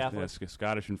 Very Catholic. Yeah,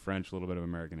 Scottish and French, a little bit of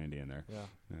American Indian there.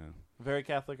 Yeah. Very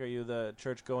Catholic. Are you the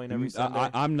church going every Sunday?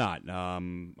 I'm not.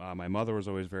 My mother was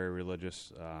always very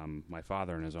religious. My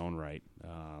father, in his own right,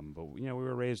 but we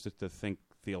were raised to think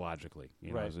theologically.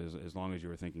 Right. As long as you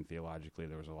were thinking theologically,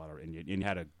 there was a lot of, and you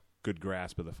had a good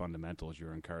grasp of the fundamentals. You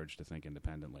were encouraged to think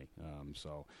independently.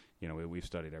 So we've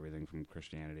studied everything from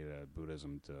Christianity to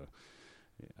Buddhism to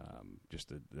just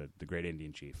the great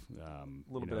Indian chief. A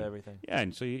little bit of everything. Yeah,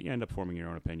 and so you end up forming your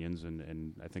own opinions,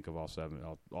 and I think of all 7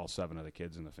 of the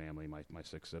kids in the family, my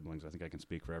 6 siblings, I think I can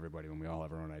speak for everybody when we all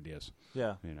have our own ideas.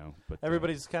 Yeah. But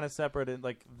everybody's kind of separate in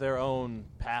like their own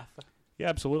path. Yeah,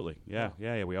 absolutely. Yeah.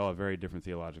 We all have very different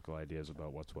theological ideas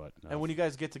about what's what. And when you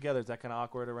guys get together, is that kind of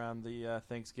awkward around the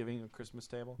Thanksgiving or Christmas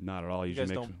table? Not at all. You guys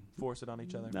don't force it on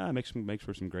each other? No, it makes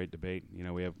for some great debate.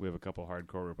 We have a couple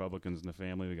hardcore Republicans in the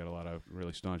family. We got a lot of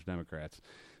really staunch Democrats.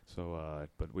 So,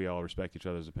 but we all respect each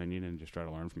other's opinion and just try to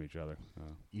learn from each other.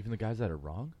 Even the guys that are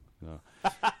wrong?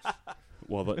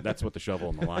 Well, that's what the shovel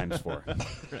and the lime is for.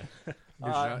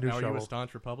 Now, are you a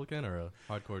staunch Republican or a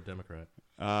hardcore Democrat?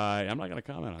 I'm not going to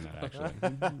comment on that,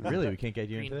 actually. Really? We can't get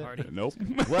you Green into Party. it? Nope.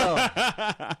 Well,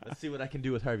 let's see what I can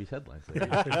do with Harvey's headlines.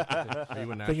 Are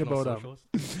you a national socialist?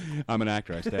 I'm an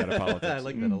actor. I stay out of politics. I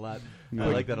like that a lot. I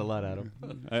like that a lot, Adam.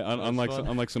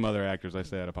 Unlike some other actors, I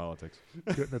stay out of politics.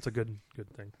 Good, that's a good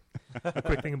thing. A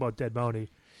quick thing about Dead Bounty.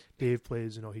 Dave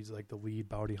plays, he's like the lead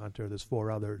bounty hunter. There's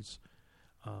 4 others.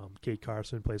 Kate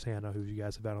Carson plays Hannah, who you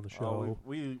guys have had on the show. Oh,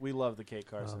 we love the Kate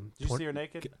Carson. Did you see her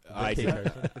naked? I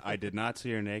did not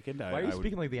see her naked. Why are you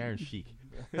speaking like the Iron Sheik?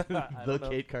 The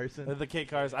Kate Carson? The Kate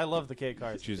Carson. I love the Kate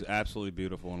Carson. She's absolutely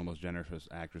beautiful. One of the most generous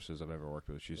actresses I've ever worked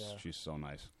with. She's so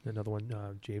nice. Another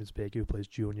one, James Baker, who plays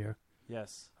Junior.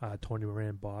 Yes. Tony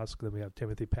Moran Bosk. Then we have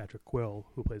Timothy Patrick Quill,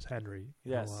 who plays Henry.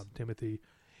 Yes. Timothy,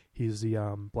 he's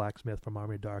the blacksmith from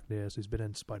Army of Darkness. He's been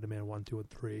in Spider-Man 1, 2, and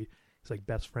 3. He's like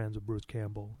best friends with Bruce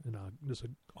Campbell, and just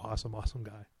an awesome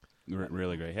guy.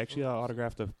 Really great. He actually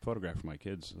autographed a photograph for my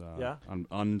kids.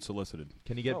 Unsolicited.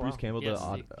 Can you get Bruce Campbell to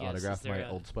autograph my there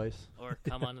Old Spice? Or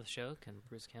come on the show? Can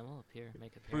Bruce Campbell appear,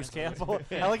 make appearance? Bruce Campbell?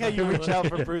 I like how you reach out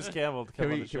for Bruce Campbell to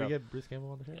come on the show. Can we get Bruce Campbell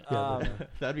on the show? Yeah,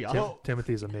 that'd be awesome.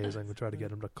 Timothy's amazing. We'll try to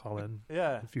get him to call in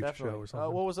a future definitely. show or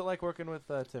something. What was it like working with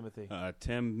Timothy?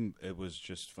 Tim, it was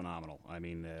just phenomenal. I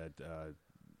mean,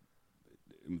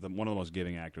 one of the most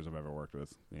giving actors I've ever worked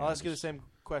with. I'll ask you the same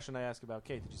question I asked about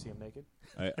Kate. Did you see him naked?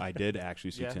 I did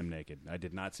actually see Tim naked. I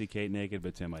did not see Kate naked,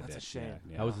 but Tim I did. That's a shame.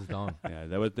 Yeah. How was his dong? Yeah,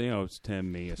 that was it's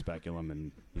Tim, me, a speculum,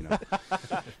 and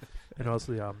And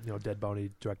also, Dead Bounty,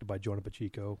 directed by Jordan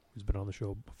Pacheco, who's been on the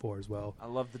show before as well. I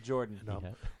love the Jordan.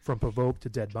 And, from Provoke to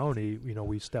Dead Bounty,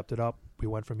 we stepped it up. We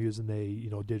went from using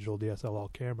a digital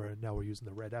DSLR camera, and now we're using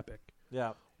the Red Epic.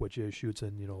 Yeah. Which shoots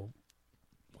in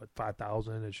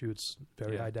 5,000. It shoots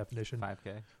very high definition.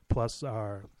 5K. Plus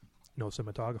our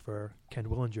cinematographer Ken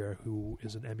Willinger, who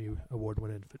is an Emmy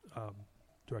award-winning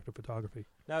director of photography.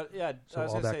 Now, so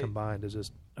all that combined is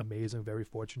just amazing. Very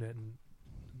fortunate, and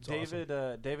David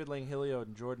Langhilio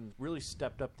and Jordan really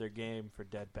stepped up their game for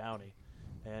Dead Bounty,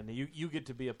 and you get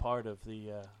to be a part of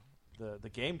the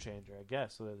game changer, I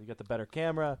guess. So that you got the better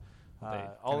camera.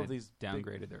 All of these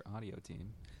downgraded their audio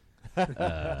team.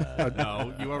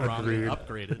 No, you are wrong.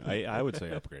 Upgraded. I would say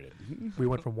upgraded. We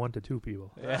went from 1 to 2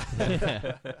 people.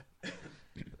 Yeah.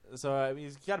 So I mean,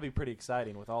 it's got to be pretty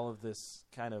exciting with all of this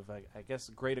kind of, I guess,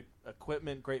 great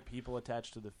equipment, great people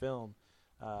attached to the film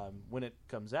when it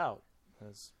comes out.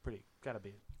 It's got to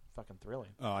be fucking thrilling.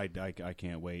 Oh, I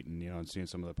can't wait, and seeing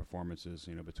some of the performances,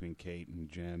 between Kate and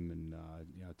Jim, and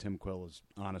Tim Quill is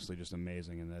honestly just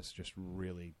amazing, and that's just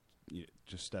really.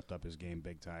 Just stepped up his game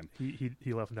big time.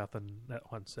 He left nothing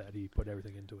on set. He put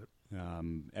everything into it.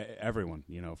 Everyone,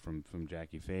 from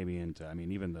Jackie Fabian to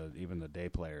even the day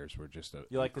players were just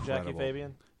You like the Jackie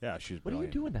Fabian? Yeah, she's What brilliant. are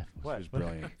you doing that for? She's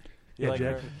brilliant.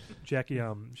 Jackie,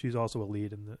 she's also a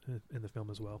lead in the film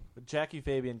as well. But Jackie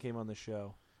Fabian came on the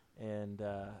show and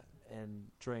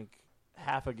drank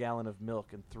half a gallon of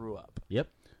milk and threw up. Yep,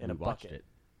 in a bucket.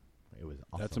 It was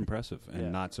awesome. That's impressive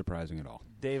and not surprising at all.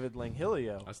 David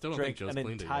Langhilio I still don't drank think an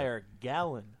entire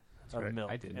gallon of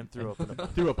milk and threw up in a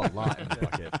bucket. Threw up a lot in the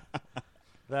bucket.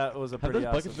 That was a Have pretty those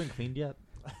awesome. buckets been cleaned yet?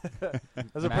 That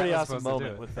was a pretty awesome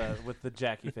moment with the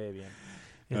Jackie Fabian.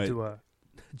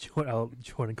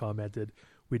 Jordan commented,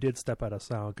 We did step out of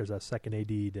sound because our second AD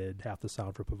did half the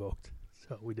sound for Provoked.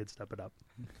 So we did step it up.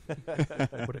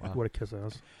 What a kiss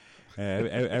ass.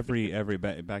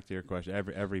 Back to your question.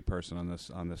 Every person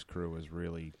on this crew has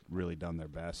really done their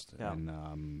best,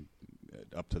 and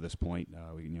up to this point,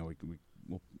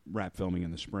 we'll wrap filming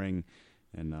in the spring,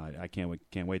 and I can't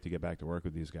wait to get back to work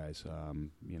with these guys.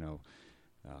 From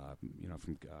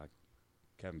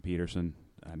Kevin Peterson.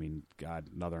 I mean, God,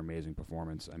 another amazing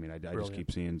performance. I mean, I just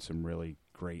keep seeing some really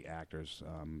great actors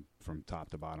from top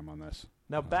to bottom on this.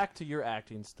 Now, back to your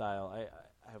acting style.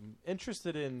 I'm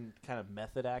interested in kind of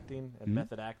method acting and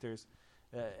method actors.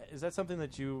 Is that something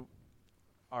that you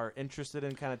are interested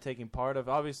in kind of taking part of?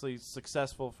 Obviously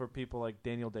successful for people like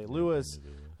Daniel Day-Lewis.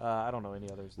 I don't know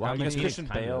any others. Well, I guess Christian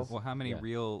Bale. Well, how many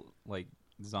real like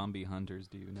zombie hunters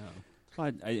do you know?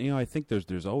 I think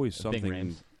there's always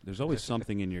something. There's always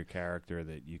something in your character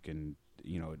that you can,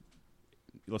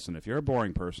 listen. If you're a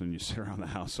boring person, you sit around the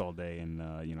house all day and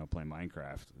play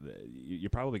Minecraft. You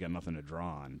probably got nothing to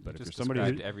draw on. But if you're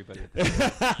somebody, to everybody, but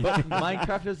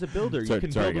Minecraft is a builder. You can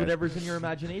build whatever's in your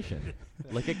imagination,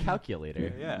 like a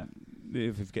calculator. Yeah.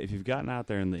 If you've gotten out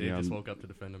there and Dave just woke up to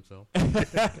defend himself.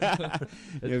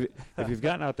 if you've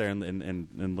gotten out there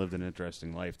and lived an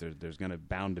interesting life, there's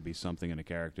bound to be something in a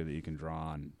character that you can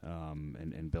draw on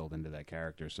and build into that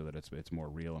character so that it's more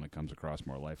real and it comes across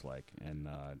more lifelike. And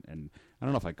I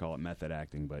don't know if I'd call it method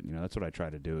acting, but that's what I try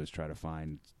to do is try to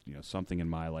find something in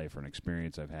my life or an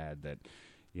experience I've had that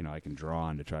I can draw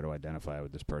on to try to identify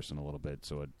with this person a little bit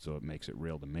so it makes it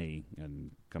real to me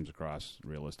and comes across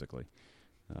realistically.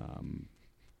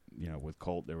 With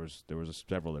Colt, there was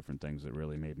several different things that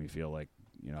really made me feel like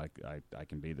I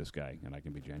can be this guy and I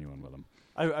can be genuine with him.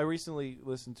 I recently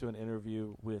listened to an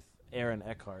interview with Aaron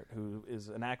Eckhart, who is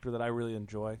an actor that I really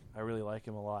enjoy. I really like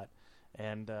him a lot,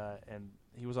 and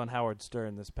he was on Howard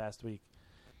Stern this past week,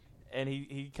 and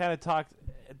he kind of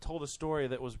told a story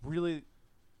that was really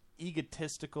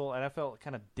egotistical, and I felt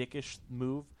kind of dickish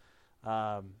move. Look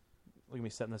at me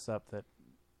setting this up that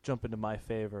jump into my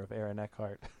favor of Aaron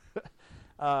Eckhart.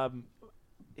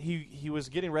 He was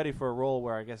getting ready for a role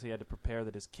where I guess he had to prepare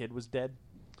that his kid was dead,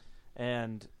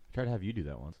 and tried to have you do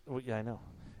that once. Well, yeah, I know.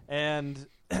 And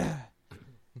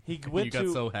he went. You got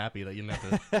so happy that you didn't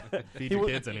have to feed your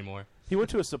kids anymore. He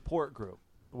went to a support group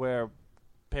where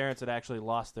parents had actually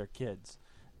lost their kids,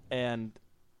 and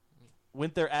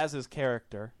went there as his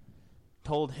character,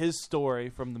 told his story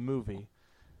from the movie,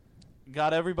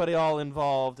 got everybody all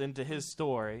involved into his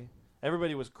story.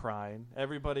 Everybody was crying.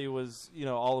 Everybody was,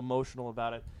 all emotional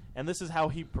about it. And this is how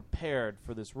he prepared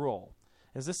for this role.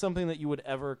 Is this something that you would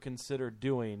ever consider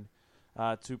doing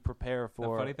to prepare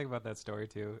for? The funny thing about that story,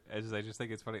 too, is I just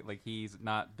think it's funny. Like, he's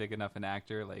not big enough an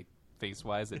actor, like,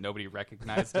 face-wise, that nobody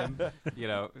recognized him.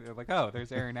 Like, oh,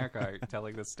 there's Aaron Eckhart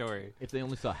telling this story. If they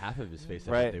only saw half of his face,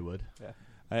 I Right. bet they would. Yeah.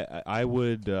 I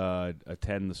would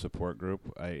attend the support group.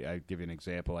 I give you an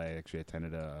example. I actually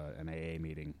attended an AA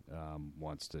meeting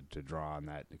once to draw on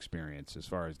that experience. As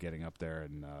far as getting up there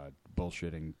and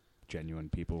bullshitting genuine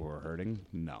people who are hurting,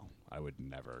 no, I would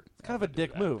never. It's kind of a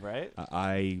dick move, right?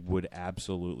 I would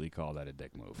absolutely call that a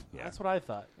dick move. Yeah. That's what I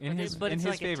thought. In his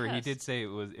like favor, he did say it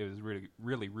was really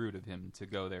really rude of him to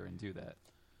go there and do that.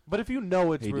 But if you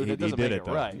know it's rude, it doesn't make it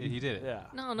right. He did it. Yeah.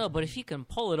 No, but if he can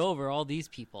pull it over all these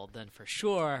people, then for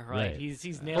sure, right? He's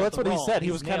nailed. Well, that's the what role. he said. He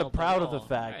He's was kind of nailed the proud of the role,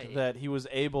 fact right. that he was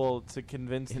able to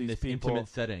convince In these this people. intimate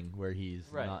setting where he's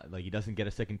Right. not like he doesn't get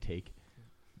a second take.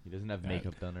 He doesn't have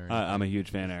makeup done or anything. I'm a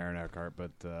huge fan of Aaron Eckhart,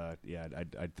 but I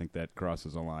think that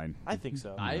crosses a line. I think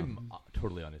so. I'm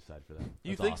totally on his side for that.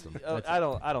 You That's think? awesome.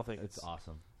 I don't think It's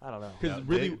awesome. I don't know. Because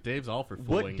really, Dave's all for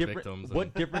fooling victims.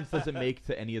 What difference does it make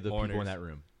to any of the people Foreigners. in that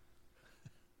room?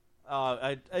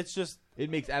 It's just It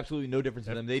makes absolutely no difference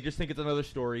to them. They just think it's another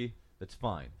story. That's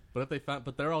fine.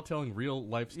 But they're all telling real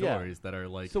life Yeah. stories that are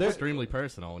like So extremely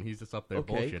personal, and he's just up there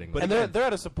Okay, bullshitting. but them. and they're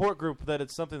at a support group that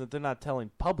it's something that they're not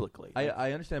telling publicly.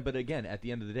 I understand, but again, at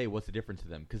the end of the day, what's the difference to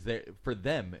them? Because for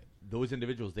them, those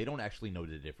individuals, they don't actually know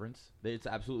the difference. It's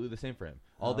absolutely the same for him.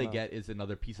 All they get is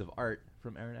another piece of art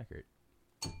from Aaron Eckhart.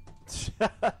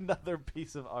 Another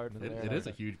piece of art. It is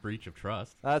a huge breach of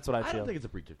trust. That's what I I feel. don't think it's a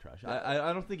breach of trust.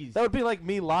 I don't think he's. That would be like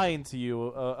me lying to you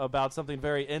about something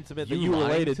very intimate that you lying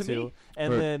related to me?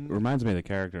 and then reminds me of the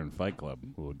character in Fight Club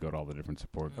who would go to all the different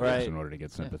support groups Right. in order to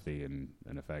get sympathy and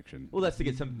affection. Well, that's to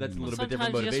get some. That's a little bit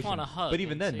different Sometimes you motivation. just want a hug, but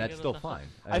even and then, so you that's give still them the hug.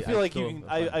 fine. I feel like still you can. am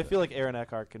fine I with feel that. like Aaron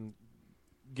Eckhart can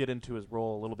get into his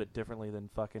role a little bit differently than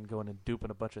fucking going and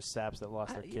duping a bunch of saps that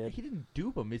lost their kid. He didn't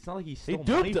dupe him. It's not like he He stole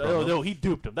money duped. from Oh him. no, he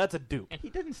duped him. That's a dupe. He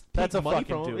didn't take That's a money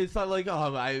fucking from him. dupe. It's not like,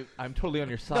 oh, I'm totally on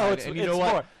your side. No, it's and you know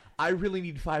more. what? I really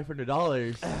need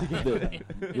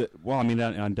 $500. Well, I mean,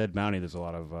 on Dead Bounty, there's a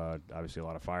lot of obviously a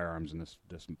lot of firearms in this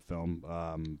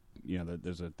film.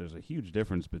 There's a huge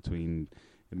difference between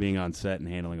being on set and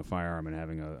handling a firearm and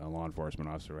having a law enforcement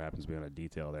officer who happens to be on a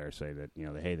detail there say that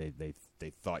they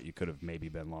thought you could have maybe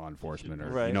been law enforcement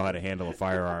or you know how to handle a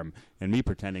firearm, and me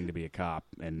pretending to be a cop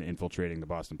and infiltrating the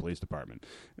Boston Police Department.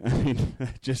 I mean,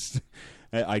 just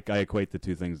I equate the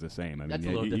two things the same. I mean, that's a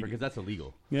little different because that's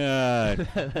illegal. Yeah,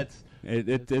 that's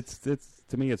it's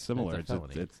to me it's similar. It's a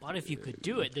felony. But if you could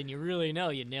do it, then you really know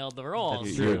you nailed the role.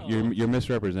 You're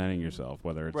misrepresenting yourself,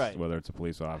 whether it's a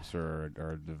police officer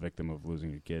or the victim of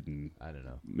losing a kid and I don't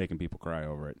know, making people cry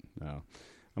over it. No.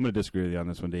 I'm going to disagree with you on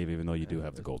this one, Dave, even though you do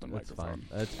have the golden microphone.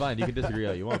 That's fine. You can disagree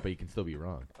all you want, but you can still be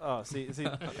wrong. Oh, see,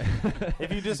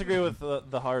 if you disagree with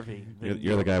the Harvey,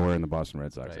 you're the guy wearing the Boston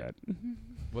Red Sox hat.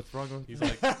 What's wrong with? He's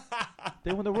like,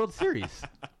 they won the World Series.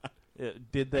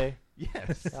 Did they?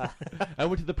 Yes. I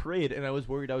went to the parade and I was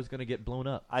worried I was going to get blown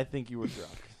up. I think you were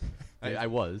drunk. I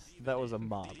was. That was a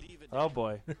mob. Oh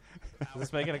boy, is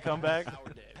this making a comeback?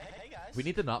 We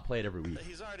need to not play it every week.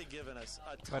 He's already given us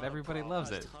but everybody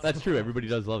loves it. That's true. Everybody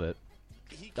does love it.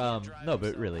 No,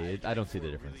 but really, I don't see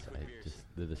the difference.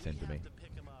 They're the same to me.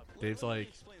 Dave's like,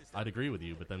 I'd agree with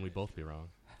you, but then we'd both be wrong.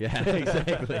 Yeah,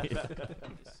 exactly.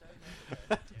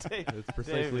 That's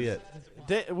precisely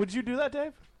it. Would you do that,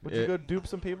 Dave? Would you go dupe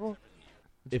some people?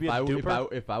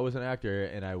 If I was an actor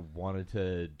and I wanted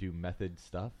to do method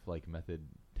stuff, like method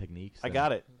techniques. I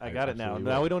got it. I got it now.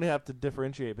 Now we don't have to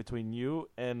differentiate between you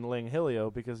and Ling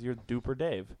Hilio because you're Duper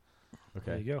Dave. Okay.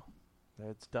 There you go.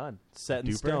 It's done. Set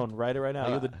in stone right now.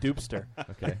 You're the dupester.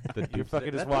 Okay. You're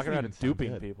fucking just walking around and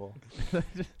duping people.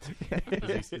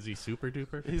 Is he super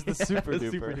duper? He's the super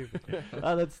duper.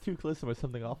 Oh, that's too close to my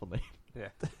something awful name. Yeah.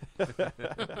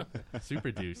 Super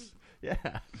deuce. Yeah.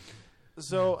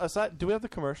 So, do we have the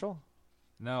commercial?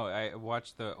 No, I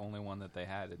watched the only one that they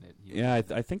had, and it. Yeah,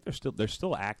 I think they're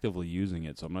still actively using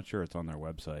it, so I'm not sure it's on their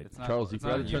website. Charles, you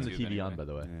forgot to turn the TV on, by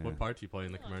the way. Yeah. What part do you play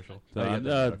in the commercial?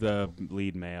 The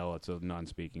lead male. It's a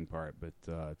non-speaking part, but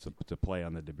it's a play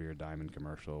on the De Beer Diamond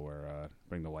commercial where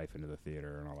bring the wife into the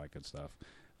theater and all that good stuff.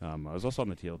 I was also on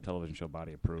the television show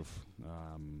Body of Proof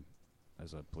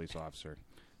as a police officer.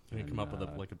 Can you come up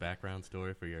with a background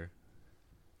story for your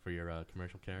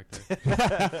commercial character?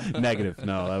 Negative.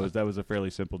 No, that was a fairly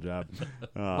simple job.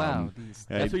 Wow,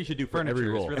 that's what you should do for every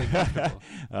role. Really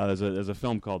there's a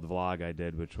film called Vlog I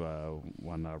did, which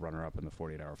won runner-up in the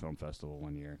 48-hour film festival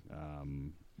one year,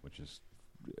 which is,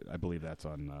 I believe that's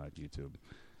on YouTube.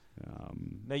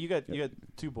 Now you got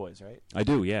two boys, right? I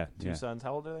do, yeah. Two sons.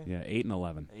 How old are they? Yeah, 8 and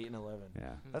 11. 8 and 11. Yeah,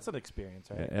 that's an experience,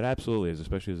 right? It absolutely is,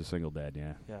 especially as a single dad.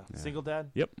 Yeah. Single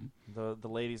dad. Yep. The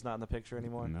lady's not in the picture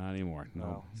anymore. Not anymore.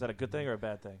 No. Is that a good thing or a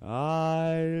bad thing?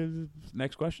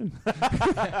 Next question.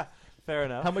 Fair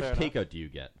enough. How much takeout do you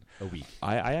get a week?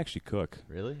 I actually cook.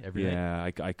 Really? Every night?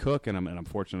 Yeah, I cook, and I'm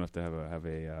fortunate enough to have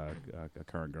a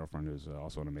current girlfriend who's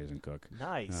also an amazing cook.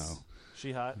 Nice.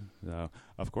 She hot? No,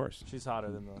 of course. She's hotter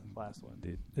than the last one.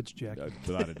 It's Jackie.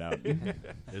 Without a doubt.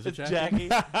 Is it Jackie?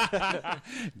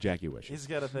 Jackie wishes. He's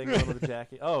got a thing going with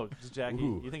Jackie. Oh, just Jackie.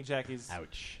 Ooh. You think Jackie's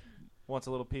wants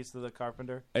a little piece of the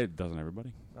Carpenter? It doesn't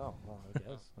everybody. Oh, well, I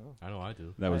guess. Oh. I know I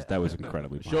do. That was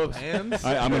incredibly pompous. Show of hands.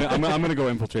 I'm gonna go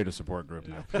infiltrate a support group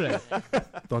now.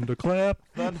 Thunderclap.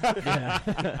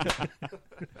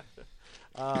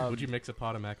 Would you mix a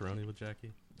pot of macaroni with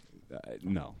Jackie?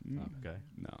 No. Oh, okay.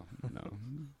 No.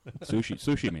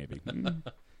 Sushi maybe.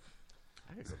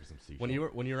 When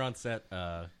you were on set,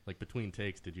 like between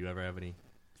takes, did you ever have any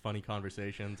funny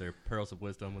conversations or pearls of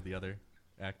wisdom with the other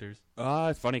actors?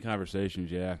 Funny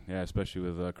conversations, yeah, especially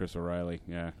with Chris O'Reilly.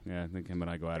 Yeah, I think him and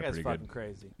I go at it pretty good. Fucking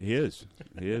crazy. He is.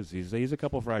 He's a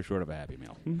couple fries short of a Happy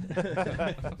Meal.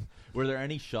 Were there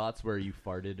any shots where you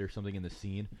farted or something in the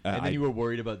scene, and then you were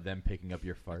worried about them picking up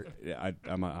your fart? Yeah,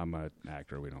 I'm an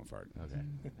actor. We don't fart. Okay.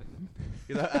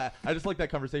 I just like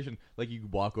that conversation. Like you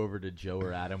walk over to Joe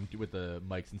or Adam with the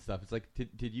mics and stuff. It's like,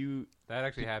 did you? That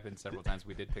actually happened several times.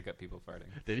 We did pick up people farting.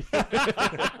 Did you?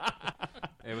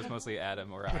 It was mostly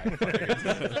Adam or I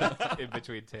in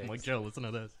between takes. I'm like, Joe, listen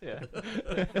to this. Yeah.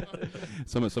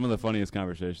 Some of the funniest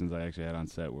conversations I actually had on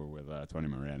set were with Tony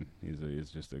Moran. He's a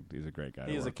great guy.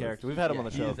 He is a character. We've had him on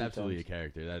the show. He is absolutely a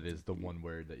character. That is the one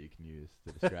word that you can use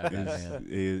to describe that man.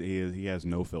 He has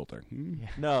no filter.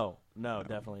 No,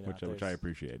 definitely not. Which I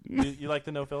appreciate. You like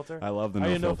the no filter? I love the no filter. Are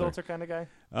you a no filter. filter kind of guy?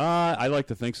 I like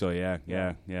to think so. Yeah.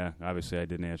 Obviously, I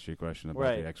didn't answer your question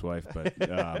about the ex-wife, but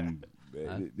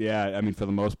yeah. I mean, for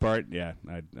the most part, yeah.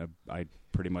 I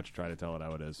pretty much try to tell it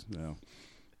how it is.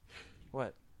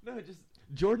 What? No, just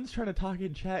Jordan's trying to talk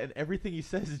in chat, and everything he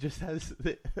says just has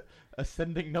the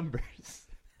ascending numbers.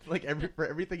 Like for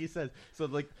everything he says. So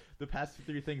like the past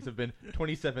 3 things have been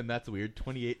 27. That's weird.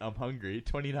 28. I'm hungry.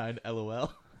 29.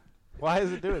 LOL. Why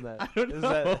is it doing that? I don't Is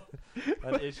know. that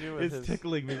an issue? With It's his...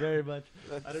 tickling me very much.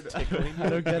 I don't, Tickling. I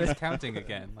don't get He's it. counting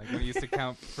again, like when we used to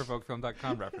count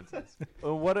ProvokeFilm.com references.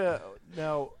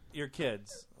 Now your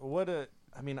kids?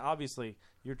 I mean, obviously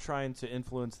you're trying to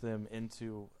influence them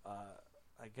into,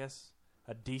 I guess,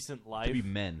 a decent life. To be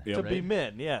men. To be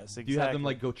men, yes, exactly. Do you have them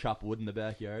like go chop wood in the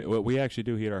backyard? Well, we actually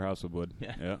do heat our house with wood.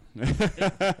 Yeah. Yeah. You're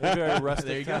a very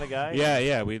rustic kind of guy.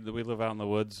 Yeah. We live out in the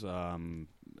woods.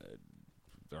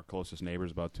 Our closest neighbor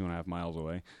is about 2.5 miles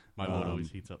away. My wood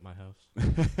always heats up my house.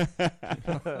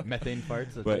 Methane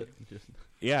farts. That's But it. Just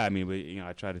yeah, I mean,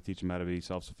 I try to teach them how to be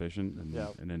self-sufficient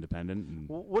and independent. And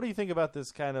What do you think about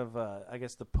this kind of, I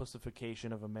guess, the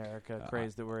pussification of America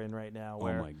craze that we're in right now, oh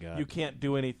where my God. you can't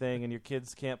do anything and your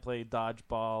kids can't play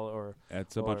dodgeball or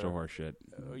that's a bunch of horse shit.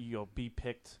 Be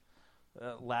picked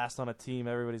last on a team.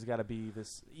 Everybody's got to be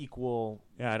this equal.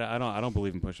 Yeah, I don't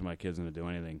believe in pushing my kids into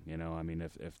doing anything. You know, I mean,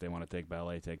 if they want to take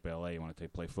ballet, take ballet. You want to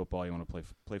play football, you want to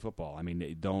play football. I mean,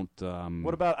 they don't.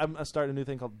 What about I'm starting a new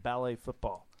thing called ballet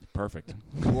football? Perfect.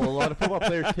 well, a lot of football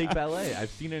players take ballet.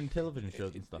 I've seen it in television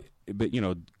shows and stuff. But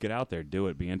get out there, do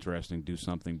it, be interesting, do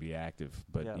something, be active.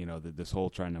 But this whole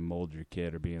trying to mold your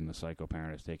kid or being the psycho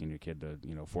parent is taking your kid to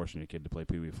forcing your kid to play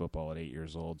pee-wee football at 8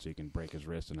 years old so you can break his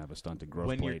wrist and have a stunted growth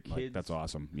When your plate. Like, kids- that's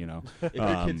awesome. If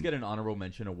your kids get an honorable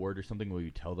mention award or something, will you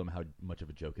tell them how much of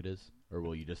a joke it is, or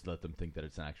will you just let them think that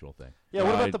it's an actual thing? Yeah.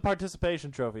 What about the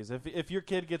participation trophies? If your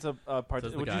kid gets a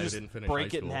Says the would guy you who just didn't finish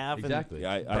break high it in school. half? Exactly.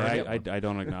 And I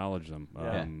don't acknowledge them.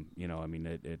 Yeah. I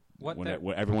mean, What when the-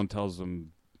 when everyone tells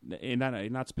them, and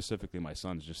not specifically my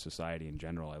sons, just society in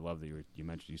general. I love that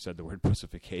you said the word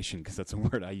pussification because that's a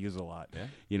word I use a lot.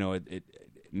 Yeah.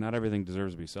 Not everything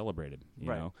deserves to be celebrated. You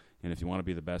Right. know, and if you want to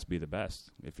be the best, be the best.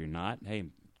 If you're not, hey,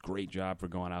 great job for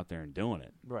going out there and doing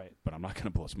it. Right. But I'm not going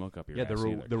to blow smoke up your Yeah, ass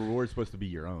either. the reward's supposed to be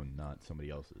your own, not somebody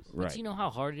else's. But do you know how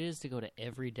hard it is to go to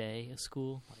every day of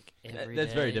school? Like every That's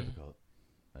day? very difficult.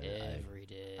 Every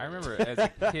day. I remember as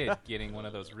a kid getting one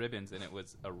of those ribbons, and it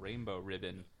was a rainbow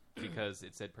ribbon because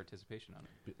it said participation on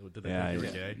it. Did they think you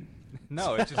were gay?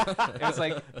 No, it was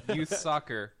like youth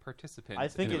soccer participant. I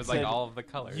think and it was like said, all of the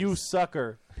colors. You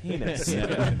sucker penis.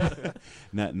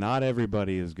 Not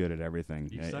everybody is good at everything.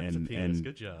 You suck as a penis.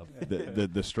 Good job.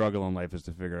 The struggle in life is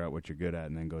to figure out what you're good at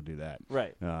and then go do that.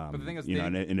 Right. But the thing is,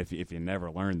 and if you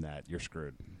never learn that, you're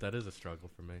screwed. That is a struggle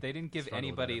for me. They didn't give Struggle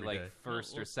with that anybody every like day.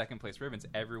 first or second place ribbons.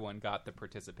 Everyone got the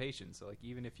participation. So like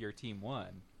even if your team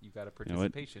won, you got a know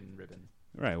what? participation ribbon.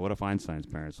 Right. What if Einstein's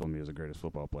parents told me he was the greatest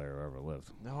football player who ever lived?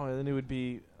 No, and then he would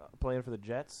be playing for the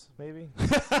Jets, maybe.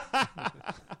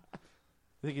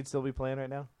 Think he'd still be playing right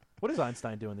now? What is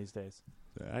Einstein doing these days?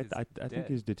 I think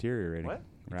he's deteriorating What?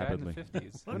 rapidly. He died in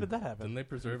the 50s. When did that happen? Didn't they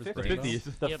preserve his The brain? 50s.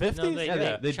 though? The Yep, 50s? No, they, Yeah,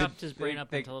 they they chopped did- his brain up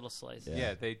they- into little slices.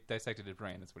 Yeah, they dissected his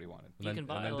brain. That's what he wanted. And You then, can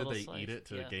buy and then a did little they slice, eat it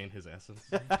to yeah. gain his essence?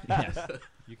 Yes.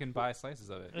 You can buy slices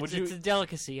of it. It's, you- it's a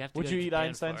delicacy. You have to Would go you to eat Japan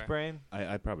Einstein's for it. brain?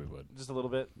 I probably would. Just a little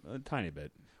bit? A tiny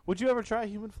bit. Would you ever try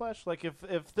human flesh? Like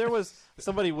if there was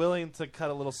somebody willing to cut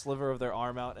a little sliver of their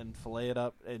arm out and fillet it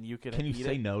up and you could Can you eat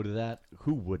say it? no to that?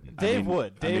 Who wouldn't? Dave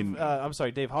would. Dave, I'm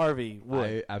sorry, Dave Harvey would.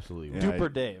 I absolutely would. Duper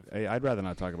I- Dave. I'd rather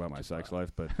not talk about my sex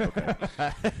life, but okay.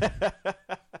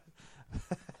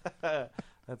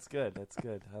 That's good. That's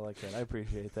good. I like that. I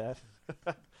appreciate that.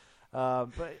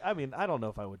 But I mean, I don't know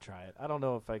if I would try it. I don't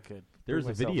know if I could. There was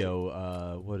a bring myself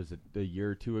video, what is it, a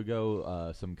year or two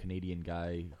ago, some Canadian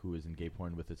guy who was in gay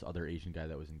porn with this other Asian guy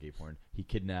that was in gay porn. He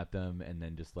kidnapped them and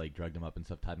then just like drugged him up and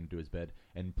stuff, tied him to his bed,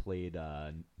 and played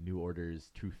New Order's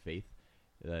True Faith.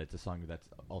 It's a song that's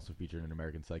also featured in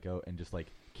American Psycho, and just like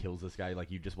kills this guy.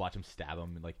 Like you just watch him stab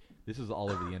him, and like this is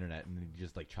all over the internet, and he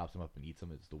just like chops him up and eats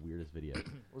him. It's the weirdest video.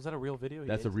 Was that a real video?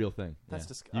 That's a real thing. That's yeah.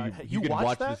 disgusting. You can watched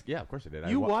watch that? this. Yeah, of course I did.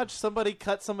 You watched somebody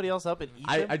cut somebody else up and eat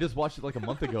him? I just watched it like a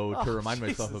month ago Oh, to remind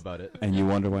myself Jesus. about it. And you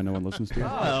wonder why no one listens to you?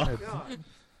 Oh. God.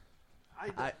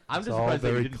 I'm It's just all surprised that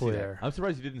you very didn't see that. clear. I'm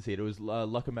surprised you didn't see it. It was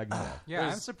Lucca Magnolia. Yeah,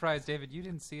 I'm surprised, David, you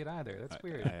didn't see it either. That's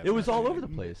weird. It was all over the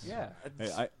place. Yeah.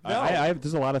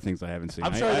 There's a lot of things I haven't seen.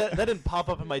 I'm sorry, that didn't pop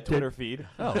up in my Twitter feed.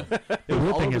 Oh, The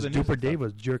weird all thing over is, the news Duper and Dave stuff.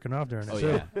 was jerking off during it Oh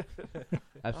too. yeah,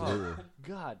 absolutely.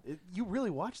 God, you really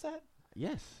watched that?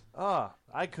 Yes.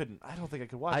 I couldn't. I don't think I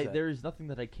could watch that. There is nothing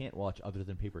that I can't watch other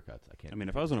than Paper Cuts. I can't. I mean,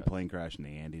 if I was in a plane crash in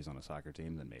the Andes on a soccer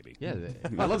team, then maybe. Yeah,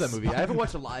 I love that movie. I haven't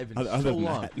watched it live in Other so than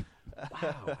long. that.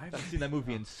 Wow, I haven't seen that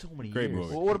movie in so many Great years.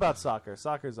 movie. Well, what about soccer?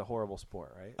 Soccer is a horrible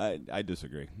sport, right? I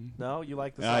disagree. No, you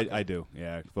like the soccer? I do.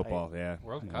 Yeah, football. Yeah,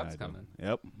 World Yeah, Cup's I do. coming.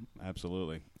 Yep,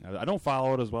 absolutely. I don't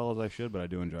follow it as well as I should, but I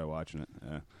do enjoy watching it.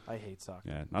 I hate soccer.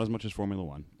 Yeah, not as much as Formula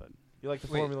One, but You like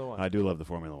the Wait. Formula One? I do love the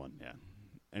Formula One. Yeah,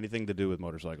 anything to do with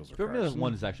motorcycles or Formula cars.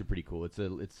 One is actually pretty cool. It's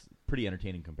pretty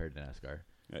entertaining compared to NASCAR.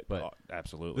 But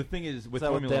absolutely. The thing is, with Is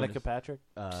that with Formula Danica One, Patrick?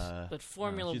 But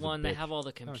Formula she's a One, they bitch. have all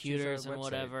the computers and website.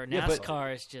 whatever. Yeah, but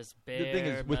NASCAR is just bare the thing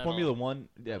is, with metal, Formula One,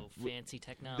 yeah, no w- fancy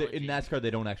technology. in NASCAR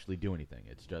they don't actually do anything.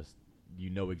 It's just you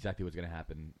know exactly what's going to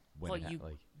happen when well, it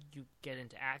you get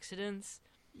into accidents.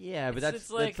 Yeah, but It's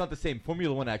like- that's not the same.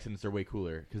 Formula One accidents are way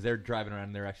cooler because they're driving around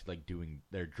and they're actually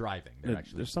they're driving. They're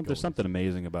actually There's going. something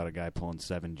amazing about a guy pulling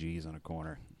 7 Gs on a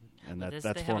corner, and But that's they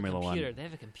have Formula a computer. One. They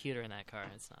have a computer in that car.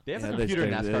 And it's not. They have Yeah, a computer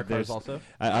in they- NASCAR cars there's- also.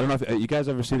 I don't know if you guys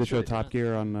ever see the show Top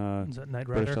Gear on Is that Knight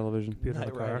British Rider? television. Computer in the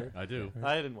Knight car. Rider. I do.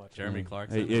 I didn't watch Jeremy it.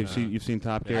 Clarkson. You've seen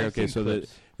Top Gear? I've Okay, seen so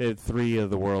clips. they had 3 of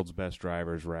the world's best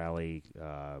drivers, rally,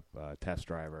 test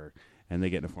driver, and they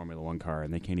get in a Formula One car,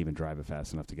 and they can't even drive it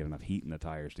fast enough to get enough heat in the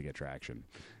tires to get traction.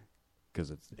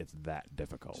 Because it's that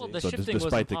difficult. Well, the so shifting was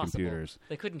despite the impossible. computers,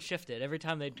 They couldn't shift it. Every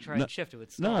time they'd try No- and shift it,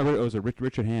 would stall. no, it was a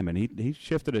Richard Hammond. He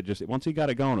shifted it just once he got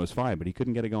it going, it was fine, but he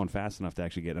couldn't get it going fast enough to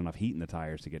actually get enough heat in the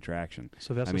tires to get traction.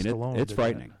 Sylvester I mean, Stallone it's did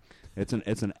frightening.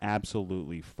 It's an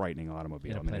absolutely frightening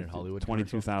automobile. In a Planet Hollywood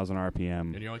 22,000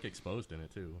 RPM. And you're like exposed in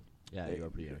it too. Yeah, you are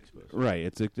pretty exposed. Right,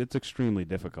 it's extremely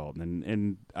difficult,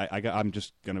 and I'm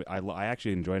just gonna I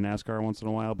actually enjoy NASCAR once in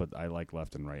a while, but I like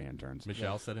left and right hand turns.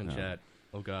 Michelle said in No. chat,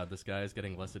 "Oh God, this guy is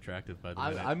getting less attractive by the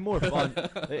minute." I'm more fun.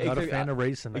 Not a fan of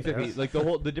racing. I Exactly. guess. Like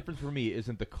the difference for me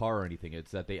isn't the car or anything.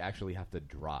 It's that they actually have to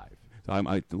drive. So I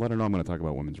let her know I'm going to talk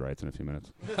about women's rights in a few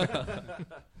minutes.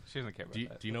 She doesn't care about Do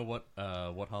that. you know what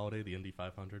holiday the Indy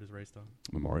 500 is raced on?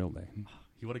 Memorial Day.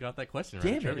 He would have got that question right.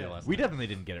 Damn at trivia it! last We night. definitely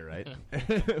didn't get it right.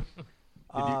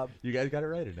 You guys got it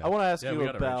right or no? I want to ask Yeah, you we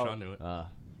got it right. about Sean knew it.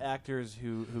 actors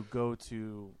who go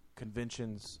to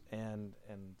conventions and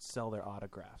sell their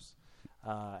autographs.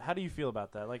 How do you feel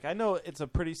about that? Like, I know it's a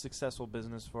pretty successful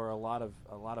business for a lot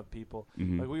of people.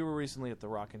 Mhm. Like, we were recently at the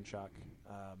Rock and Shock,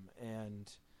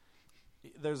 and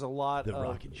there's a lot The of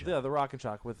Rock and Shock. the Rock and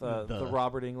Shock with the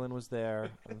Robert England was there,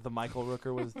 the Michael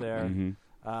Rooker was there, Mhm.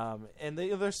 and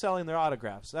they're selling their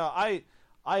autographs. Now, I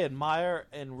admire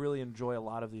and really enjoy a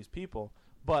lot of these people,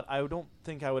 but I don't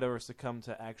think I would ever succumb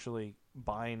to actually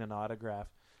buying an autograph.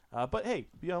 But hey,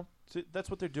 that's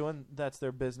what they're doing. That's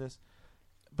their business.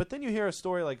 But then you hear a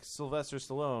story like Sylvester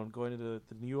Stallone going to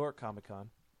the New York Comic Con,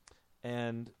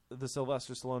 and the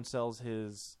Sylvester Stallone sells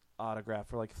his autograph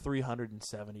for like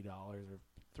 $370 or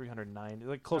 $390,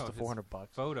 like close No, to his $400.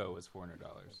 Photo was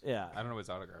 $400. Yeah. I don't know what his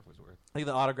autograph was worth. I think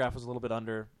the autograph was a little bit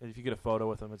under, and if you get a photo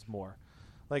with him, it's more.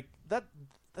 Like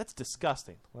that's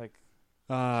disgusting. Like,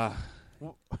 I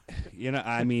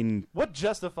mean, what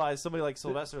justifies somebody like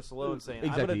Sylvester Stallone saying, "I'm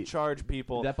going Exactly. to charge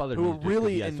people That bothers who me just 'cause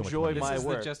really he has so much enjoy money. This my is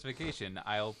work"? the justification.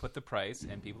 I'll put the price,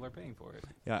 and people are paying for it.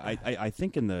 yeah, I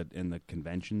think in the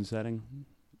convention setting,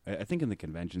 I think in the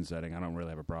convention setting, I don't really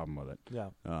have a problem with it. Yeah.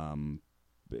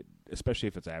 But especially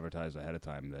if it's advertised ahead of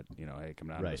time that hey, come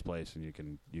down to Right. this place and you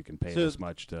can pay So- this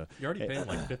much to. You're already paying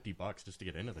like $50 just to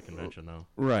get into the convention, though.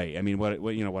 Right. I mean, what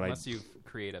Unless you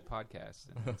create a podcast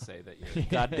and say that you're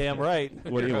Goddamn right.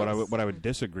 what I would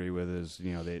disagree with is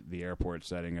the airport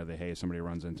setting or hey, somebody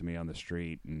runs into me on the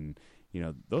street, and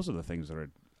those are the things that are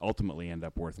ultimately end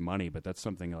up worth money. But that's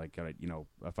something like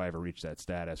if I ever reach that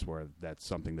status where that's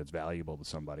something that's valuable to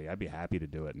somebody, I'd be happy to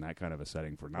do it in that kind of a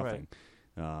setting for nothing.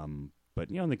 But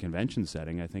in the convention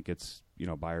setting, I think it's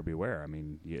buyer beware. I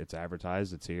mean, it's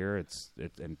advertised, it's here,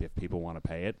 and if people want to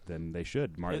pay it, then they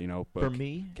should. For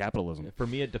me, capitalism. For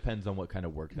me, it depends on what kind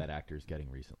of work that actor is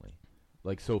getting recently.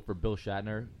 Like, so for Bill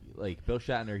Shatner,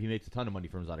 he makes a ton of money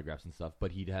from his autographs and stuff,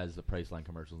 but he has the Priceline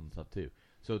commercials and stuff too.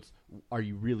 So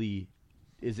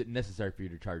is it necessary for you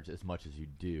to charge as much as you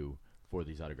do for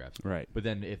these autographs? Right. But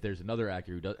then if there's another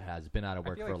actor who has been out of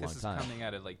work I feel for like a this long is time, coming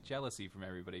out of jealousy from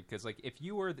everybody. Because if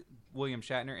you were William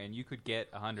Shatner and you could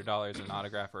get $100 an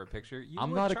autograph or a picture, you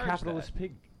I'm would not a charge capitalist that.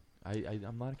 pig. I'm not a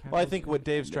capitalist. Well, I think what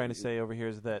Dave's trying to say over here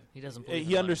is that He doesn't believe in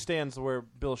he money. understands where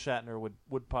Bill Shatner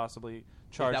would possibly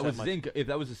charge if that was much. if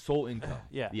that was his sole income.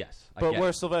 Yeah. Yes. I But get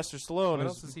where it. Sylvester Stallone What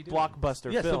else is is he doing?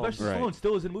 blockbuster Yeah, films. Sylvester Stallone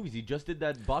still is in movies. He just did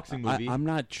that boxing movie. I'm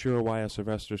not sure why a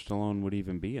Sylvester Stallone would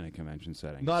even be in a convention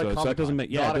setting. Not a so that Comic-Con. doesn't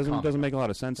make Not a doesn't Comic-Con. make a lot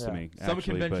of sense to Yeah. me. Some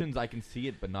actually, conventions I can see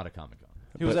it, but not a Comic-Con.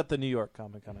 He was but- at the New York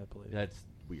Comic Con, I believe. That's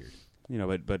weird.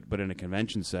 but in a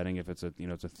convention setting, if it's a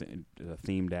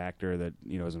themed actor that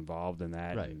is involved in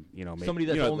that, Right. and, Somebody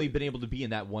that's only been able to be in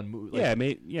that one movie.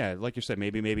 Like you said,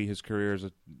 maybe his career is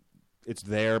it's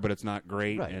there, but it's not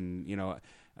great. Right. And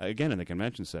again, in the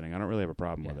convention setting, I don't really have a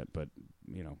problem with it. But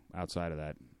outside of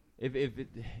that, If it,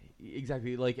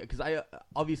 exactly, like, because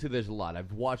obviously there's a lot.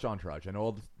 I've watched Entourage. I know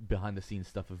all the behind the scenes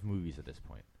stuff of movies at this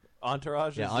point.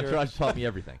 Entourage. Yeah, Entourage taught me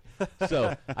everything.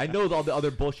 So I know all the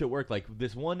other bullshit work. Like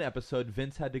this one episode,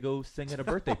 Vince had to go sing at a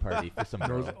birthday party for some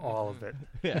girl. Knows all of it.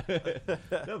 Yeah.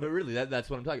 No, but really, that's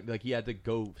what I'm talking. Like he had to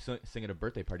go sing at a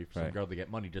birthday party for some Right. girl to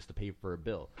get money just to pay for a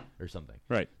bill or something.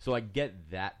 Right. So I get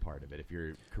that part of it. If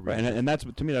you're right, and that's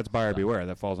to me that's buyer beware.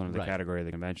 That falls under the Right. category of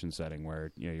the convention setting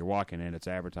where you're walking in, it's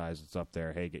advertised, it's up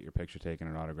there. Hey, get your picture taken,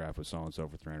 an autograph with so and so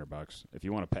for $300. If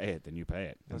you want to pay it, then you pay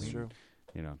it. That's true.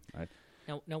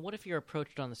 Now, what if you're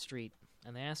approached on the street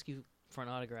and they ask you for an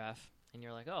autograph, and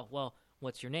you're like, "Oh, well,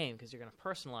 what's your name?" Because you're going to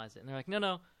personalize it, and they're like,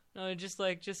 "No, just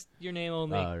your name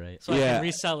only, right. so I can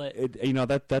resell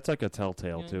it." That's like a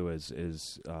telltale too. Is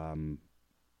it's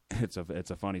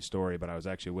a funny story, but I was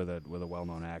actually with a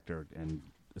well-known actor, and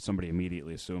somebody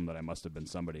immediately assumed that I must have been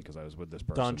somebody because I was with this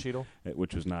person. Don Cheadle?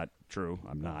 Which was not true.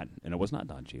 I'm not, and it was not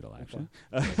Don Cheadle actually.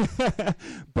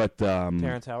 But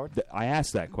Terrence Howard. I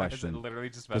asked that question. Literally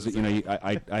just about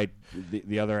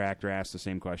the other actor asked the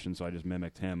same question, so I just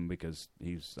mimicked him because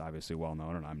he's obviously well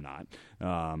known and I'm not.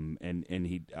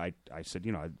 I said,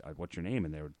 what's your name?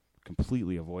 And they were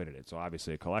completely avoided it. So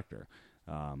obviously a collector.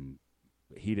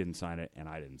 He didn't sign it, and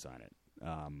I didn't sign it.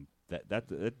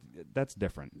 That's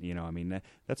different.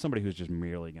 That's somebody who's just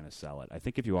merely going to sell it. I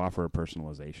think if you offer a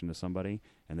personalization to somebody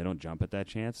and they don't jump at that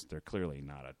chance, they're clearly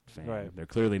not a fan. Right. They're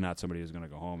clearly not somebody who's going to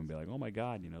go home and be like, "Oh my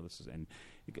God, this is." And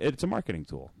it's a marketing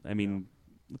tool. I mean,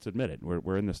 let's admit it.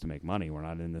 We're in this to make money. We're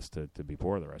not in this to be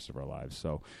poor the rest of our lives.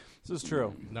 So this is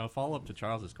true. Now, follow up to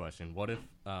Charles's question: what if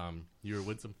you were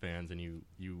with some fans and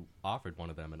you offered one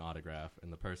of them an autograph,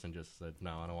 and the person just said,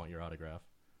 "No, I don't want your autograph"?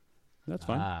 That's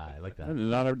fine. I like that.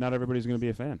 Not everybody's going to be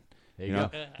a fan. There you go.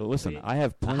 But listen, I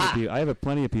have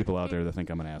plenty of people out there that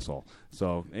think I'm an asshole.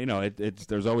 So it's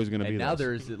there's always going to be. And now those.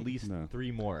 there's at least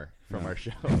 3 more from our show.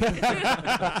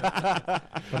 But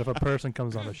if a person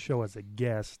comes on the show as a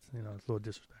guest, it's a little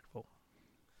disrespectful.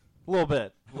 A little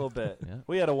bit. Yeah.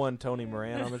 We had a Tony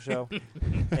Moran on the show,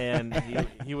 and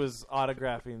he was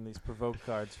autographing these provoke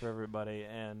cards for everybody,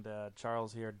 and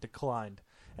Charles here declined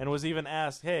and was even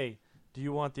asked, "Hey, do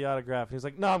you want the autograph?" And he was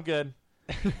like, "No, I'm good,"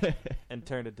 and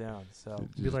turned it down. So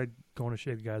It'd be like going to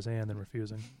shake a guy's hand and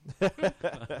refusing.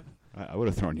 I would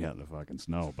have thrown you out in the fucking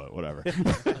snow, but whatever.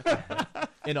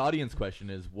 An audience question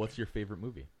is, what's your favorite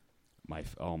movie?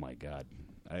 Oh my God,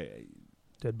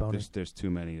 Dead Bounty. There's too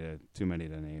many to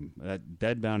name.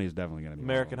 Dead Bounty is definitely going to be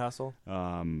American Hustle.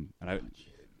 And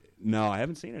I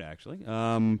haven't seen it actually.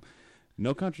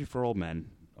 No Country for Old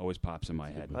Men always pops in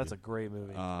my head. That's a great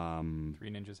movie. 3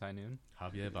 Ninjas High Noon.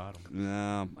 Javier Bardem.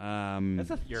 No. That's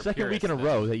the You're a second week in a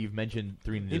purist, row then. that you've mentioned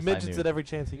 3 Ninjas. He mentions it every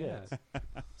chance he gets.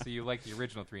 So you like the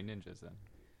original 3 Ninjas then?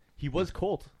 He was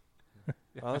Colt.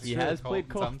 Well, that's He true. has played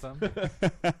Colt. Tum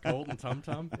Tum. Colt and Tum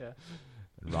Tum. Yeah.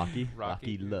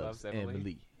 Rocky loves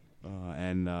Emily.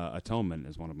 And Atonement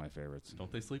is one of my favorites.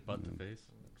 Don't they sleep butt to face?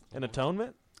 An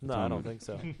atonement? No, I don't Atonement. think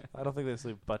so. I don't think they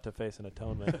sleep butt to face in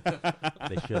atonement.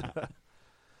 They should.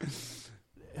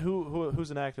 Who's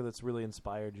an actor that's really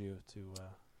inspired you to?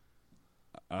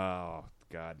 Oh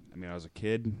God! I mean, I was a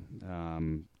kid.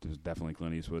 There's definitely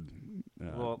Clint Eastwood.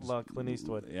 Love Clint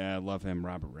Eastwood. Yeah, I love him.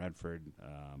 Robert Redford.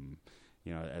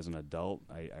 As an adult,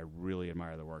 I really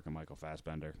admire the work of Michael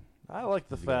Fassbender. I like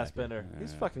the He's a good actor. Fassbender.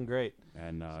 He's fucking great.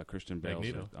 And Christian Bale.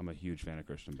 Magneto. I'm a huge fan of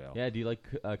Christian Bale. Yeah, do you like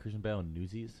Christian Bale in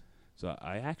Newsies? So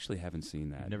I actually haven't seen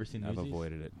that. You've never seen I've Newsies?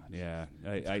 avoided it. Yeah,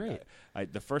 It's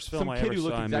great. the first film Some I kid ever who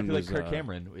looked saw him exactly in like was, Kirk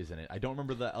Cameron is in it. I don't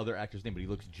remember the other actor's name, but he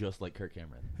looks just like Kirk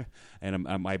Cameron. And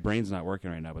my brain's not working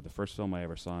right now. But the first film I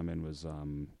ever saw him in was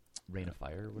Rain of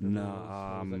Fire. Or whatever No, it was. What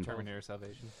was that called? Terminator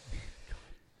Salvation.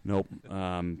 Nope.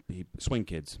 Swing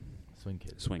Kids. Swing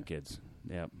Kids.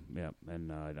 Yep.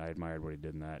 And I admired what he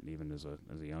did in that, even as a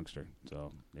youngster.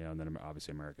 So yeah, and then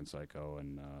obviously American Psycho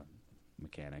and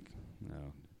Mechanic.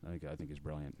 I think he's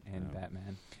brilliant. And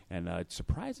Batman. And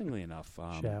surprisingly enough,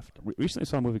 Shaft. Recently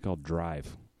saw a movie called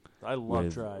Drive. I love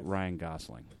with Drive. Ryan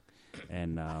Gosling.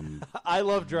 And I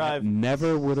love Drive.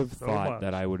 Never would have So thought much.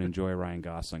 that I would enjoy Ryan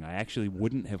Gosling. I actually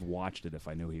wouldn't have watched it if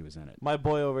I knew he was in it. My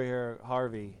boy over here,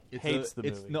 Harvey, hates the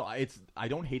movie. I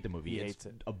don't hate the movie. He It's hates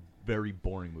it. a very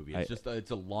boring movie. It's just it's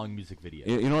a long music video.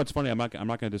 You know what's funny? I'm not going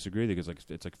to disagree with you because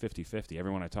it's like 50-50.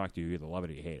 Everyone I talk to, you either love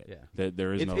it or you hate it. Yeah.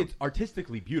 There is it's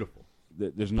artistically beautiful.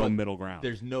 There's no but middle ground.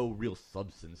 There's no real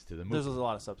substance to the movie. There's a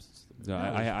lot of substance. To the So movie.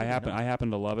 I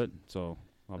happen to love it, so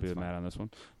I'll be That's mad fine. on this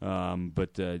one.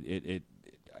 But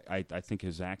I think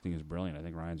his acting is brilliant. I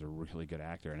think Ryan's a really good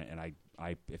actor, and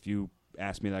if you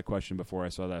asked me that question before I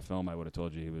saw that film, I would have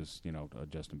told you he was,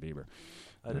 Justin Bieber.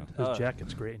 His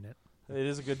jacket's great in it. It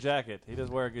is a good jacket. He does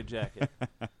wear a good jacket.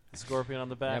 Scorpion on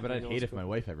the back. Yeah, but I'd hate if my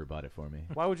wife ever bought it for me.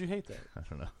 Why would you hate that? I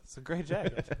don't know. It's a great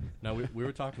jacket. Now, we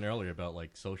were talking earlier about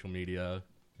like social media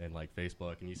and like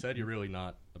Facebook, and you said you're really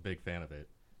not a big fan of it.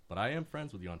 But I am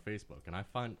friends with you on Facebook, and I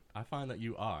find that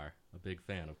you are a big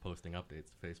fan of posting updates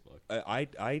to Facebook.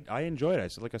 I enjoy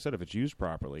it. Like I said, if it's used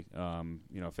properly,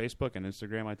 Facebook and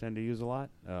Instagram I tend to use a lot.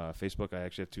 Facebook, I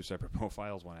actually have 2 separate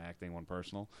profiles: one acting, one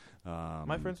personal. Am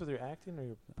I friends with your acting or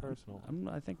your personal?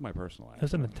 I think my personal.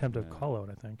 That's an attempt at call out,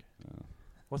 I think.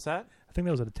 What's that? I think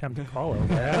that was an attempt to call out.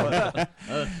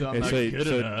 So I'm not good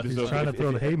enough. He's trying to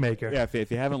throw the haymaker. Yeah, if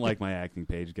you haven't liked my acting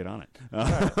page, get on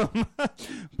it.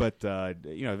 But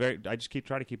I just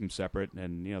try to keep them separate,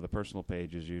 and the personal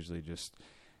page is usually just.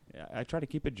 I try to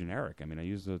keep it generic. I mean, I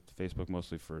use the Facebook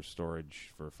mostly for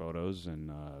storage for photos,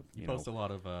 and you post a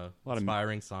lot of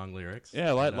inspiring song lyrics.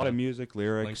 Yeah, a lot of music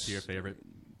lyrics. Links to your favorite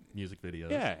music videos.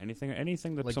 Yeah, anything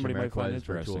that like somebody might find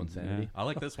interesting. Insanity. I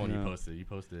like this one you posted. You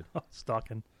posted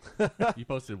stalking. You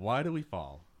posted, "Why do we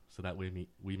fall? So that we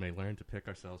may learn to pick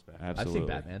ourselves back." Absolutely. I've seen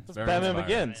Batman. Batman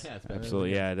Begins. Yeah,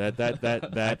 Absolutely. Yeah,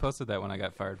 that I posted that when I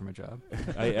got fired from a job.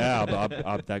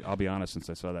 I'll be honest. Since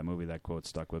I saw that movie, that quote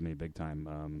stuck with me big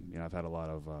time. I've had a lot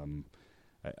of.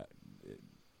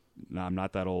 No, I'm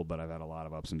not that old, but I've had a lot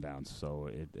of ups and downs. So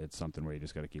it's something where you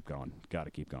just got to keep going. Got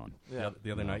to keep going. Yeah.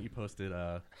 The other night you posted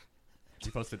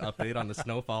update on the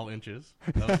snowfall inches.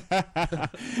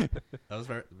 That was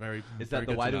very, very. Is that very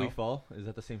the good why to do we know. fall? Is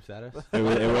that the same status? It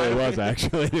was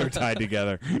actually. They were tied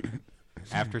together.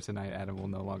 After tonight, Adam will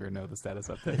no longer know the status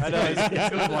update. I know. He's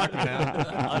going to block me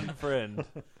now. Unfriend.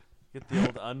 Get the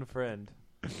old unfriend.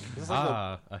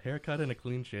 A haircut and a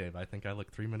clean shave. I think I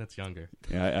look 3 minutes younger.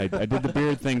 Yeah, I did the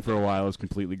beard thing for a while. It was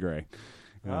completely gray.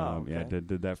 Okay. Yeah,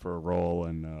 did that for a role,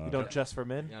 and you don't just for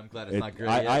men. Yeah, I'm glad it's not gray.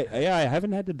 I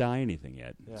haven't had to dye anything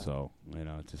yet, Yeah. so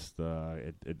just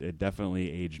it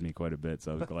definitely aged me quite a bit.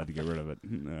 So I was glad to get rid of it.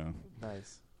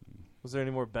 Nice. Was there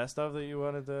any more best of that you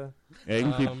wanted to? Yeah,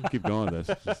 you can keep going with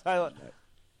this. Just,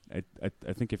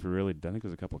 I think if you really, I think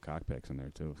there's a couple of cock picks in there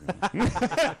too.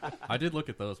 I did look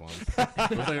at those ones.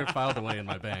 Those are filed away in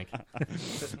my bank.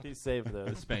 He saved those.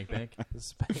 The spank bank. The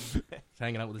spank bank. He's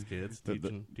hanging out with his kids,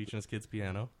 teaching his kids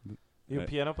piano. You a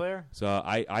piano player? So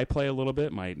I play a little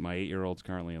bit. My 8-year-old's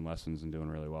currently in lessons and doing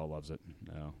really well. Loves it.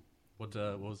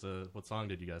 What song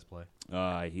did you guys play?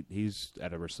 He's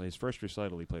at his first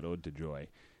recital. He played "Ode to Joy."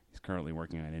 He's currently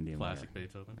working on Indian Classic Lyre.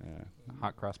 Beethoven.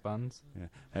 Hot cross buns. Yeah,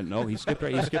 and no, he skipped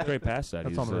right past that. That's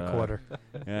he's on the recorder.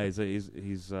 Yeah, he's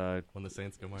When the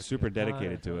Saints go marching super in.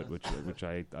 dedicated to it, which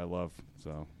I love.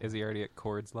 So Is he already at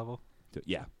chords level?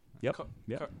 yeah, yep,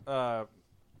 yep,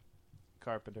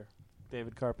 Carpenter,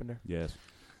 David Carpenter. yes.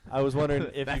 I was wondering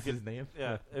if That's you could, his name?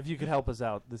 yeah, if you could help us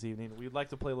out this evening. We'd like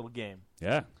to play a little game.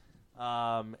 Yeah.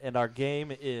 And our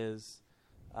game is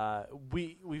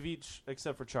we've each,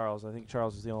 except for Charles. I think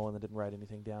Charles is the only one that didn't write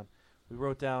anything down. We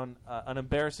wrote down an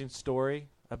embarrassing story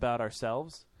about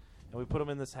ourselves, and we put them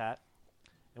in this hat.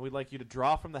 And we'd like you to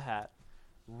draw from the hat,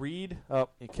 read. Oh,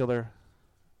 you killed her.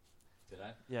 Did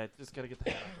I? Yeah, just gotta get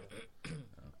the hat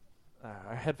off.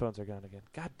 Our headphones are gone again.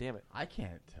 God damn it! I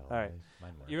can't tell. All right,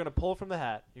 Mine work. you're gonna pull from the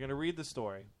hat. You're gonna read the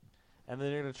story, and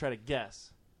then you're gonna try to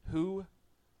guess who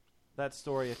that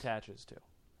story attaches to.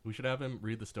 We should have him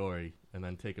read the story and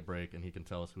then take a break, and he can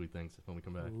tell us who he thinks when we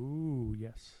come back. Ooh,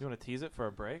 yes. You want to tease it for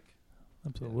a break?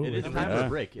 Absolutely. It is time for a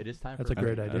break. It is time That's for a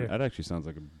great idea. That actually sounds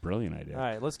like a brilliant idea. All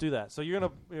right, let's do that. So you're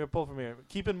gonna pull from here.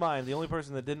 Keep in mind, the only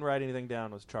person that didn't write anything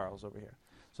down was Charles over here.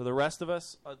 So the rest of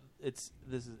us, it's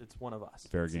one of us.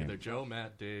 Fair It's game. either Joe,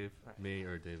 Matt, Dave, me,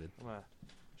 or David. I'm gonna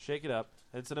shake it up.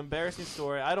 It's an embarrassing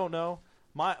story. I don't know.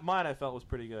 Mine I felt was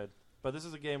pretty good. But this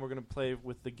is a game we're gonna play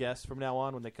with the guests from now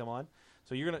on when they come on.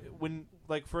 So you're gonna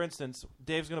for instance,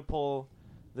 Dave's gonna pull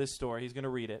this story. He's gonna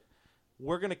read it.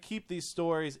 We're gonna keep these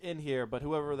stories in here, but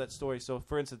whoever that story. So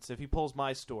for instance, if he pulls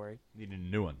my story, need a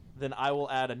new one. then I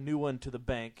will add a new one to the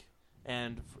bank.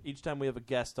 And each time we have a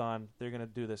guest on, they're going to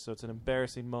do this. So it's an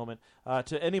embarrassing moment.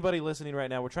 To anybody listening right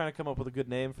now, we're trying to come up with a good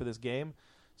name for this game.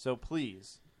 So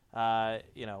please,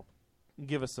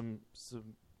 give us some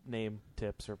name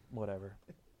tips or whatever.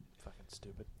 Fucking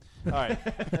stupid. All right.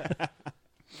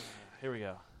 Here we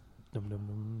go. Dum, dum,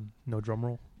 dum. No drum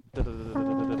roll. All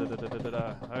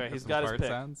right, he's got his pick.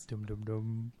 Sounds. Dum, dum,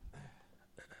 dum.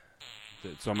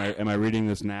 So am I reading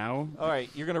this now? All right,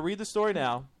 you're going to read the story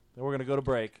now. Then we're going to go to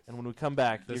break, and when we come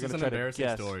back, This you're is going an to try to embarrassing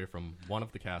guess. story from one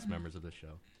of the cast members of this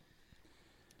show.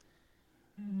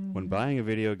 When buying a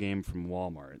video game from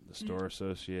Walmart, the store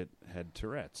associate had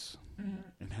Tourette's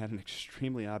and had an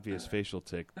extremely obvious facial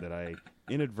tic that I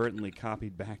inadvertently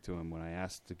copied back to him when I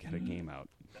asked to get a game out.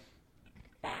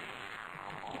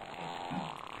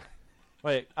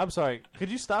 Wait, I'm sorry.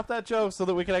 Could you stop that joke so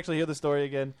that we can actually hear the story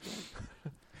again?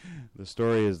 The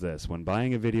story is this. When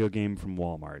buying a video game from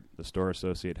Walmart, the store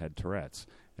associate had Tourette's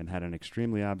and had an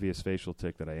extremely obvious facial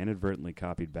tic that I inadvertently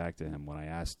copied back to him when I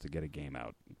asked to get a game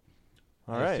out.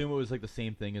 I assume it was like the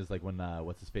same thing as like when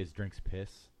what's-his-face drinks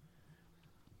piss.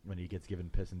 When he gets given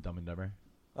piss in Dumb and Dumber.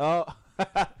 Oh.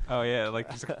 Oh, yeah. Like,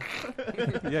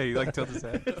 yeah, he like tilts his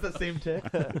head. It's the same tick.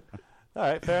 All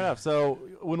right, fair enough. So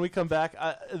when we come back,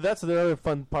 that's the other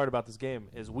fun part about this game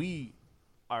is we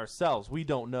ourselves, we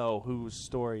don't know whose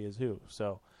story is who.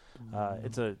 So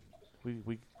it's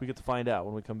we get to find out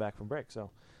when we come back from break. So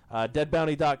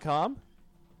deadbounty.com.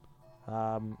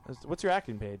 What's your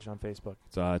acting page on Facebook?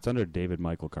 It's under David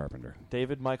Michael Carpenter.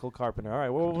 David Michael Carpenter. All right,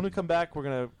 well, when we come back, we're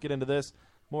going to get into this.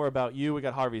 More about you. We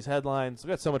got Harvey's headlines. We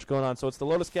got so much going on. So it's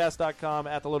thelotuscast.com,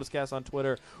 at thelotuscast on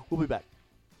Twitter. We'll be back.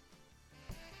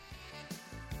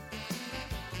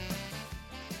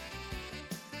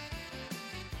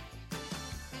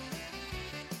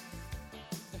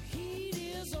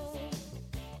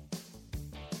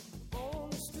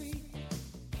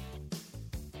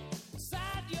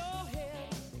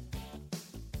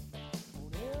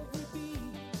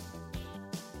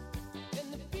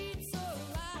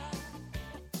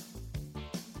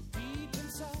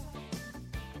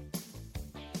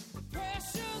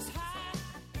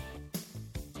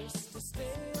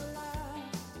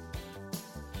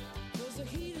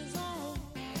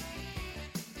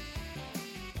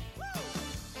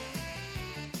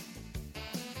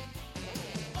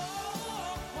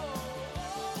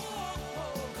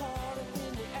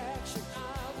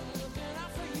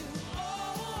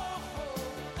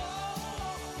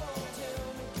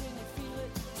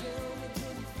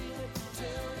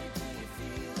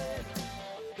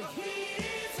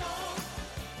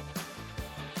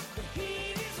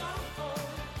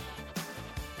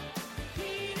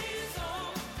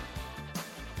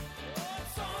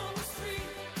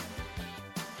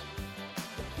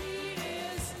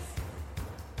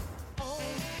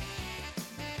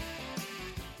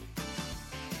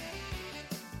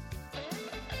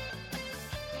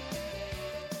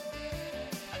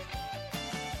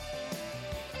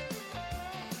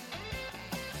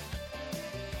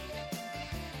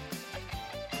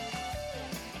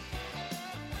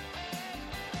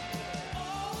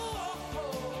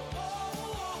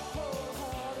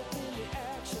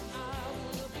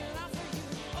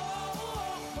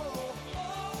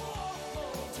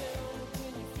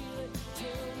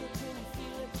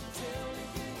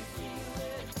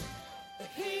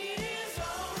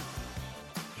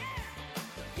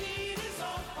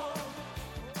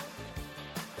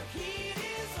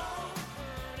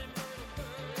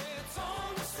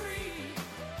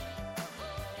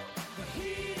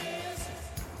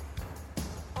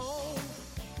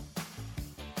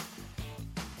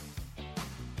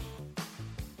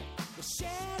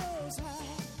 Shadows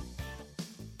hide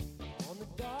on the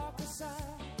darker side.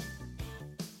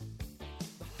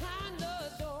 Behind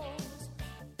the doors,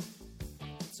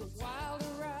 it's a wild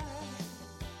ride.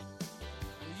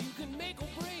 You can make or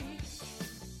break,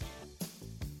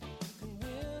 you can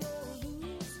win or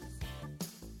lose.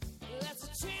 That's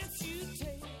a chance you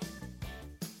take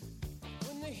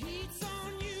when the heat's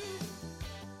on you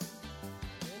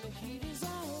and the heat is on.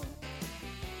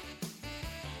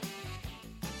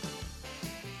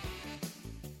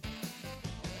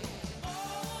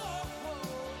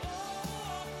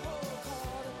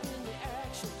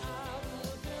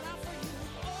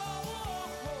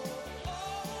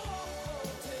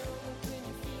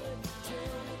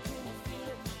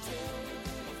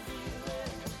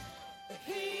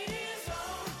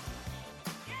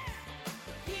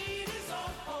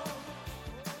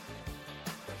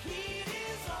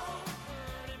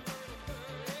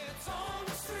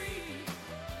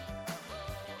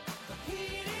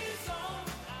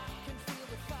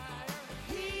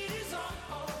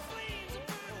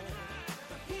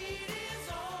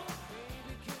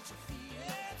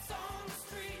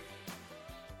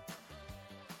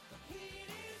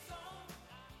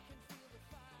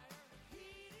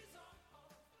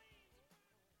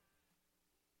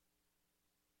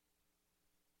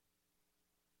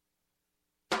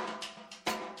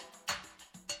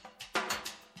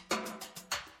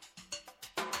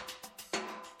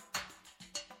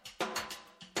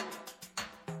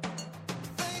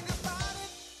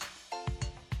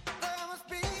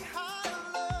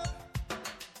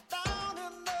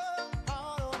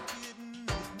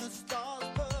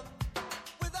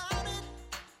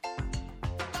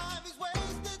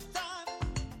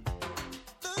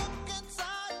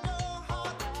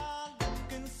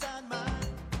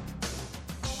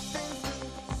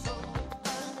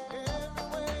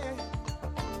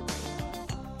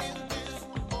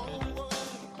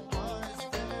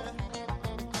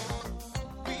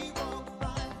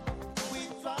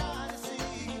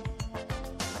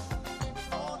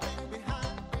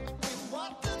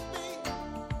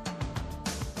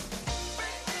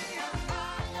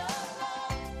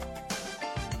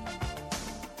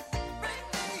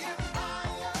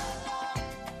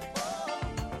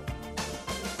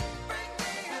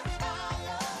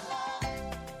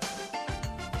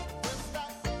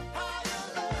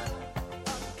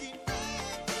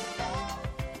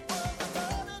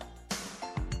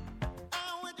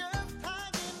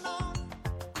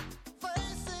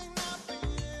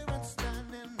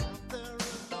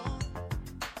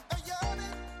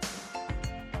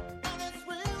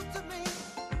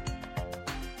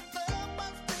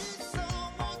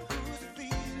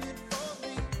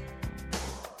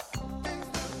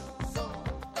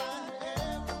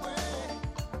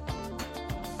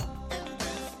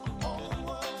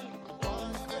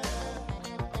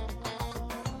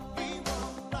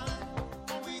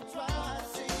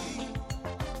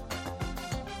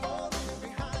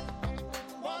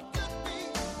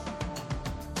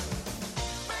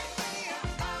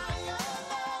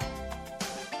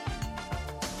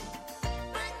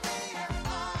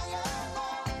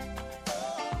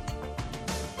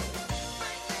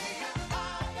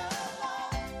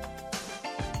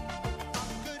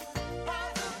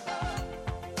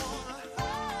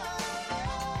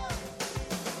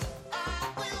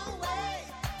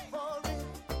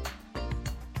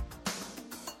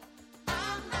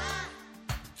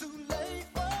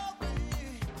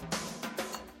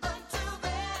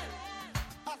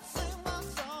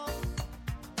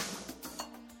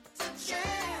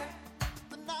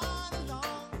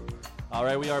 All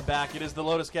right, we are back. It is the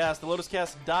Lotus Cast,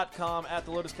 thelotuscast.com, at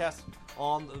the Lotus Cast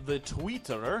on the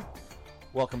Twitter.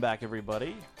 Welcome back,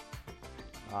 everybody.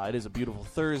 It is a beautiful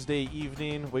Thursday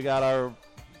evening. We got our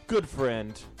good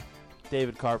friend,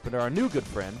 David Carpenter, our new good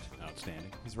friend.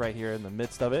 Outstanding. He's right here in the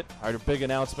midst of it. Our big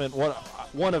announcement,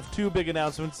 one of two big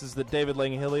announcements, is that David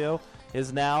Langhilio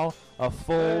is now a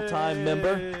full-time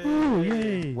member. Ooh,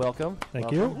 yay. Welcome.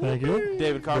 Thank Welcome. you. Thank you.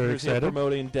 David Carpenter is here excited.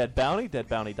 promoting Dead Bounty,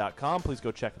 deadbounty.com. Please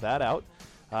go check that out.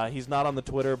 He's not on the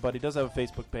Twitter, but he does have a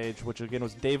Facebook page, which again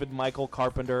was David Michael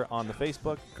Carpenter on the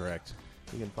Facebook. Correct.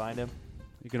 You can find him.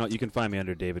 You can find me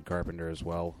under David Carpenter as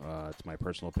well. It's my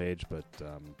personal page, but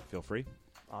feel free.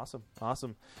 Awesome.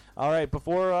 All right,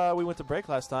 before we went to break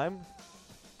last time,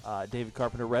 David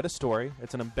Carpenter read a story.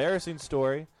 It's an embarrassing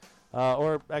story,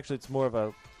 or actually it's more of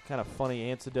a kind of funny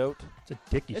antidote. It's a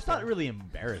dicky It's not really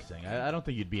embarrassing. I don't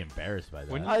think you'd be embarrassed by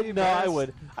that. I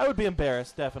would. I would be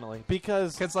embarrassed, definitely,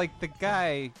 because like the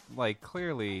guy, like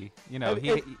clearly, you know,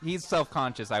 he's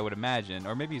self-conscious, I would imagine,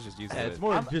 or maybe he's just used to it. It's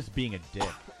more of just being a dick.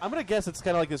 I'm gonna guess it's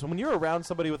kind of like this. When you're around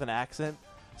somebody with an accent,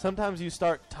 sometimes you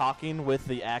start talking with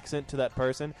the accent to that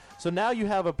person. So now you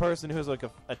have a person who has like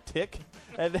a tick,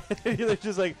 and you're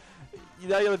just like,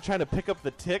 now you're trying to pick up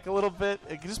the tick a little bit,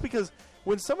 just because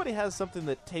when somebody has something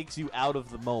that takes you out of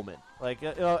the moment, like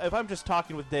if I'm just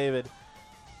talking with David,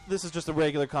 this is just a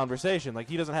regular conversation. Like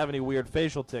he doesn't have any weird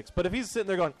facial tics, but if he's sitting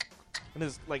there going and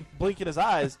is like blinking his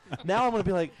eyes, now I'm gonna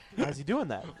be like, why is he doing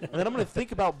that? And then I'm gonna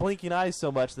think about blinking eyes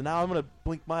so much that now I'm gonna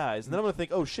blink my eyes, and then I'm gonna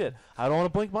think, oh shit, I don't want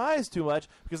to blink my eyes too much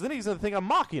because then he's gonna think I'm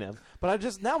mocking him.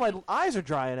 But now my eyes are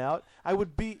drying out. I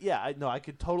would be, I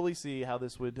could totally see how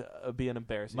this would be an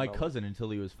embarrassing. My moment. cousin, until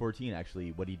he was 14,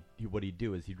 actually, what he'd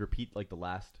do is he'd repeat like the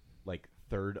last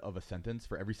third of a sentence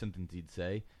for every sentence he'd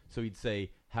say. So he'd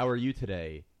say, "How are you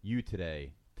today? You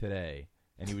today? Today?"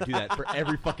 And he would do that for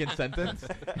every fucking sentence,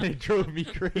 and it drove me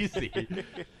crazy.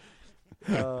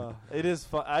 It is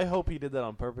fun. I hope he did that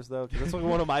on purpose, though, because that's like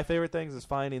one of my favorite things is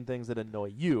finding things that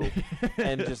annoy you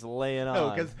and just laying on. No,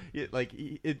 because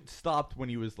it stopped when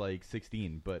he was like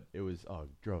 16, but it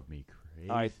drove me crazy.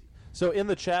 All right. So in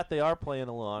the chat, they are playing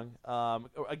along.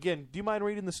 Again, do you mind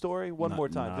reading the story one more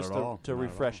time, just to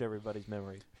refresh everybody's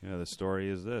memory? Yeah, the story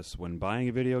is this. When buying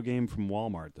a video game from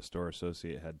Walmart, the store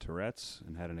associate had Tourette's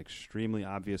and had an extremely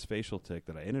obvious facial tic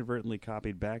that I inadvertently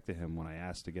copied back to him when I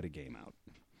asked to get a game out.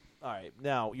 All right.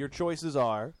 Now, your choices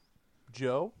are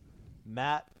Joe,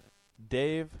 Matt,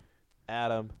 Dave,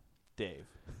 Adam, Dave.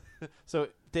 So,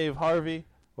 Dave Harvey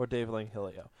or Dave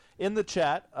Langhilio. In the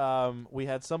chat, we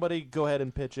had somebody go ahead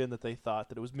and pitch in that they thought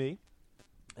that it was me,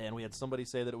 and we had somebody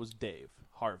say that it was Dave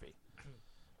Harvey.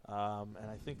 And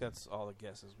I think that's all the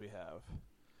guesses we have.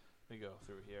 Let me go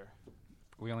through here.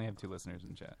 We only have 2 listeners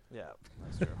in chat. Yeah,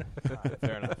 that's true. All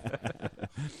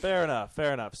right,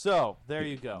 fair enough. So, there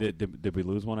you go. Did we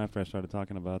lose one after I started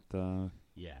talking about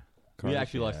Yeah. Carlos? We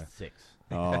actually lost 6.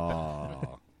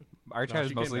 Oh. Our chat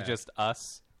is mostly just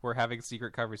us. We're having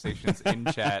secret conversations in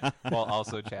chat while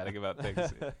also chatting about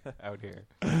things out here.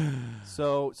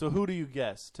 So who do you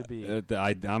guess to be?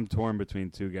 I'm torn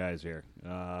between 2 guys here.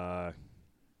 I'm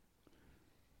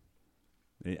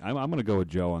going to go with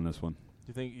Joe on this one. Do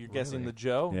you think you're guessing the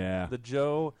Joe? Yeah. The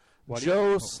Joe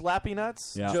Slappy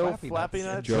Nuts? Yeah. Joe Slappy Flappy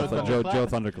Nuts. Nuts? Joe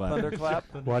Thunderclap. Thunderclap?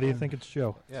 Why do you think it's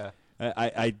Joe? Yeah.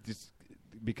 I just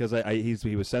because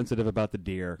he was sensitive about the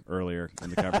deer earlier in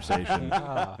the conversation.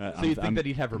 So you think that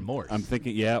he'd have remorse? I'm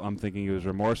thinking he was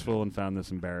remorseful and found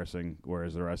this embarrassing,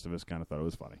 whereas the rest of us kind of thought it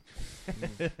was funny.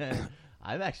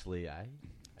 I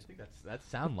think that's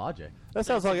sound logic. That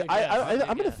sounds like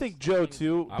I'm going to think Joe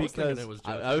too because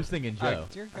I was thinking Joe.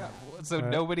 Dear God. So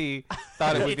nobody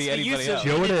thought it would be anybody else.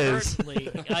 Joe it is.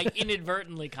 I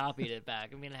inadvertently copied it back.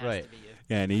 I mean, it has to be you.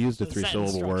 Yeah, and he used a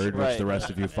 3-syllable word, which the rest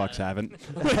of you fucks haven't.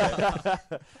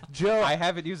 Joe, I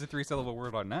haven't used a 3-syllable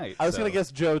word all night. I was going to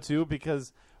guess Joe too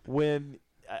because when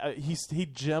he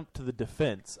jumped to the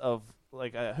defense of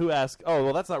who asked, oh,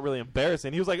 well, that's not really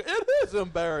embarrassing. He was like, it is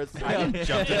embarrassing. I didn't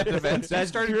jump to the defense. You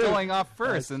started going off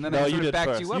first, and then I sort of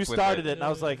backed you up You with started it, and I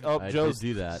was like, oh, Joe's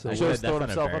do that. So Joe's throwing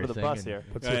himself under the bus here.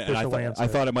 I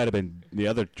thought it might have been the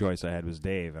other choice I had was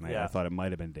Dave, and I thought it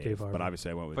might have been Dave, but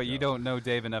obviously I went with But Joe. you don't know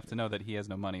Dave enough to know that he has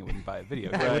no money when you buy a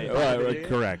video game. Right,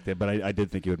 correct. But I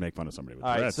did think you would make fun of somebody with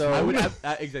Tourette's. So I would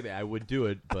exactly. I would do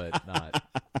it, but not.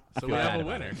 So we have a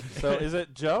winner. So is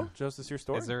it Joe? Joe's this your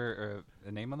story? Is there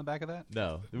a name on the back of that?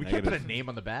 No. We can't put a name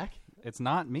on the back? It's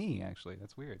not me, actually.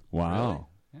 That's weird. Wow.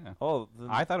 Really? Yeah. Oh,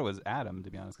 I thought it was Adam,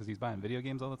 to be honest, because he's buying video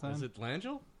games all the time. Is it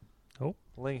Langell? Oh.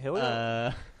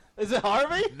 Langhilio? Is it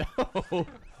Harvey? No.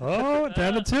 Oh,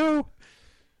 down to 2.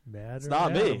 It's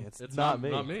not me. It's not me.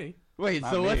 Not me. Wait,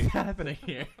 Not so what's me. happening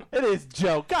here? It is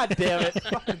Joe. God damn it.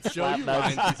 Joe, you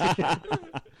Slap nuts.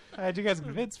 I had you guys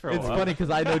convinced for a It's while. funny because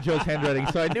I know Joe's handwriting,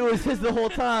 so I knew it was his the whole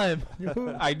time.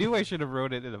 I knew I should have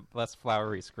wrote it in a less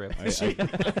flowery script.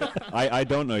 I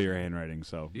don't know your handwriting,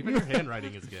 so Even your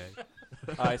handwriting is gay.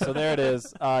 All right, so there it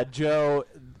is.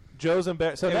 Joe's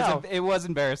embarrassed. So now It was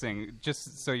embarrassing,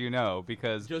 just so you know,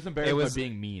 because Joe's embarrassed it was by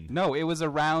being mean. No, it was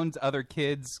around other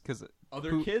kids because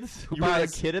Other kids? who You were a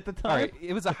buys- kid at the time? All right,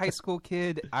 it was a high school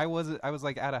kid. I was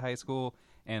like out of high school,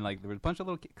 and like there was a bunch of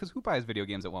little kids. Because who buys video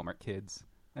games at Walmart? Kids.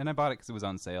 And I bought it because it was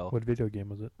on sale. What video game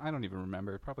was it? I don't even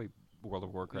remember. Probably World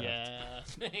of Warcraft. Yeah.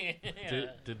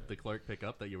 Did the clerk pick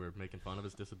up that you were making fun of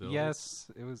his disability?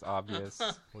 Yes, it was obvious.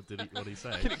 What did he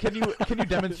say? Can you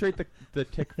demonstrate the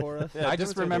tick for us? Yeah, I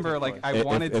just demonstrate remember, the like, voice. I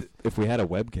wanted. if we had a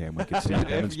webcam, we could see you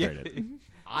demonstrate it.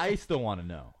 I still want to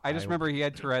know. I just remember he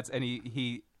had Tourette's, and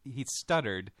he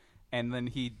stuttered, and then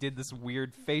he did this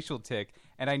weird facial tick,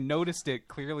 and I noticed it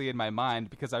clearly in my mind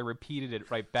because I repeated it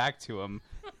right back to him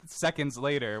seconds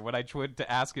later when I tried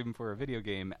to ask him for a video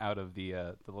game out of the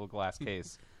little glass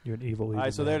case. You're an evil. All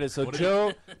right, so there it is. So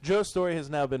Joe's story has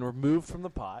now been removed from the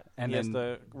pot, and he has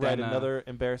to write another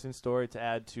embarrassing story to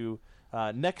add to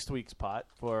next week's pot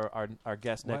for our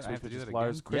guest What? next I week, have to which do is that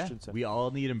Lars again? Christensen. We all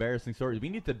need embarrassing stories. We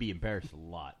need to be embarrassed a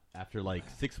lot after like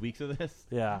 6 weeks of this.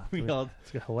 Yeah. we all.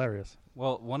 It's hilarious.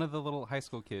 Well, one of the little high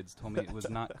school kids told me it was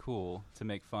not cool to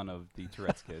make fun of the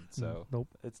Tourette's kid. So Nope.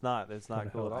 It's not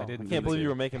cool at all. I didn't can't believe use you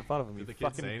it. were making fun of him. Did You the kid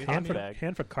say fucking anything? handbag.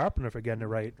 Hand for Carpenter for getting it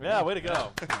right. Yeah, way to go.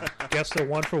 Guess they're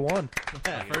 1 for 1.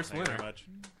 Yeah, first winner. much.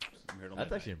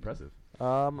 That's actually impressive. You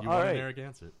All won right. an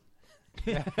Narragansett.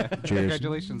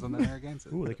 Congratulations on the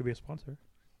Narragansett. Ooh, they could be a sponsor.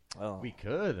 Oh. We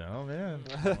could. Oh man.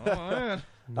 Oh man.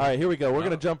 All right, here we go. We're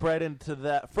gonna jump right into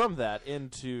that. From that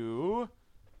into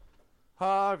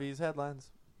Harvey's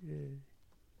headlines.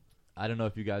 I don't know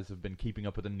if you guys have been keeping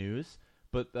up with the news,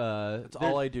 but That's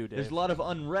all I do, There's Dave. a lot of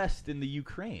unrest in the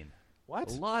Ukraine. What?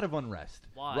 A lot of unrest.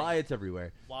 Why? Riots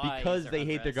everywhere. Why Because is there they hate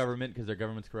their unrest? government, because their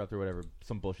government's corrupt or whatever.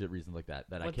 Some bullshit reasons like that.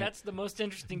 That I But can't. that's the most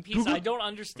interesting piece. Google- I don't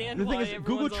understand The why thing is,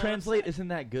 Google everyone's all Translate upset. isn't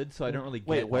that good, so I don't really get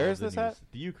Wait, where all is the this news. at?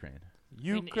 The Ukraine. I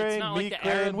mean, Ukraine, it's not like the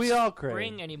Ukraine, Arab we all Spring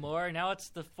crane. anymore. Now it's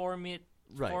the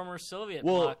Right. former Soviet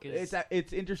Well, bloc.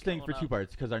 it's interesting going for two up.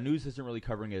 parts because our news isn't really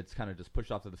covering it. It's kind of just pushed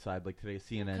off to the side. Like today's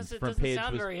CNN's Because it front doesn't page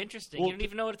sound was. very interesting. Well, You don't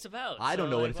even know what it's about. I don't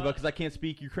so, know what like, it's about because I can't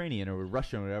speak Ukrainian or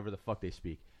Russian or whatever the fuck they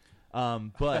speak.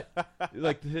 But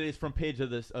like today's front page of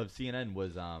CNN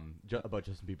was about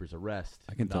Justin Bieber's arrest.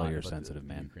 I can tell not you're a about the sensitive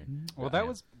man. Ukraine. Well,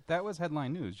 that was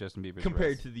headline news. Justin Bieber's compared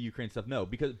arrest. to the Ukraine stuff. No,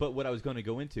 but what I was going to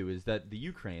go into is that the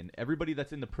Ukraine, everybody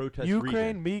that's in the protest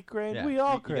Ukraine, region, Meekraine, yeah, we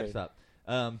all you gotta crane. stop.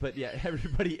 But yeah,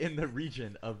 everybody in the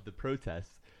region of the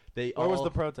protests, they Where all was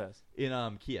the protest? in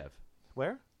Kiev.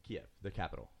 Where? Kiev, the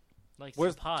capital. Like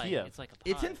Where's some pie. Kiev? It's like a pie.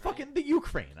 It's in right? fucking the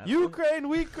Ukraine. Ukraine,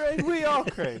 we crane, we all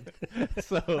crane.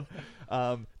 So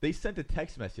they sent a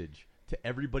text message to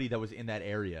everybody that was in that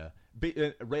area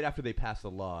right after they passed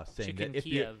the law saying Chicken that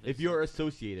Kiev if you're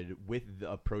associated with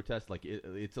a protest, like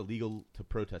it's illegal to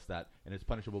protest that, and it's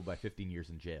punishable by 15 years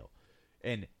in jail.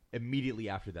 And immediately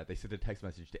after that, they sent a text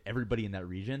message to everybody in that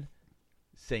region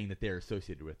saying that they're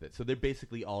associated with it. So they're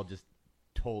basically all just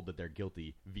told that they're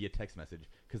guilty via text message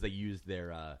because they used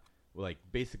their like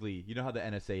basically, you know how the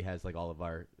NSA has like all of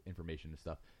our information and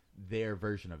stuff. Their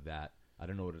version of that, I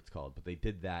don't know what it's called, but they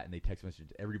did that and they text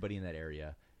messaged everybody in that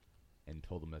area and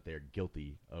told them that they're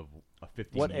guilty of a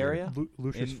 15 What year area?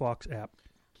 Lucius In- Fox app.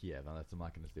 Kiev. I'm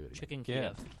not going to do it again. Chicken Yeah.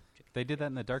 Kiev. They did that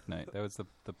in The Dark Knight. That was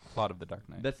the plot of The Dark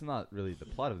Knight. That's not really the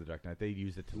plot of The Dark Knight. They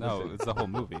used it to No, listen. it's the whole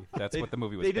movie. That's what the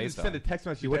movie was They didn't based send on. a text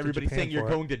message You to went to everybody Japan saying you're for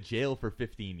it. going to jail for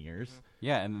 15 years.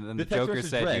 Yeah, and then The the text Joker message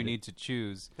said you read- need to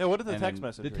choose. Yeah, what did the and text then-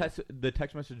 message The read? the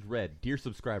text message read, "Dear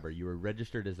subscriber, you are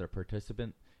registered as a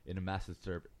participant in a mass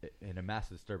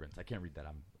disturbance." I can't read that.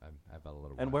 I've got a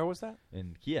little. And while. where was that?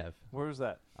 In Kiev. Where was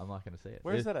that? I'm not going to say it.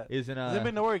 Where is that at? Is in Does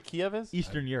anybody know where Kiev is?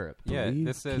 Eastern Europe. Yeah, Believe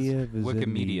this says Kiev is in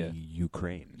Wikimedia. the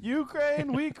Ukraine.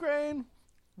 Ukraine, we crane,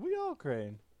 we all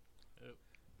crane.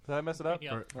 Did I mess it up?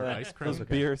 Yeah. For ice cream? Those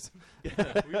beers. We've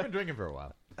been drinking for a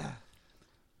while.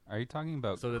 Are you talking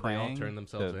about So did they all Krang, turn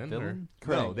themselves the in, villain?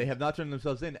 No, they have not turned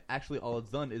themselves in. Actually, all it's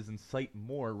done is incite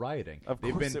more rioting. Of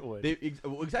They've course been, it would.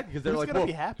 Well, exactly, because they're Who's like, gonna well,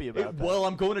 be happy about that? Well,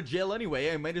 I'm going to jail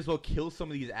anyway. I might as well kill some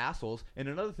of these assholes. And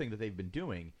another thing that they've been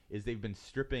doing is they've been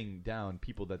stripping down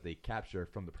people that they capture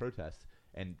from the protests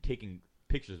and taking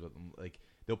pictures with them. Like,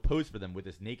 they'll pose for them with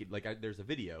this naked. Like, there's a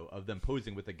video of them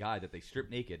posing with a guy that they strip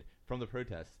naked from the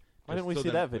protests Why didn't we So see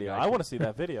then that the video? guy I want to can- see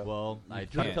that video. Well, I You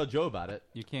tried to can't. tell Joe about it.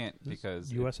 You can't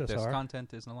because USSR? this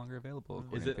content is no longer available. Is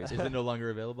according it to is Facebook. it no longer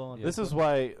available? On This Facebook? is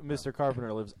why Mr.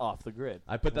 Carpenter lives off the grid.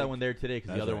 I put that one there today because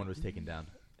the That's other right. one was taken down.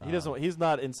 He doesn't. He's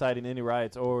not inciting any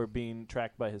riots or being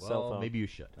tracked by his cell Well, phone. maybe you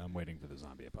should. I'm waiting for the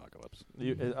zombie apocalypse.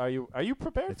 Are you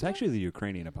prepared? It's for actually the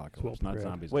Ukrainian apocalypse, not prepared.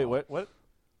 zombies. that? Wait, at all. what?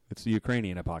 It's the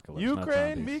Ukrainian apocalypse. not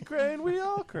Ukraine, zombies. me crane, we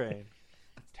all crane.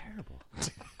 It's terrible.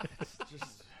 It's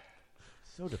just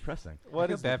so depressing. What I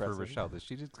feel is bad for depressing? Rochelle? Does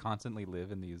she just constantly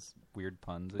live in these weird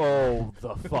puns? Oh,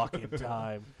 the fucking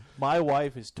time. My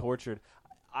wife is tortured.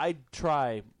 I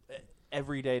try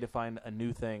every day to find a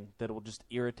new thing that will just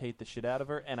irritate the shit out of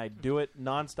her, and I do it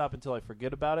nonstop until I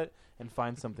forget about it and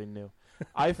find something new.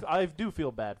 I do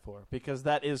feel bad for her because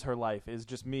that is her life, is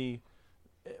just me,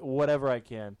 whatever I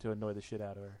can to annoy the shit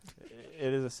out of her.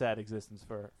 It is a sad existence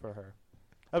for her.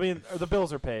 I mean, the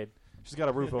bills are paid. She's got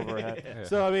a roof over her head. Yeah.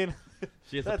 So, I mean...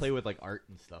 She has to play with like art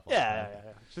and stuff. all Yeah, the yeah, time.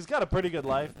 yeah. She's got a pretty good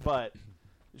life, but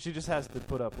she just has to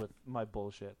put up with my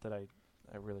bullshit that I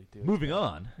really do. Moving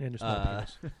on. And your small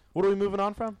penis. What are we moving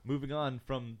on from? Moving on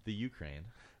from the Ukraine.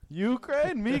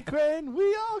 Ukraine, me crane,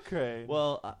 we all crane.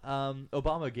 Well,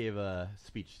 Obama gave a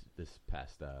speech this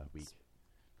past week.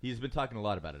 He's been talking a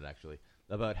lot about it, actually,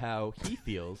 about how he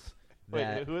feels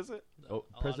that... Wait, who is it? Oh,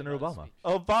 President Obama.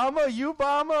 Obama, you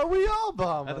Obama, we all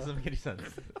Obama. That doesn't make any sense.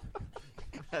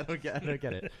 I don't get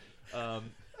it.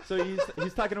 So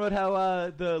he's talking about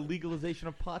how the legalization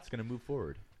of pot's going to move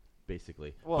forward,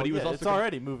 basically. Well, but he was yeah, also it's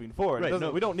already moving forward.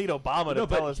 Right, We don't need Obama to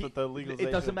tell us that the legalization...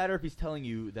 It doesn't matter if he's telling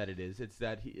you that it is. It's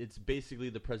that it's basically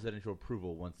the presidential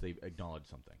approval once they acknowledge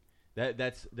something.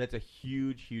 That's a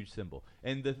huge symbol.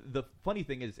 And the funny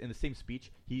thing is, in the same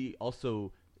speech, he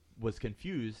also was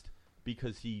confused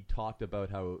because he talked about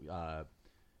how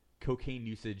cocaine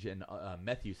usage and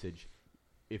meth usage,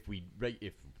 if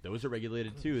those are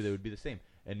regulated too, they would be the same.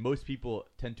 And most people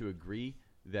tend to agree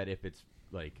that if it's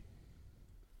like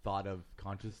thought of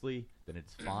consciously, then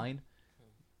it's fine.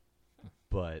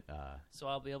 But So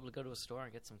I'll be able to go to a store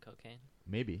and get some cocaine.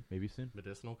 maybe soon.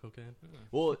 Medicinal cocaine?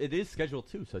 Well, it is Schedule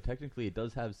 2, so technically it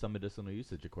does have some medicinal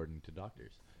usage according to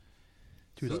doctors.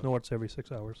 2 snorts every 6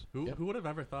 hours. Who would have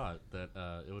ever thought that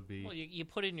it would be... Well, you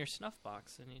put it in your snuff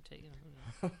box and you take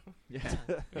it. Yeah.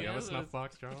 You have a snuff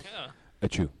box, Charles? Yeah.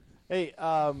 Achoo. Hey,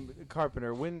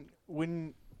 Carpenter,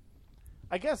 when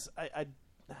I guess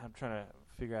I'm trying to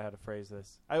figure out how to phrase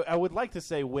this. I would like to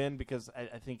say when, because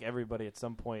I think everybody at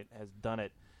some point has done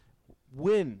it.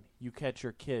 When you catch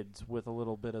your kids with a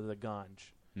little bit of the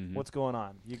ganj, what's going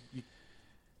on? You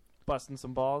busting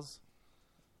some balls?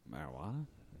 Marijuana?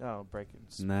 Oh, breaking.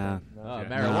 Nah. No.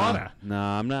 Marijuana. No,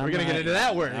 I'm not. We're gonna get into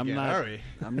that word I'm again, not, are we?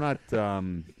 I'm not.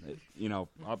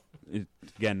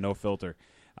 Again, no filter.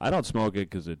 I don't smoke it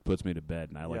because it puts me to bed,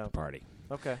 and I like Yeah. to party.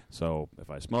 Okay. So if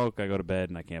I smoke, I go to bed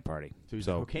and I can't party. So he's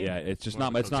a cocaine yeah, man. it's just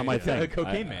Well, not. It's not my cocaine, thing. yeah.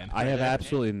 Cocaine man. I have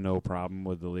absolutely no problem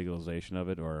with the legalization of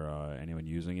it or anyone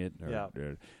using it. Yeah.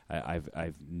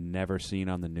 I've never seen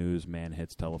on the news man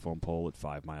hits telephone pole at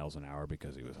 5 miles an hour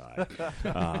because he was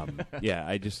high. Yeah,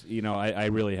 I just I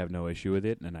really have no issue with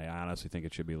it, and I honestly think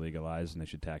it should be legalized, and they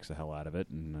should tax the hell out of it.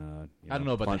 And I don't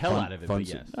know about the hell out of it, but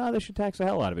yes. they should tax the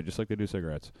hell out of it, just like they do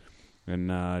cigarettes, and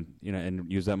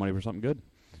and use that money for something good.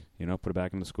 Put it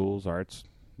back into schools, arts,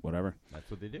 whatever. That's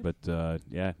what they do. But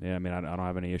yeah. I mean, I don't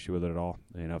have any issue with it at all.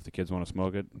 If the kids want to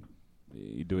smoke it,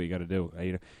 you do what you got to do.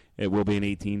 It will be an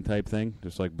 18 type thing,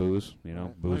 just like booze.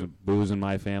 Right. Booze in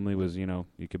my family was you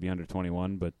could be under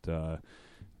 21, but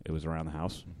it was around the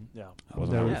house. Yeah. I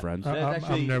wasn't out with Yeah. friends.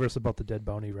 I'm nervous about the Dead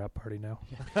Bounty rap party now.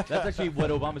 That's actually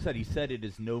what Obama said. He said it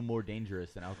is no more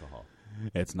dangerous than alcohol.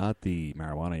 It's not the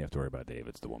marijuana you have to worry about, Dave.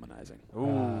 It's the womanizing.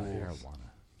 Marijuana.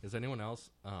 Is anyone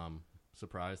else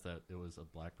surprised that it was a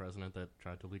black president that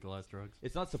tried to legalize drugs?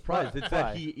 It's not surprised. It's Why?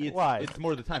 that it's, Why? it's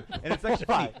more of the time. And it's actually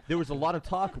Why? funny. There was a lot of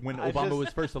talk when I Obama just- was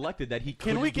first elected that he Can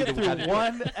couldn't we do get the through without-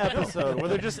 one episode where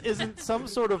there just isn't some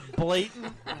sort of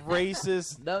blatant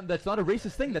racist? No, that's not a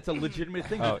racist thing. That's a legitimate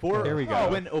thing. Oh, Before, here we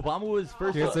go. When Obama was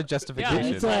first, Here's the Yeah,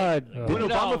 justification. it's like, when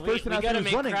Obama first we announced got to he was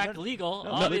make running, crack legal.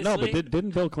 No, obviously. but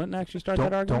didn't Bill Clinton actually start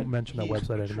that argument? Don't mention that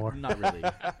website anymore. Not really.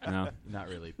 No. Not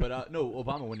really. But no,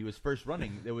 Obama, when he was first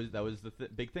running, that was the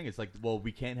big thing. It's like, well,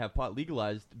 we can't have pot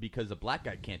legalized because a black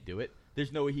guy can't do it.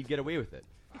 There's no way he'd get away with it.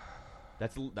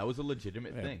 That was a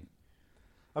legitimate thing.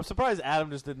 I'm surprised Adam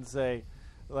just didn't say,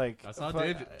 like, I saw fu-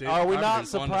 Dave are we Carpenter not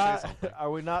just wanted to say surprised? something.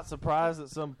 Are we not surprised that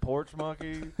some porch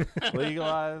monkey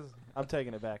legalized? I'm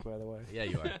taking it back, by the way. Yeah,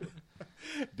 you are.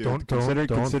 Dude, don't fall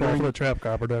for the trap,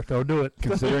 Carpenter. Don't do it.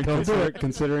 Considering, Don't do it.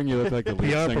 considering you look like the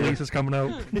lead PR singer. police is coming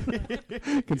out.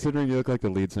 Considering you look like the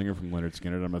lead singer from Leonard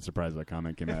Skinner, I'm not surprised that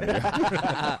comment came out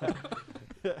of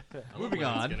you. Moving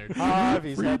on.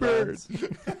 Harvey's headlines.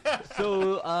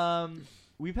 So,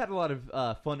 we've had a lot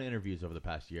of fun interviews over the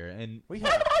past year, and We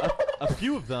have. a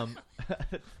few of them,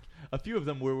 a few of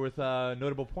them were with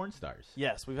notable porn stars.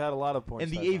 Yes, we've had a lot of porn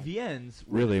And the stars on. AVNs.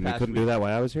 Were Really? this We past couldn't do week. that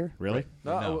while I was here? Really?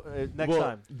 No, next Well,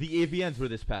 time. The AVNs were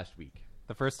this past week.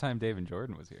 The first time Dave and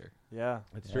Jordan was here. Yeah.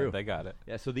 That's Yeah, true. They got it.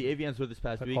 Yeah, so the AVNs were this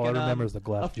past week. All I and, remember is the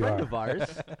glass a friend jar. of ours,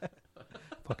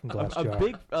 Fucking glass a jar.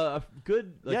 big,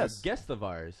 good, like Yes. a guest of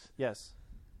ours, Yes.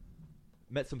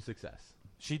 met some success.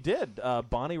 She did.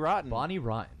 Bonnie Rotten. Bonnie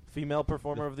Rotten. Female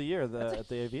Performer of the Year at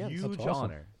the AVN. Huge That's awesome.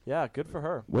 honor. Yeah, good for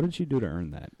her. What did she do to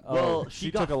earn that? Well, Oh,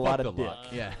 she took got a lot fucked of a dick.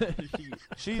 lot. Yeah, she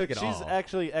She's took it all.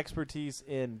 actually expertise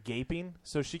in gaping,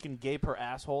 so she can gape her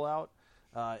asshole out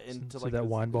into See like that this-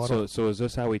 wine bottle? So is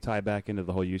this how we tie back into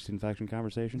the whole Houston faction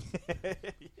conversation?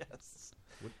 Yes.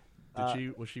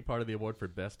 Was she part of the award for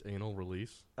best anal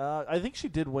release? I think she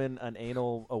did win an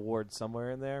anal award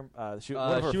somewhere in there. She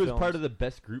one of her she was films- part of the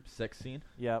best group sex scene.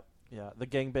 Yep. Yeah, the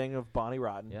gangbang of Bonnie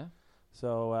Rotten. Yeah.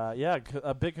 So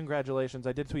a big congratulations!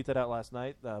 I did tweet that out last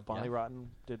night. Bonnie Yeah.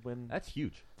 Rotten did win. That's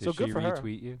huge. Did So she good for her.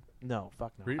 retweet you? No,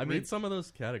 fuck no. Read some of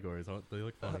those categories. They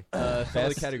look funny. Some of the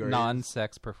Best categories.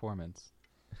 non-sex performance.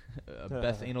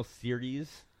 Best anal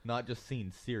series, not just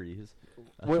scene series.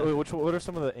 What are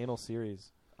some of the anal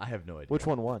series? I have no idea. Which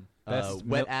one won? Wet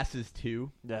Mil- Asses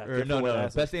 2. Yeah, Or good no, for Wet no.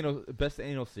 Asses. Best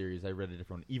anal series. I read a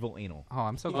different one. Evil Anal. Oh,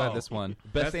 I'm so glad this one.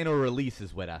 Best anal release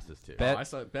is Wet Asses 2. Bet- I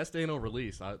saw best anal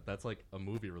release. That's like a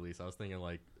movie release. I was thinking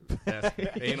like best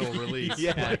anal release.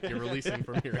 Yeah. Like you're releasing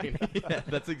from your anal. Yeah,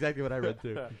 that's exactly what I read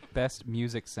too. Best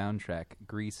music soundtrack.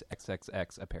 Grease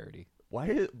XXX, a parody. Why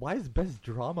is best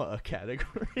drama a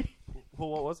category? Well,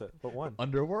 what was it? What won?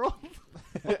 Underworld?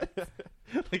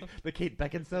 Like the Kate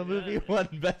Beckinsale movie won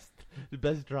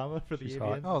best drama for the She's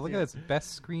hot. AVN. Oh, look at this.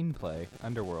 Best screenplay.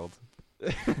 Underworld.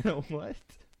 What?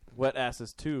 Wet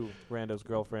Asses 2, Rando's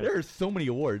girlfriend. There are so many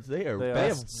awards. They They have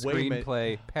Best way ma-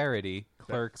 screenplay parody.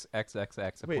 Clerks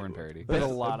XXX, a Wait, porn parody. There's a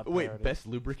best- lot of wait, parodies. best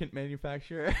lubricant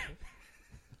manufacturer.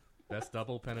 Best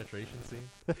double penetration scene.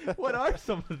 What are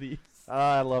some of these?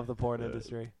 I love the porn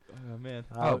industry. Oh man.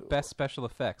 Oh, best special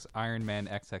effects. Iron Man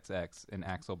XXX, an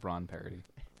Axel Braun parody.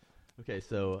 Okay,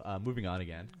 so moving on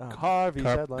again. Harvey's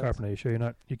headlines. Carpenter, you sure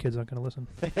your kids aren't going to listen?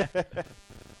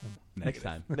 Next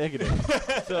time. Negative.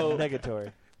 So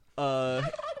Negatory.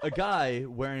 a guy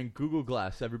wearing Google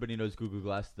Glass. Everybody knows Google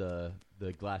Glass, the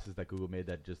glasses that Google made.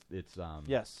 That just it's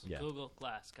Yes. yeah. Google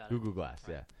Glass, got it. Google Glass.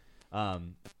 Yeah.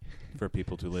 For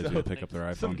people too lazy to pick up their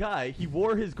iPhone. Some guy, he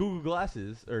wore his Google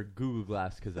Glasses, or Google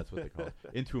Glass, because that's what they call it,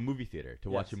 into a movie theater to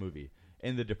watch a movie.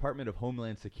 And the Department of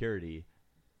Homeland Security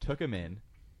took him in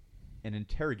and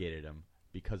interrogated him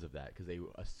because of that, because they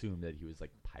assumed that he was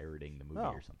like pirating the movie Oh.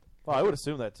 or something. Well, I would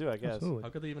assume that too, I guess. Absolutely. How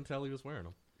could they even tell he was wearing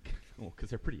them? Well, because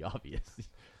they're pretty obvious.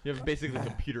 You have basically a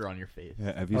computer on your face.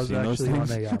 Yeah, have I you was seen those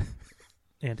actually on things?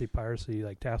 a anti-piracy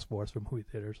task force for movie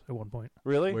theaters at one point.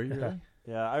 Really? Were you really?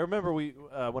 Yeah, I remember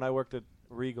when I worked at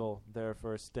Regal there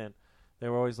for a stint, they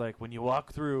were always like, when you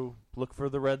walk through, look for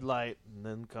the red light, and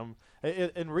then come.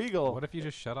 In Regal, What if you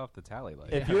just shut off the tally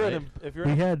light? if Yeah, you're right. if you're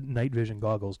We in a- had night vision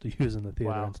goggles to use in the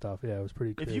theater Wow. and stuff. Yeah, it was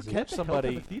pretty if crazy. you catch the hell somebody,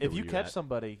 type of theater if were you you catch at?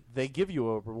 somebody, they give you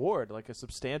a reward, like a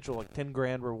substantial, like 10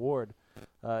 grand reward.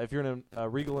 If you're a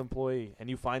Regal employee and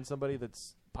you find somebody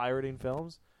that's pirating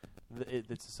films,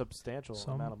 it's a substantial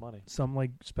amount of money. Some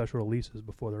like special releases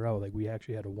before they're out. Like we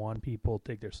actually had to warn people,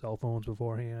 take their cell phones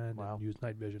beforehand, Wow. and use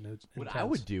night vision. It's What intense. I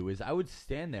would do is I would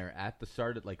stand there at the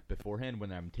start, like beforehand when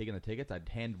I'm taking the tickets. I'd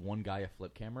hand one guy a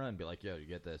flip camera and be like, "Yo, you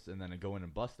get this," and then I'd go in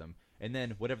and bust them. And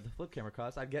then whatever the flip camera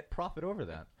costs, I'd get profit over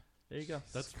that. There you go.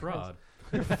 That's fraud.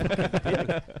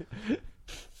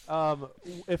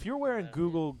 If you're wearing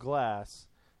Google Glass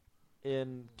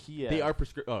in Kiev, They are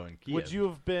in Kiev. would you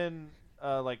have been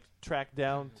like tracked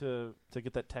down to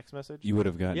get that text message? You would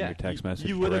have gotten Yeah, your text message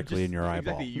you would have directly in your eyeball.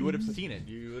 Exactly, you would have seen it.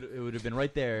 It would have been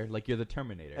right there, like you're the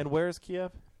Terminator. And where's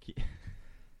Kiev?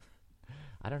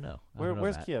 I don't know.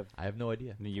 Where's Kiev? I have no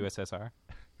idea. In the USSR?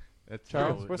 That's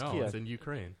Charles, No, where's no, Kiev? it's in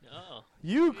Ukraine. Oh.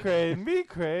 Ukraine, me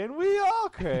crane, we all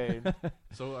crane.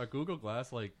 So are Google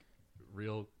Glass like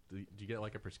real? Do you get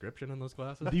like a prescription in those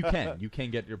glasses? You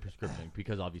can get your prescription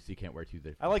because obviously you can't wear two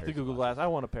different. I like the pairs of Google glasses. Glass. I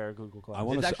want a pair of Google Glass. I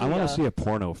want It's to. I want actually, to see a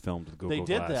porno filmed with Google They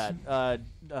did Glass. that.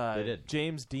 They did.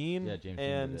 James Dean Yeah, James Dean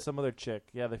and did it. some other chick.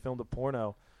 Yeah, they filmed a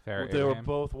porno. Fair They were Abraham?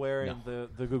 both wearing the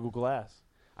Google Glass.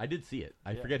 I did see it.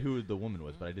 I forget who the woman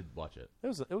was, but I did watch it. It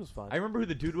was fun. I remember who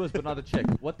the dude was, but not the chick.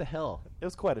 What the hell? It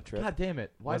was quite a trip. God damn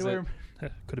it! Why Was do I it- remember?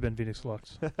 Could have been Phoenix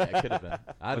Lux. Yeah, it could have been.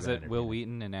 I'd Was have it been Will entertaining.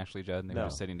 Wheaton and Ashley Judd? And they No. were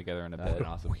sitting together in a That's bed. been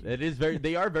awesome. It is very.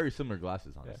 They are very similar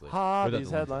glasses, honestly. Ha, Or that's these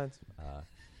the ones- headlines.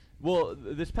 Well,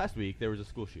 this past week there was a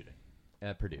school shooting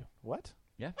at Purdue. What?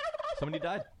 Yeah, somebody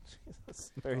died.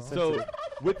 Jesus, very So sensitive.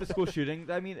 with the school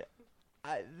shooting, I mean,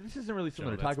 this isn't really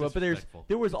something Joe, to talk that's about, but disrespectful.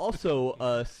 there was also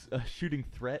a shooting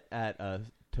threat at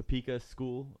Topeka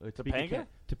School, Topanga?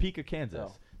 Topeka, Kansas.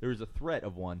 Oh. There was a threat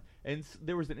of one, and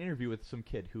there was an interview with some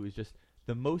kid who was just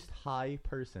the most high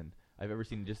person I've ever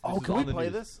seen. Just this is Can on we the play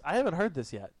news. this? I haven't heard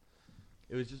this yet.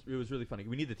 It was really funny.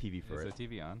 We need the TV for Is it. the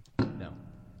TV on? No.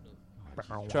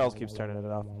 Charles keeps turning it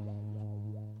off.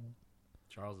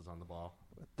 Charles is on the ball.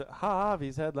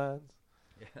 Harvey's headlines.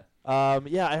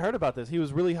 Yeah, I heard about this. He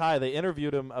was really high. They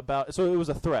interviewed him about. So it was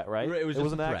a threat, right? It was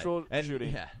just an a threat. actual And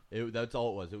shooting. Yeah, that's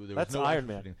all it was. There That's was no Iron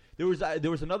actual Man. shooting.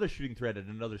 There was another shooting threat at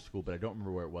another school, but I don't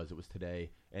remember where it was. It was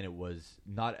today, and it was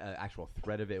not an actual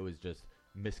threat of it. It was just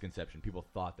misconception. People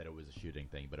thought that it was a shooting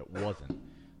thing, but it wasn't.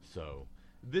 So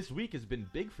this week has been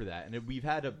big for that, and we've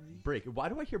had a break. Why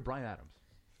do I hear Bryan Adams?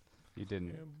 You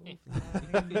didn't.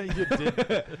 You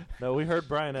did. No, we heard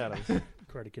Bryan Adams.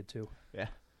 Karate Kid 2. Yeah.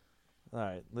 All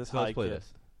right, this So high let's play kid.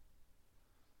 this.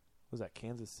 Was that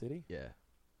Kansas City? Yeah.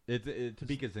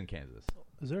 Topeka's in Kansas.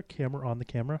 Is there a camera on the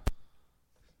camera?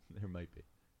 There might be.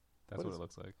 That's what it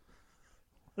looks like.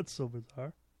 That's so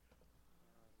bizarre.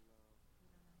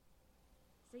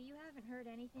 So you haven't heard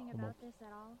anything about this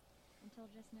at all until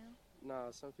just now?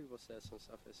 No, some people said some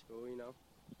stuff at school, you know.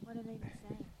 What have they been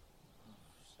saying?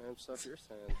 Same stuff you're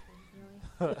saying.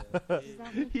 Really? Does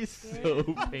that make He's you so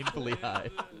scared? painfully high.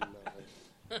 No.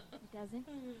 It doesn't?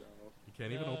 He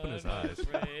can't even open his eyes.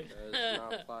 It's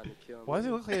not plotting to kill me. Why does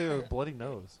he look like he has a bloody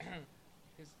nose?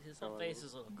 His whole face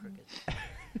is a little crooked.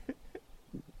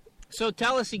 So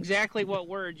tell us exactly what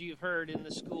words you've heard in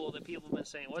the school that people have been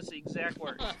saying. What's the exact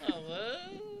words?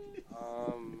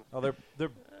 Oh, they're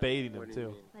baiting him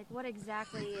too. Like, what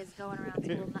exactly is going around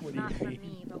school? Not from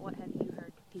me, but what have you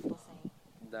heard people saying?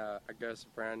 That I guess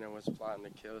Brandon was plotting to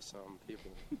kill some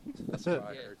people. That's what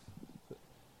I heard.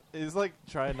 He's like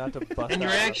trying not to bust. And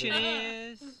your out. action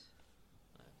is?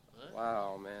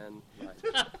 Wow, man. Like,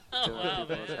 killing Wow,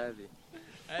 people is man. heavy.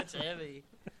 That's heavy.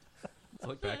 It's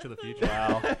like Back to the Future.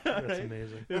 Wow, That's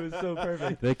amazing. It was so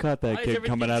perfect. They caught that Why is kid everything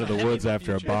coming out of so the heavy woods in the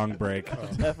after a future? bong break.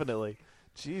 Definitely.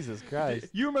 Jesus Christ.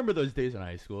 You remember those days in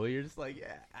high school? You're just like,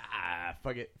 yeah,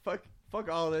 fuck it, fuck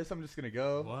all this. I'm just gonna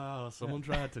go. Wow, someone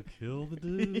tried to kill the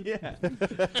dude. Yeah,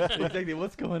 exactly.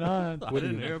 What's going on? I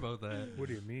didn't hear about that. What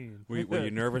do you mean? Were you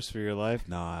nervous for your life?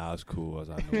 Nah, I was cool. I was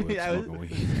out in the woods Yeah, smoking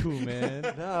weed. cool, man.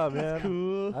 No, man.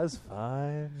 Cool. I was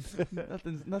fine.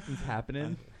 Nothing's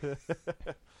happening.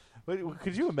 Wait,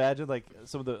 could you imagine like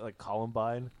some of the like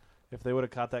Columbine? If they would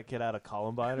have caught that kid out of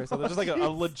Columbine or something, just like a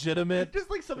legitimate, just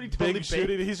like somebody totally big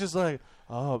shooting. He's just like,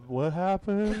 oh, what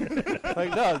happened?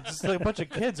 Like, no, just like a bunch of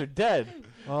kids are dead.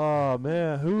 Oh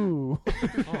man, who?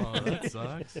 Oh, that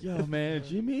sucks. Yo, man,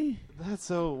 Jimmy. That's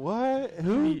so what?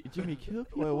 Who? Jimmy killed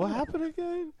people. Wait, what happened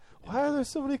again? Why are there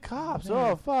so many cops?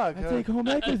 Oh fuck! I take home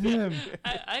back with him.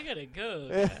 I gotta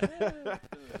go.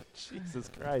 Jesus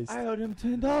Christ! I owed him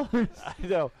 $10. I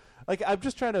know. Like, I'm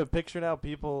just trying to picture now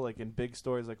people like in big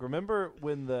stories. Like, remember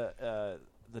when the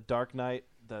Dark Knight,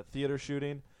 the theater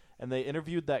shooting, and they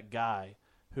interviewed that guy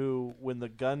who, when the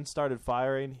gun started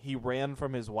firing, he ran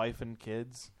from his wife and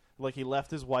kids. Like, he left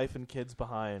his wife and kids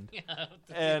behind,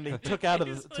 and he took out of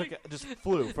the just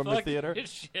flew from the Fuck theater. this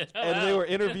shit. And they were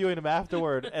interviewing him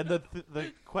afterward, and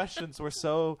the questions were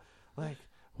so like,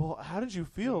 well, how did you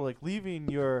feel like leaving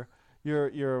your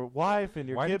wife and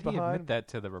your Why kid did he behind? admit that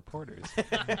to the reporters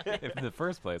in the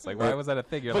first place? Like, why was that a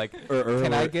thing? You're like, or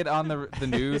can I get on the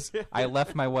news? I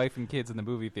left my wife and kids in the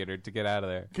movie theater to get out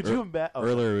of there. Could you imagine?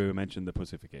 Earlier we mentioned the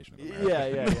pussification of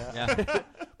America. Yeah.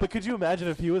 But could you imagine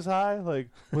if he was high? Like,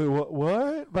 wait,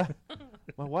 what?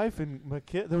 My wife and my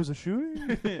kid. There was a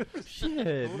shooting.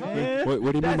 Shit, man. What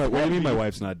do you mean? What do you mean my heavy.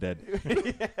 wife's not dead?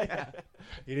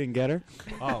 You didn't get her?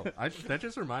 Oh, that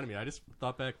just reminded me. I just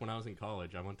thought back when I was in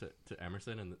college. I went to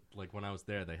Emerson, and like when I was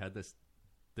there, they had this.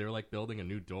 They were like building a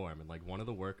new dorm, and like one of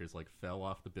the workers like fell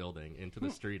off the building into the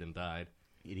street and died.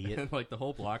 Idiot. And like the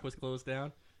whole block was closed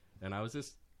down, and I was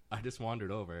just I just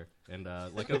wandered over, and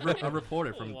like a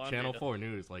reporter from Channel 4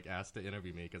 News like asked to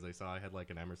interview me because they saw I had like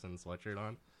an Emerson sweatshirt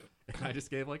on, and I just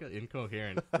gave like an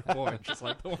incoherent report, just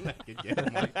like the one I could get.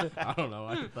 I'm like, I don't know.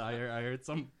 I heard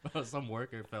some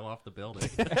worker fell off the building,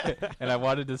 and I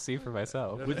wanted to see for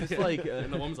myself. With this, like,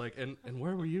 and the woman's like, and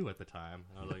where were you at the time?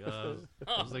 I was like,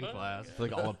 I was in class. It's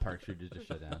like all of Park Street just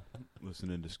shut down.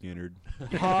 Listening to Skinnerd.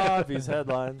 Harvey's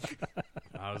headlines.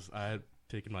 I had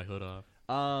taken my hood off.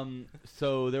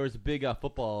 So there was a big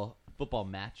football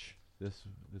match this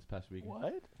past weekend.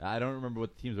 What? I don't remember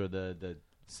what the teams were. The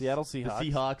Seattle Seahawks.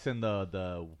 The Seahawks and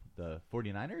the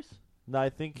 49ers? No, I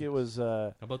think it was.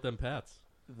 How about them Pats?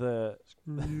 The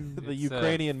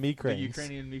Ukrainian Migraines. The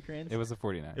Ukrainian Migraines? It was the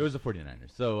 49ers. It was the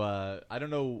 49ers. So I don't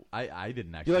know. I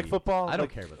didn't actually. You like football? I don't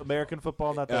like care about American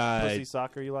football, not the pussy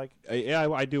soccer you like? Yeah,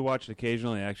 I do watch it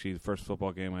occasionally. Actually, the first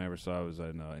football game I ever saw was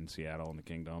in Seattle in the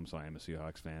Kingdom, so I am a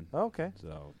Seahawks fan. Okay.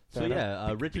 So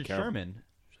yeah, Richard Sherman,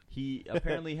 he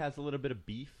apparently has a little bit of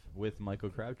beef with Michael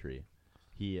Crabtree.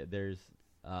 There's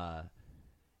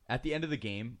at the end of the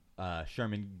game,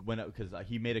 Sherman went up because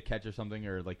he made a catch or something,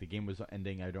 or like the game was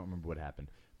ending. I don't remember what happened,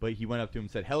 but he went up to him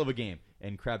and said, "Hell of a game,"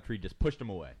 and Crabtree just pushed him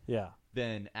away. Yeah.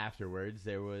 Then afterwards,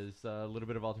 there was a little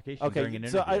bit of altercation Okay, during an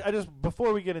so interview. I just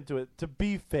before we get into it, to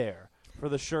be fair, for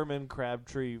the Sherman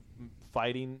Crabtree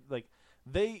fighting, like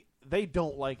they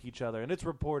don't like each other, and it's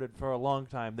reported for a long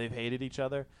time they've hated each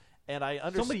other. And I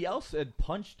understand somebody else had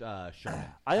punched Sherman.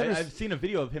 I've I've seen a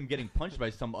video of him getting punched by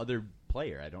some other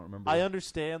player. I don't remember. I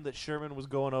understand that Sherman was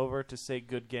going over to say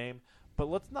good game, but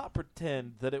let's not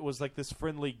pretend that it was like this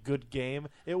friendly good game.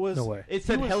 It was. No way. It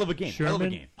said hell of a game. Sherman, hell of a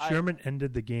game. Sherman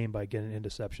ended the game by getting an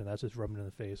interception. That's just rubbing in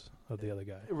the face of the other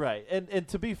guy. Right, and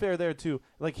to be fair there too,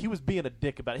 like he was being a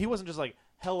dick about it. He wasn't just like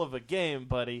hell of a game,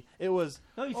 buddy. It was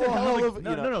no. He said hell of a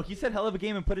no. He said hell of a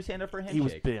game and put his hand up for a handshake. He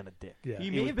was being a dick. Yeah.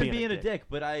 He may have been being a dick,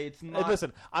 but it's not. And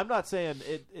listen, I'm not saying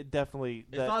it definitely.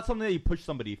 It's not something that you push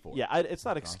somebody for. Yeah, it's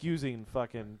not excusing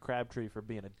fucking Crabtree for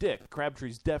being a dick.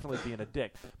 Crabtree's definitely being a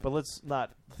dick, but let's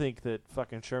not think that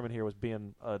fucking Sherman here was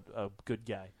being a good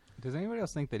guy. Does anybody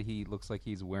else think that he looks like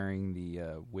he's wearing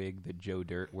the wig that Joe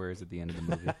Dirt wears at the end of the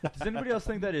movie? Does anybody else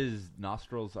think that his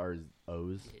nostrils are his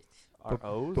O's? Are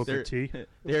O's? Booker T.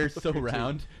 They're so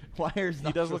round. Why are his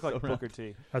He does look nostrils like so Booker round?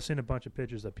 T. I've seen a bunch of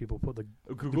pictures that people put the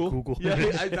Google? Google. Yeah,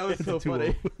 that was so Two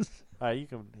funny. O's. All right, you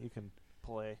can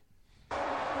play.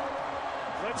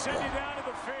 Let's send you down to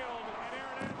the field and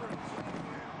Aaron Andrews.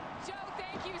 Joe,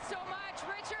 thank you so much.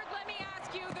 Richard, let me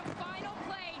ask you the final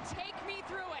play. Take me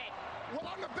through it. Well,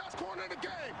 I'm the best corner in the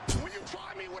game. When you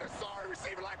try me with a sorry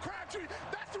receiver like Crabtree,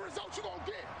 that's the result you're going to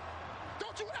get.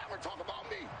 Don't you ever talk about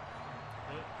me.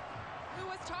 Who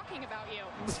was talking about you?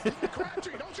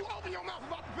 Crabtree, don't you open your mouth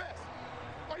about the best.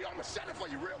 Or I'm going to shut it for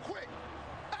you real quick.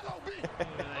 L.O.B.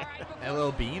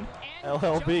 LL Bean?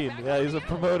 LL Bean. Yeah, he's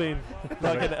promoting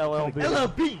fucking LL Bean. LL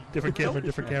Bean. Different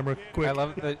camera, quick. I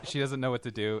love that she doesn't know what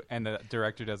to do, and the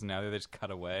director doesn't either. They just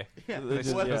cut away. Yeah, They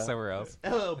just go somewhere else.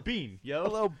 LL Bean, yo.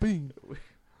 LL Bean.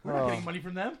 We're not getting money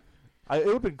from them. It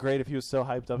would have been great if he was so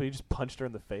hyped up he just punched her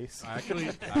in the face. I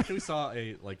actually saw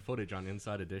a footage on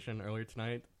Inside Edition earlier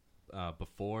tonight.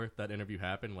 Before that interview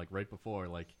happened, like right before,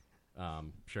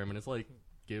 Sherman is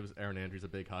gives Aaron Andrews a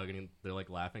big hug, and they're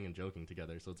laughing and joking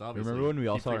together. So it's obviously remember when we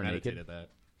all he saw her premeditated naked? that.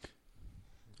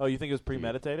 Oh, you think it was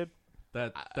premeditated?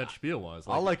 That spiel was.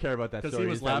 All I care about that because story he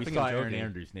was is that we laughing saw and Aaron joking.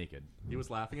 Andrews naked. He was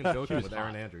laughing and joking with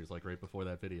Aaron Andrews right before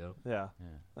that video. Yeah.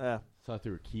 Yeah. Saw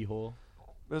through a keyhole.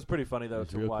 It was pretty funny though It was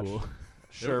to real watch. cool.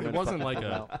 Sherman. It wasn't like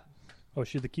a. Oh,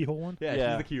 she's the keyhole one? Yeah,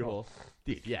 she's the keyhole.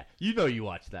 Dude, yeah. You know you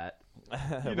watched that.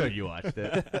 You know you watched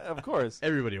it. Of course.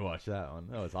 Everybody watched that one.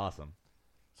 That was awesome.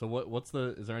 So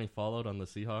is there any fallout on the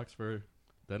Seahawks for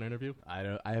that interview?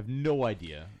 I have no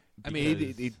idea. I mean,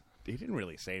 he didn't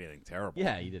really say anything terrible.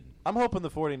 Yeah, he didn't. I'm hoping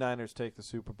the 49ers take the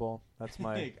Super Bowl. That's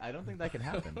my. I don't think that can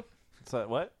happen. So,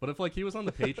 what? But if he was on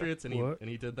the Patriots and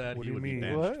he did that, What he do would you be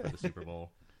mean? benched for the Super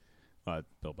Bowl.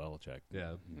 Bill Belichick.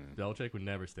 Yeah, Belichick would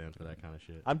never stand for that kind of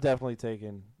shit. I'm definitely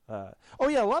taking. Oh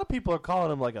yeah, a lot of people are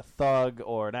calling him like a thug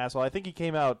or an asshole. I think he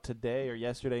came out today or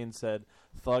yesterday and said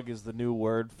thug is the new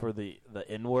word for the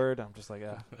N word. I'm just like,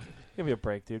 give me a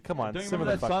break, dude. Come on, Don't you simmer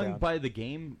remember the that fuck song down. by The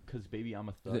Game? Because baby, I'm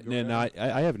a thug. No,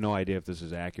 I have no idea if this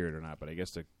is accurate or not, but I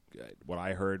guess what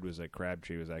I heard was that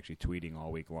Crabtree was actually tweeting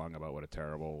all week long about what a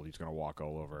terrible he's going to walk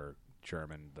all over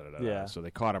Sherman. Yeah. So they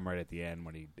caught him right at the end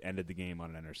when he ended the game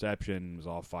on an interception. Was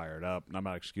all fired up. And I'm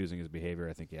not excusing his behavior.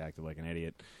 I think he acted like an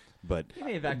idiot. But He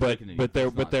may have acted like an idiot, but but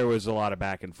it's not. there was a lot of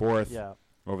back and forth. Yeah.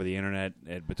 over the internet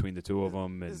between the two of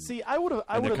them. And, See, I would have.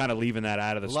 and they're kind of leaving that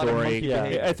out of the A lot of monkey story.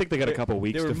 behavior. I think they got a couple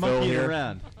weeks They were to fill monkeying here.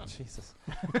 around. Jesus.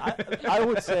 I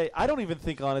would say I don't even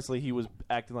think honestly he was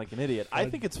acting like an idiot. I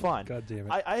think it's fine. God damn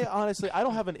it. I honestly I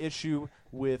don't have an issue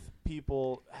with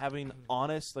people having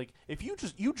honest if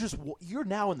you're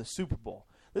now in the Super Bowl.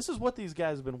 This is what these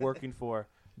guys have been working for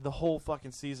the whole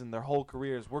fucking season, their whole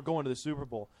careers. We're going to the Super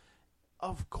Bowl.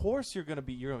 Of course you're gonna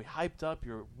be hyped up.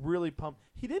 You're really pumped.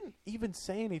 He didn't even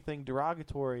say anything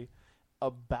derogatory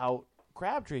about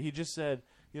Crabtree. He just said,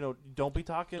 don't be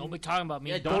talking. Don't be talking about me.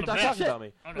 Yeah, don't be talking about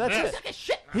me. That's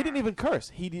it. He didn't even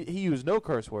curse. He used no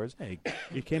curse words. Hey,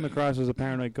 he came across as a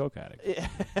paranoid coke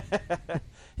addict.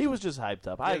 He was just hyped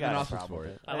up. I got a problem with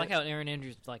it. I like how Erin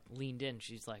Andrews leaned in.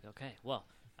 She's like, okay, well,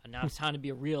 now it's time to be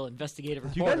a real investigative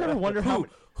reporter. Do you guys ever wonder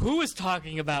who is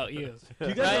talking about you? Do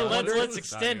you guys ever wonder let's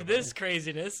extend this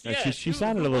craziness. And Yeah, she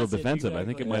sounded a little defensive. Exactly. I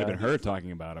think it might have been her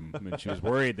talking about him. I mean, she was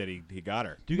worried that he got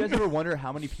her. Do you guys ever wonder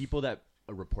how many people that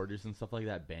reporters and stuff like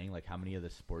that bang? Like how many of the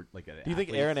sport Do you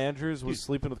think Erin Andrews was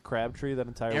sleeping with Crabtree that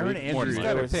entire Erin week? Andrews She's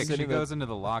got a pic. She goes into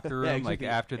the locker room exactly.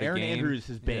 after the Erin game. Andrews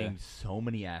has banged so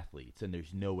many athletes, and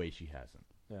there's no way she hasn't.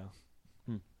 Yeah.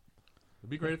 It'd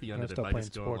be great if he ended it stop by playing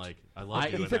just going sports. like, "I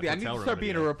love you." Exactly. I in need that to hotel start room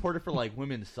being a again. reporter for like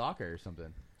women's soccer or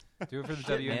something. Do it for the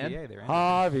Shit, man. WNBA. They're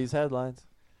Harvey's headlines.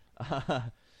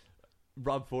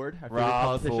 Rob Ford, our favorite Rob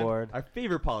politician. Ford. Our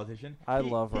favorite politician. I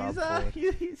love Rob Ford.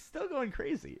 He's still going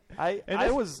crazy. I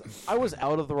was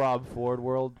out of the Rob Ford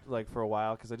world for a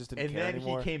while because I just didn't And care then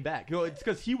anymore. he came back. It's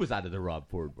because he was out of the Rob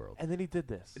Ford world. And then he did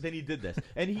this.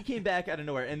 And he came back out of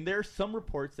nowhere. And there's some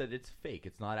reports that it's fake.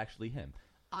 It's not actually him.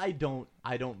 I don't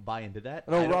buy into that.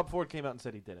 No, Rob Ford came out and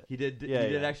said he did it. He did. Yeah,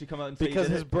 he did actually come out and say because he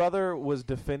did his it? brother was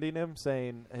defending him,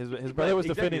 saying his brother was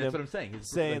exactly, defending that's him. what I'm saying.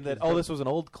 Saying that this was an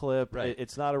old clip. Right.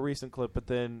 It's not a recent clip. But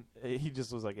then he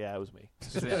just was like, yeah, it was me.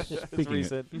 It's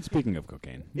recent. Speaking of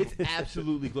cocaine, it's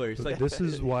absolutely glorious. Like this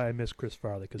is why I miss Chris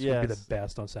Farley because he'd be the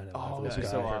best on Saturday Night. Oh, Live. this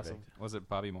is so awesome. Was it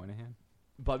Bobby Moynihan?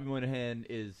 Bobby Moynihan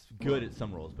is good at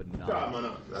some roles, but not.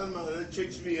 That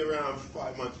chicks me around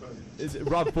 5 months.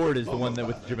 Rob Ford is the one that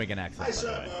with the Jamaican accent. I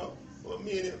said, well,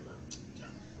 me and him,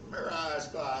 blah,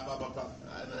 blah, blah, blah.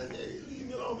 Leave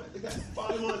me alone, man. They got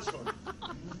 5 months for me.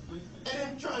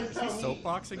 And I'm trying to tell me.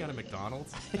 Soapboxing at a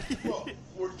McDonald's? Well,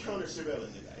 we're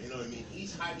counter-surveilling the guy, you know what I mean?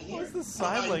 He's hiding here. What's the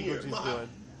sign language he's doing?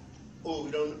 Oh,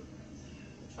 we don't.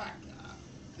 Fuck.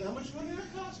 How much money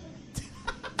that cost me?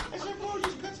 I said, bro,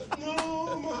 just cut some.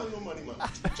 No, man, no money, man.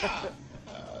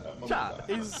 Cha.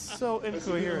 He's so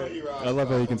incoherent. I love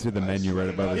how you can see the menu right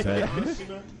above his head.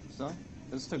 So,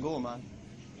 it's to go, man.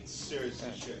 Serious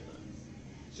shit, man.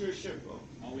 Serious shit, bro.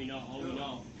 All we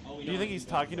know. Do you think he's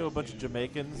talking to a bunch of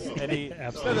Jamaicans? And he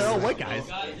No, they're all white guys.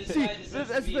 See,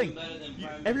 that's the thing.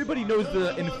 Everybody knows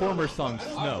the Informer song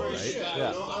 "Snow," right?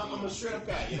 Yeah. I'm a straight up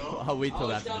guy, you know. I'll wait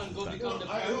till after this is done.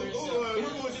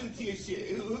 Who goes in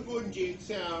THC? Who goes in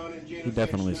Jamestown and He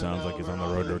definitely sounds like he's on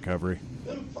the road to recovery.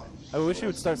 I wish he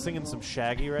would start singing some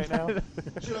Shaggy right now.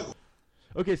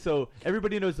 Okay, so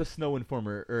everybody knows the Snow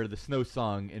Informer or the Snow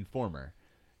song "Informer."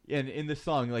 And in the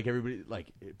song, everybody,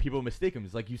 people mistake him.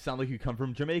 It's like, you sound like you come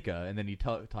from Jamaica. And then he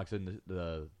talks in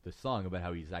the song about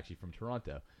how he's actually from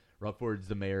Toronto. Rob Ford's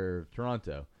the mayor of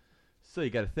Toronto. So you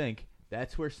got to think,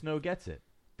 that's where Snow gets it.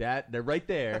 They're right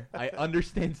there. I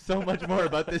understand so much more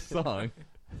about this song.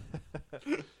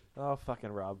 Oh, fucking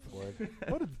Rob Ford.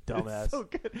 What a dumbass. So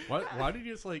good. Why did he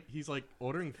just he's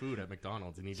ordering food at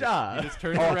McDonald's and he Ja. just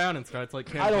turns around and starts I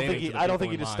don't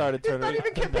think he just started turning. He's not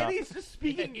even campaigning. He's just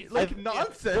speaking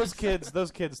nonsense.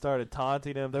 Those kids started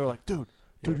taunting him. They were like, dude,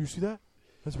 you see that?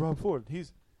 That's Rob Ford.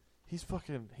 He's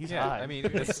high. I mean,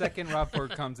 the second Rob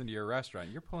Ford comes into your restaurant,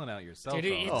 you're pulling out your cell phone.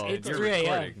 Dude, it's you're 3 a.m.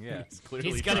 recording. Yeah, it's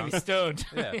clearly He's gotta be stoned.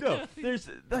 Yeah. No, there's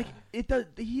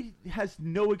he has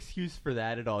no excuse for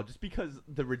that at all, just because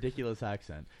the ridiculous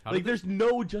accent. There's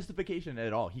no justification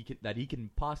at all that he can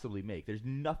possibly make. There's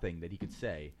nothing that he could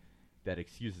say that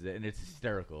excuses it, and it's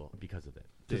hysterical because of it.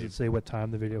 Does it say what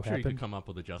time the video I'm sure you happened? could come up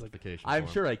with a justification. I'm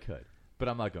for sure him. I could, but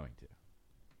I'm not going to.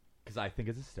 Because I think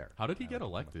it's hysterical. How did he get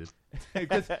elected?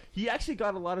 Because he actually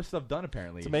got a lot of stuff done,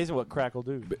 apparently. It's amazing what crack will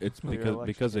do. It's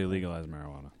because they legalized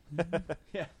marijuana.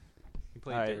 Yeah.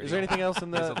 All right. Is there anything else in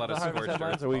the There's a lot of Harvey's scorched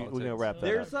headlines? earth Or we gonna wrap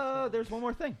that up? There's one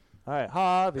more thing. All right,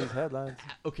 Harvey's headlines.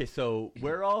 Okay, so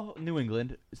we're all New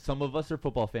England. Some of us are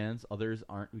football fans. Others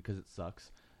aren't because it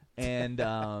sucks. And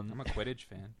I'm a Quidditch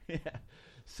fan. Yeah.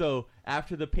 So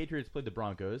after the Patriots played the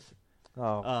Broncos.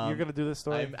 Oh, you're gonna do this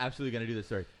story? I'm absolutely gonna do this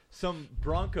story. Some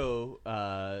Bronco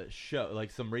show,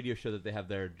 some radio show that they have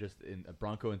there, just in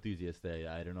Bronco enthusiasts.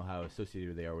 I don't know how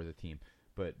associated they are with the team,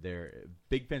 but they're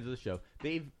big fans of the show.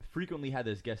 They've frequently had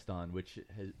this guest on, which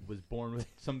was born with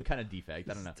some kind of defect.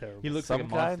 I don't know. Terrible. He looks Some like a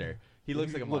kind? monster. He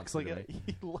looks like a monster.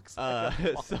 He looks like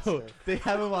a monster. So they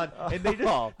have him on, and they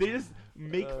just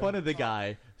make fun of the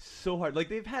guy so hard. Like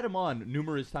they've had him on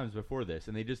numerous times before this,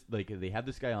 and they have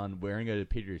this guy on wearing a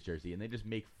Patriots jersey, and they just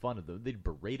make fun of them. They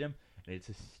berate him. And it's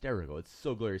hysterical. It's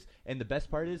so glorious. And the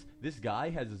best part is, this guy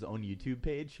has his own YouTube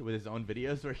page with his own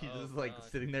videos where he's just like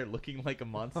sitting there looking like a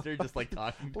monster, just like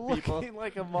talking to people. Looking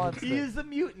like a monster. He is a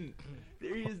mutant.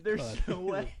 There's no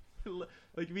way.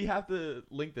 Like we have to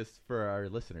link this for our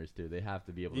listeners too. They have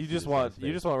to be able. You to just want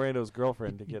Rando's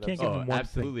girlfriend to get upset. Oh,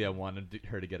 absolutely! I wanted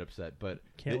her to get upset, but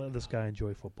Can't let this guy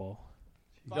enjoy football.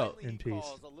 Finally, in he peace.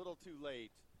 calls a little too late.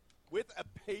 With a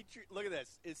Patriot, look at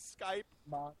this. His Skype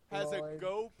has a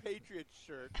Go Patriots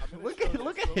shirt. Look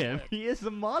at him. He is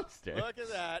a monster. Look at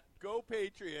that. Go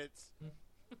Patriots.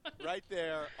 Right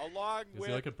there, along Is with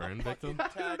he like a burn victim?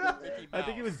 tag of Mickey I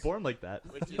think he was Mouse, born like that.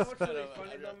 Which You know is what's kind really of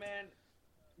funny though, man?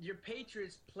 Your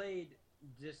Patriots played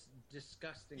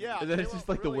disgusting. Yeah, And then they it's were just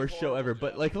like the really worst show horrible, ever. Jeff.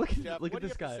 But like, look Jeff, at what do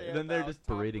this you have guy. to say And then they're about just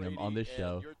Tom berating him Brady on this and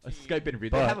show. your A team? Skype interview.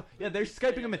 But They're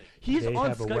Skyping him in. He's they on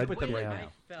have a Skype with them webcam right now.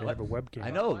 now. They have a webcam.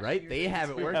 I know, right? They have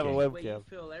it working. have a The way webcam. you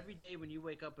feel every day when you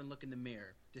wake up and look in the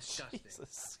mirror. Disgusting.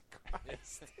 Jesus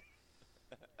Christ.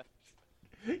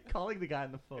 Calling the guy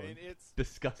on the phone. I mean, it's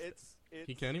disgusting. It's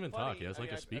He can't even funny. talk. He has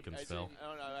like a speak and spell.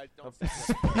 I don't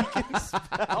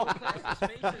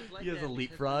think He has a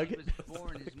leapfrog. When he was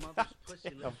born, his mother's pussy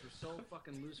lips were so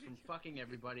fucking loose from fucking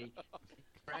everybody,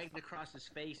 dragged across his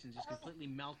face and just completely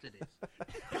melted it.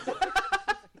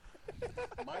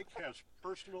 Mike has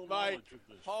personal Mike, knowledge of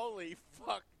this. holy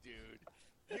fuck, dude.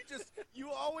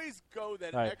 You always go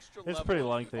that All right, extra it's level. pretty of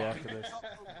lengthy fucking after this.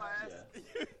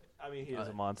 I mean, he is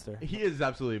a monster. He is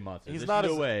absolutely a monster. He's There's not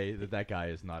no as- way that guy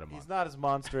is not a monster. He's not as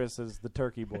monstrous as the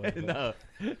Turkey Boy. but- No,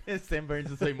 Sam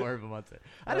Burns is way more of a monster.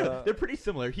 I don't know. They're pretty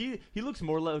similar. He looks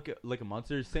more like a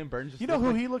monster. Sam Burns. Just You know looks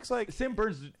who like, he looks like? Sam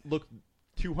Burns looked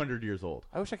 200 years old.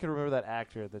 I wish I could remember that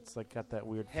actor that's like got that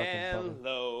weird fucking bubble.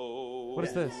 Hello. What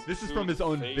is this? This is from his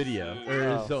own video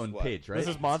or his own What? page, right? This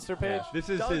is Monster Page? This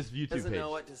is Doug his YouTube doesn't page. know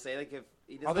what to say. Like if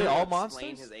he doesn't Are they know all how to explain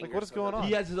monsters? his Like, anger what is so going well. on?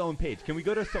 He has his own page. Can we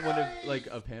go to someone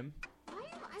of him?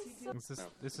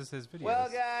 This is his video. Well,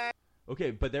 guys.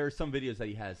 Okay, but there are some videos that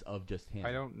he has of just him.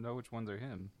 I don't know which ones are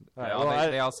him. All right, They all-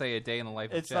 well, they all say a day in the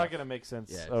life of It's Jeff. not going to make sense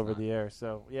Yeah, it's over not. the air.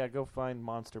 So, yeah, go find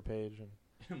Monster Page.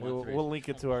 And we'll Monster link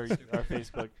it to our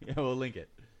Facebook. Yeah, we'll link it.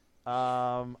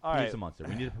 All He's right. a monster.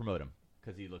 We need to promote him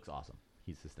because he looks awesome.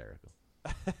 He's hysterical.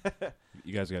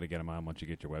 You guys got to get him on once you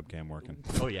get your webcam working.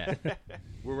 Oh yeah,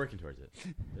 we're working towards it.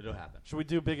 It'll happen. Should we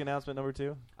do big announcement number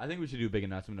 2? I think we should do big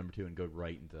announcement number 2 and go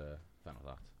right into final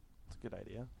thoughts. That's a good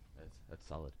idea. That's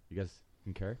solid. You guys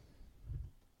concur?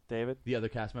 David? The other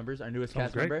cast members, our newest Sounds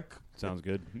cast great. member. Sounds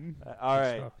good. All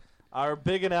right. Our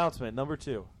big announcement number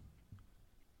 2.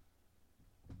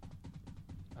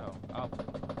 Oh, I'll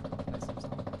play some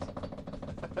songs.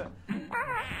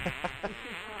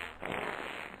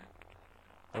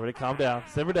 Everybody calm down.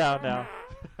 Simmer down now.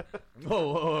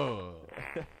 Whoa.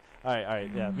 All right.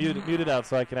 Yeah, mute it out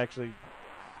so I can actually.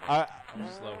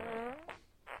 Slow.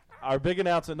 Our big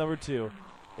announcement number 2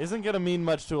 isn't going to mean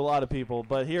much to a lot of people,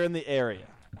 but here in the area,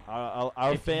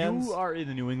 our If fans. you are in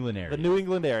the New England area. The New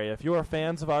England area. If you are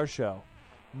fans of our show,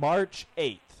 March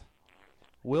 8th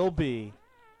will be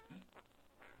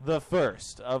the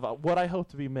first of what I hope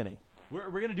to be many.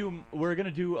 We're gonna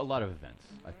do a lot of events.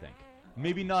 I think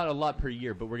maybe not a lot per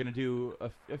year, but we're gonna do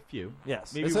a few.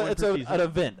 Yes, maybe it's one per an season.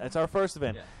 event. It's our first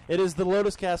event. Yeah. It is the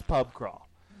Lotus Cast Pub Crawl,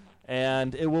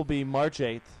 and it will be March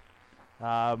 8th.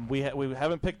 We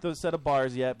haven't picked the set of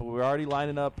bars yet, but we're already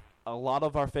lining up a lot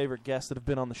of our favorite guests that have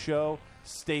been on the show.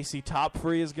 Stacy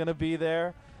Topfree is going to be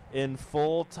there in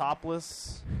full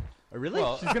topless. Really?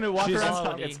 Well, she's gonna walk she's around.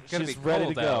 on- It's gonna she's be ready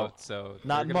cold to go. out, so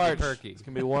Not in they're gonna March. be perky. It's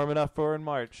gonna be warm enough for her in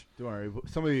March. Don't worry.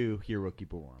 Some of you here will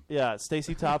keep her warm. Yeah,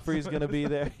 Stacy Topfree is going to be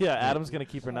there. Yeah, Adam's going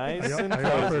to keep her nice and I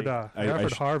cozy.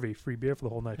 offered Harvey free beer for the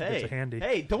whole night. Hey, It's a handy.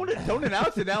 hey! Don't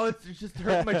announce it now. It's just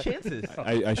hurting my chances.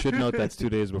 I should note that's 2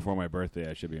 days before my birthday.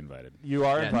 I should be invited. You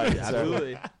are Yes, invited,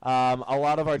 absolutely. sir. A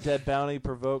lot of our Dead Bounty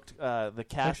provoked. The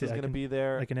cast Actually, is I going to can- be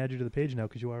there. I can add you to the page now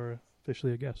because you are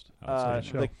officially a guest. on the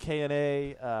show. The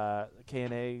K&A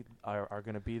are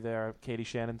going to be there. Katie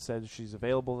Shannon said she's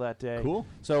available that day. Cool.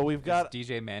 So we've got Is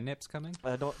DJ Man Nips coming?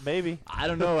 maybe. I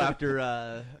don't know after.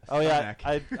 Oh yeah,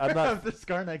 Skarnak. I'm not. After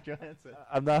Skarnak Johansson.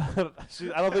 I'm not.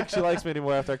 I don't think she likes me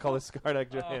anymore after I call her Skarnak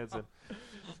Johansson.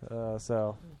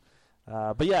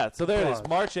 But yeah, so there it is.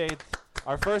 March 8th,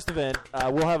 our first event.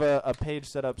 We'll have a page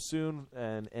set up soon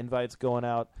and invites going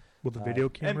out. Will the video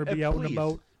camera be out and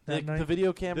about? that night? The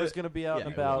video camera's going to be out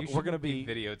and about. You We're going to be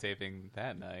be videotaping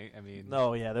that night. I mean,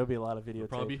 No, yeah, there'll be a lot of video.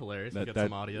 Probably tape. hilarious. That- Get that-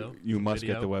 some audio. You some must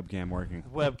video. get the webcam working.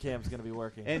 Webcam's going to be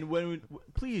working. And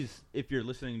please, if you're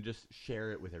listening, just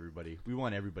share it with everybody. We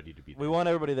want everybody to be there. We want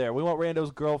everybody there. We want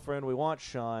Rando's girlfriend. We want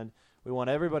Sean. We want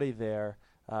everybody there.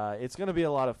 It's going to be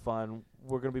a lot of fun.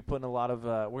 We're going to be putting a lot of.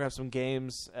 We're going to have some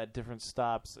games at different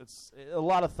stops. It's a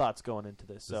lot of thoughts going into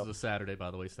this. This So is a Saturday, by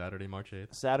the way. Saturday, March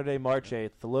 8th. Saturday, March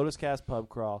 8th, the Lotus Cast Pub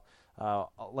Crawl.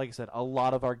 Like I said, a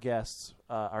lot of our guests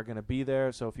are going to be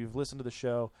there. So if you've listened to the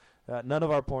show, none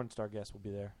of our porn star guests will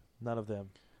be there. None of them.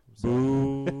 So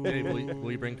Boo. Hey,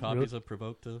 will you bring copies of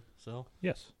Provoke to sell?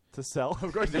 Yes. To sell?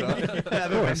 Of course you will.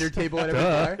 Have a vendor table at every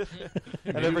bar.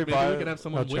 At every bar. we could have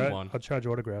someone win one. I'll charge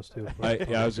autographs too.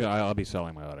 I'll be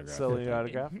selling my autograph. Selling your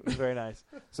autograph. Very nice.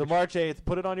 So March 8th,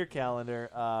 put it on your calendar.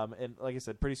 And like I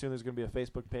said, pretty soon there's going to be a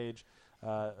Facebook page,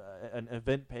 an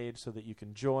event page, so that you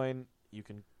can join. You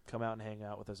can come out and hang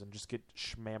out with us and just get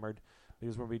schmammered,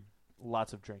 because we're going to be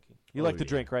lots of drinking. You like to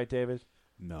drink, right, David?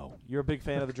 No. You're a big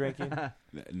fan of the drinking?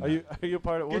 No. Are you a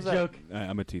part of what was Good joke.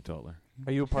 I'm a teetotaler.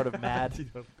 Are you a part of MAD?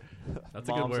 That's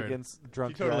a good Moms word. Against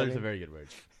drunk Teetotaler is driving? a very good word.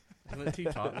 Isn't it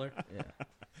teetotaler? Yeah.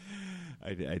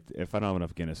 If I don't have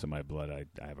enough Guinness in my blood,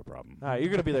 I have a problem. All right, you're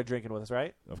going to be there drinking with us,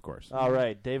 right? Of course. All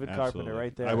right, David Absolutely. Carpenter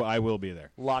right there. I will be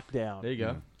there. Locked down. There you go.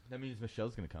 Yeah. That means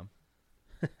Michelle's going to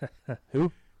come.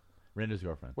 Who? Randa's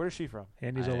girlfriend. Where is she from?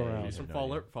 Andy's all around. She's from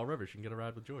Fall River. She can get a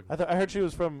ride with Jordan. I heard she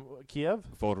was from Kiev.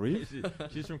 Fall River?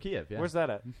 She's from Kiev, yeah. Where's that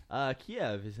at?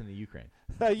 Kiev is in the Ukraine.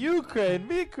 Ukraine,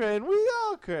 Ukraine, we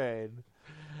all Ukraine.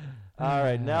 All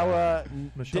right, now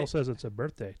Michelle says it's a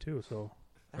birthday too, so.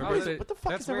 Her birthday, what the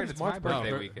fuck that's is weird. everybody's It's March my birthday? birthday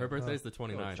her, weekend. her birthday's the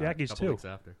 29th. Jackie's a couple too. weeks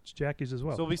after. It's Jackie's as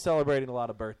well. So we'll be celebrating a lot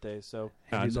of birthdays. So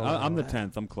Andy's all I'm the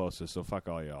around. 10th. I'm closest, so fuck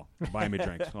all y'all. Buy me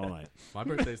drinks all night. My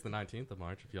birthday's the 19th of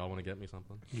March. If y'all want to get me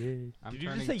something. Yay. I'm Did you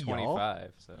turning just say y'all?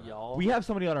 25. So. y'all. We have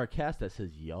somebody on our cast that says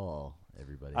y'all,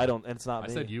 everybody. I don't. It's not I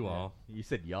me. said you all. You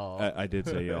said y'all. I did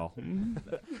say y'all.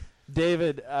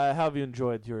 David, how have you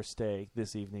enjoyed your stay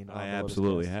this evening? On I the Lotus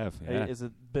absolutely Cast? have. Yeah. Has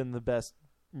it been the best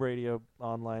radio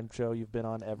online show you've been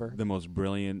on ever? The most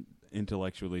brilliant,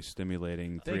 intellectually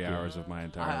stimulating 3 hours of my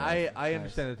entire life. I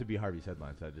understand it to be Harvey's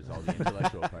headlines. That is all the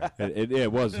intellectual part.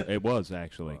 It was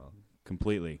actually. Wow.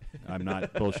 Completely. I'm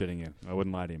not bullshitting you. I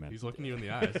wouldn't lie to you, man. He's looking you in the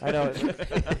eyes. I know.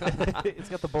 It's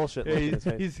got the bullshit look in his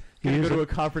face. He's going to go to a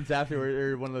conference afterward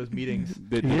or one of those meetings.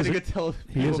 Did He's you- going to tell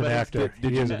He is people an about actor. his-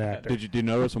 He is an actor. Did you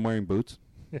notice I'm wearing boots?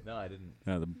 No, I didn't.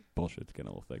 No, the bullshit's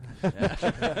getting a little thick.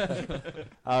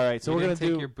 All right, so You we're gonna didn't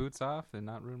take do. your boots off and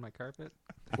not ruin my carpet.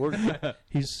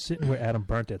 He's sitting where Adam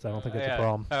burnt it. I don't think that's Yeah. a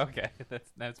problem. Okay,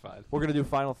 that's fine. We're gonna do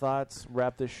final thoughts,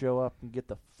 wrap this show up, and get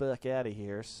the fuck out of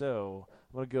here. So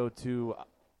I'm gonna go to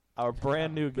our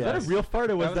brand new Was guest. that a real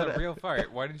fart or was that that was a real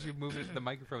fart. Why did you move the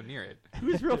microphone near it?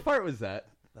 Whose real fart was that?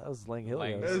 That was Lang Hill.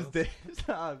 Lang That was Dave's.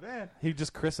 Oh, man. He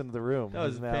just christened the room. That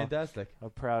was He's now fantastic. a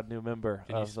proud new member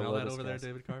Can you of the smell that Lotus over there, Cast.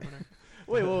 David Carpenter?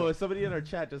 Wait, somebody in our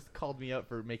chat just called me out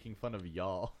for making fun of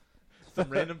y'all. Some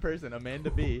random person,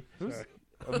 Amanda B. Who's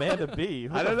Amanda B?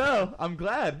 Who I the don't know. I'm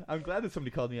glad that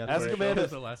somebody called me out. Ask for it.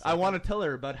 Amanda. I want to tell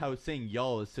her about how saying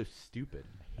y'all is so stupid.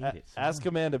 I hate it so Ask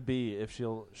much. Amanda B if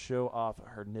she'll show off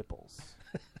her nipples.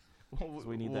 Well, So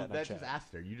we need that in our That chat. just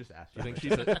asked her. You just asked her. You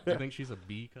think she's a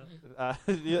B cup?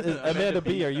 Amanda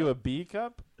B, are you a B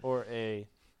cup or a?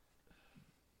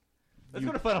 Let's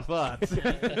go to final thoughts.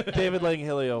 David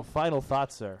Langhilio, final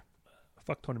thoughts, sir.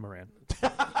 Fuck Tony Moran.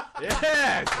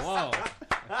 Yes. Whoa.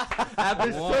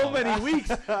 After Whoa. so many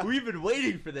weeks, we've been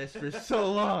waiting for this for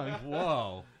so long.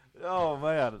 Whoa. Oh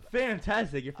man,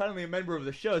 Fantastic! You're finally a member of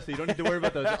the show, so you don't need to worry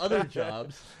about those other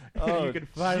jobs. Oh, you can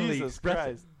finally Jesus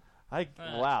express Christ.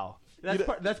 it. Wow.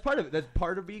 That's part of it. That's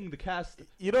part of being the cast.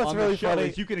 You know what's on really the show funny?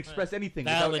 is you can express anything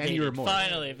without any Validated. remorse.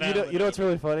 Finally, You validated. know what's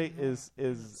really funny is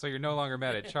So you're no longer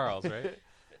mad at Charles, right?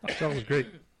 That was great.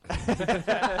 you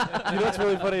know what's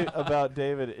really funny about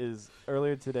David is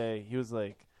earlier today he was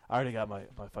like, I already got my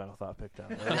final thought picked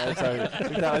out.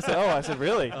 I said,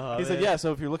 really? He said, yeah.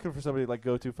 So if you're looking for somebody to like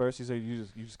go to first, he said, you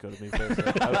just go to me first.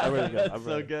 I'm ready to go. That's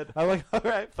so good. I'm like, all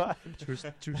right, fine. True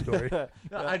story. No,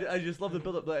 I just love the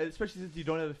build-up, especially since you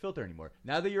don't have the filter anymore.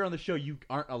 Now that you're on the show, you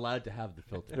aren't allowed to have the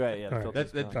filter. Right? Yeah. The All right.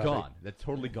 filter's That's gone. gone. That's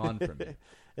totally gone from me.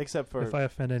 Except for If I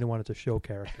offend anyone, it's a show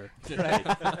character. Right.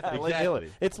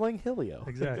 Exactly. It's Langhilio.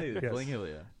 Exactly. Yes.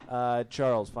 Hillia.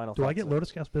 Charles, final Do thoughts. I get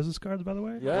Lotus Cast business cards, by the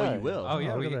way? Yeah. Oh, you will. Oh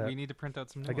yeah, look at that. we need to print out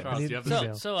some new I get- ones. I Charles, need do you have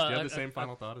email. the So, do you have the same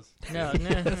final thought as? No.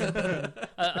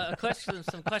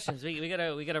 Some questions. We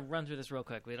gotta run through this real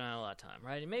quick. We don't have a lot of time,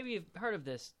 right? And maybe you've heard of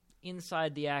this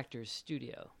Inside the Actors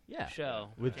Studio Yeah. show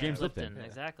With James Lipton.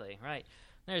 Exactly, right.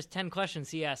 There's 10 questions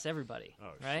he asks everybody.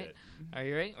 Oh, right? shit. Are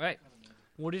you ready? Right.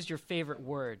 What is your favorite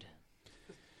word?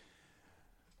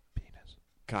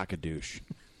 Cockadouche.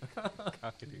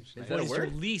 Cockadouche. What is your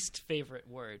least favorite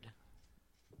word?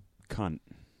 Cunt.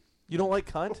 You don't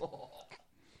like cunt?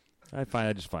 I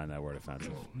just find that word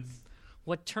offensive.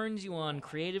 What turns you on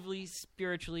creatively,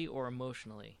 spiritually, or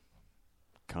emotionally?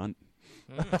 Cunt.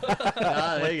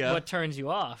 There you go. What turns you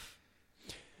off?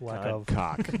 Lack of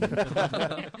cock.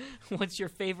 What's your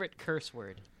favorite curse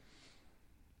word?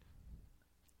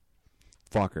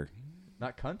 Fucker.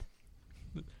 Not cunt?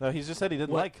 No, he just said he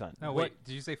didn't like cunt. No, wait.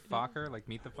 Did you say Fokker? Like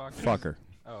Meet the Fockers? Fucker.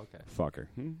 Oh, okay. Fucker.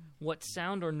 What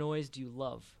sound or noise do you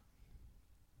love?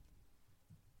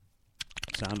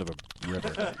 Sound of a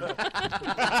river.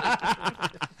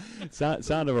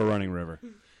 sound of a running river.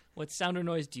 What sound or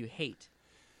noise do you hate?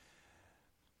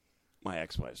 My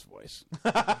ex-wife's voice.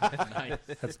 Nice.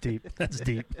 That's deep. That's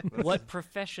deep. What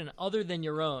profession other than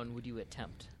your own would you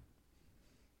attempt?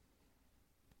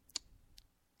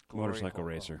 Motorcycle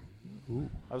racer. Ooh.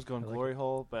 I was going glory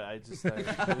hole, but I just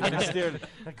steered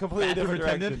a completely different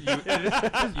direction.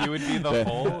 You would be the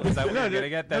hole? Is that what you're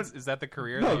getting at? Is that the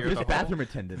career? No, that you're just the bathroom hole?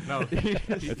 attendant. No.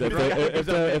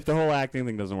 if the whole acting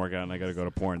thing doesn't work out and I got to go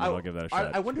to porn, then I'll give that a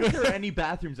shot. I wonder if there are any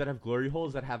bathrooms that have glory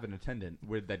holes that have an attendant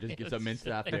that just gets them minced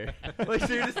after. Like,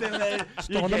 so you're just standing there.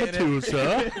 Stall number 2,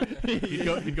 sir.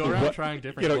 You'd go around trying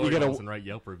different glory holes and write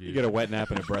Yelp reviews. You get a wet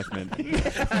nap and a breath mint.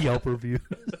 Yelp review.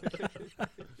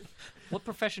 What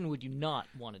profession would you not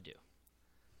want to do?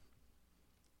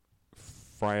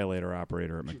 Fryolator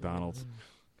operator at McDonald's.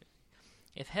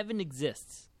 If heaven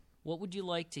exists, what would you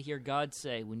like to hear God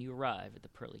say when you arrive at the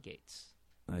pearly gates?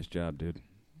 Nice job, dude.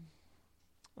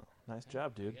 Oh, nice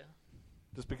job, dude. Yeah.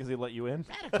 Just because he let you in?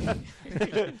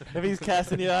 If he's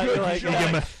casting you out, you're like,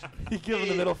 you give him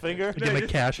the middle finger. Give him a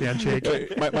cash handshake.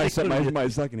 my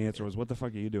second answer was, what the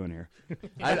fuck are you doing here?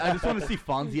 I just want to see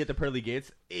Fonzie at the pearly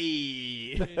gates.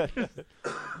 Hey.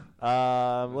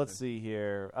 Let's see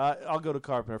here. I'll go to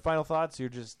Carpenter. Final thoughts?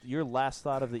 Your last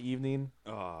thought of the evening?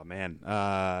 Oh, man.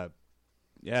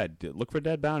 Look for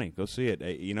Dead Bounty. Go see it.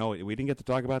 We didn't get to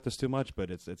talk about this too much,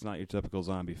 but it's not your typical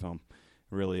zombie film.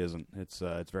 It really isn't. It's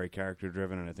very character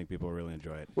driven, and I think people will really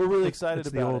enjoy it. We're really excited it's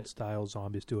about the old it. style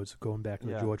zombies too. It's going back to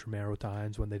the George Romero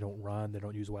times when they don't run, they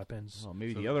don't use weapons. Oh,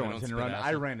 maybe the other ones didn't run.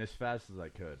 I ran as fast as I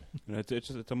could.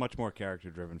 It's a much more character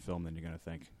driven film than you're going to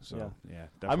think. So yeah,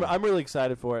 I'm really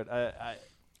excited for it. A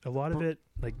lot of it,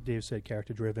 like Dave said,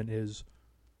 character driven is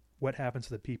what happens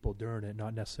to the people during it,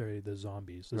 not necessarily the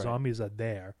zombies. The zombies are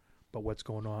there, but what's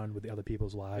going on with the other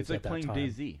people's lives it's like at that playing time.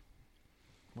 DayZ.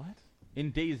 What?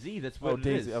 In DayZ, that's what it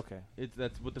DayZ, is. Okay.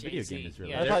 That's what the video game is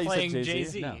really. Yeah, they're playing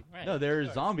Jay-Z. No, Right. no,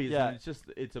 there's zombies. Yeah. And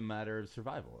it's a matter of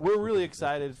survival. We're really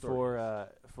excited for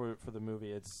the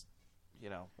movie. It's we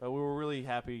were really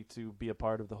happy to be a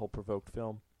part of the whole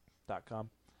ProvokedFilm.com, and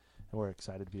we're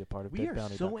excited to be a part of We are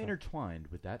DeadBounty.com. so intertwined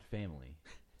with that family.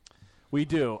 We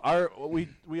do.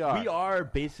 We are. We are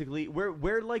basically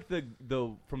we're like the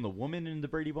from the woman in the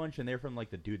Brady Bunch, and they're from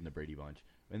like the dude in the Brady Bunch,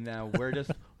 and now we're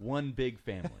just one big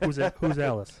family. Who's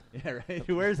Alice? Yeah, right.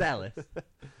 Where's Alice?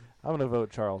 I'm gonna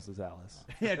vote Charles as Alice.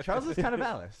 Yeah, Charles is kind of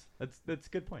Alice. That's a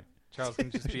good point. Charles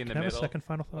can just be in the Can I have middle. a second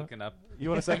final thought? Looking up. You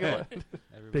want a second one?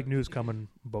 Big news coming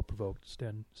about Provoked.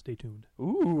 Stay tuned.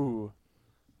 Ooh,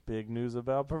 big news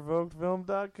about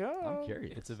ProvokedFilm.com. I'm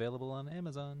curious. It's available on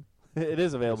Amazon. It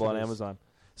is available on Amazon.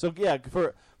 So yeah,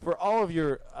 for all of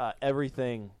your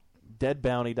everything,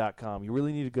 deadbounty.com. You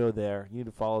really need to go there. You need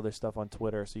to follow their stuff on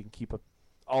Twitter so you can keep up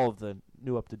all of the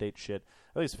new up-to-date shit.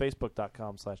 At least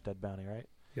facebook.com/deadbounty, right?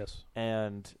 Yes.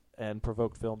 And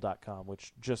provokedfilm.com,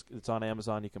 which it's on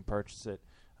Amazon. You can purchase it.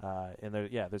 And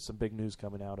there's some big news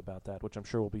coming out about that, which I'm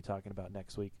sure we'll be talking about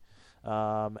next week.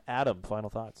 Adam, final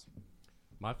thoughts?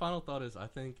 My final thought is I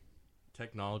think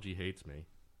technology hates me.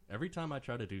 Every time I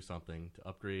try to do something to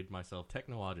upgrade myself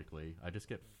technologically, I just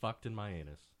get fucked in my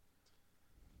anus.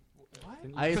 What?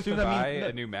 I assume that buy means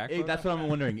a new MacBook. That's what I'm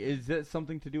wondering. Is that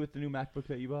something to do with the new MacBook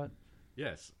that you bought?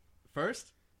 Yes.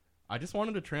 First, I just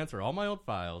wanted to transfer all my old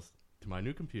files to my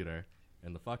new computer,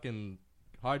 and the fucking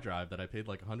hard drive that I paid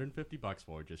like $150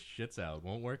 for just shits out,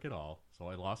 won't work at all. So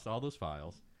I lost all those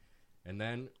files. And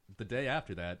then the day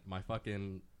after that, my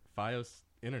fucking Fios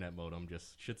internet modem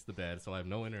just shits the bed, so I have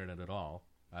no internet at all.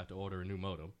 I have to order a new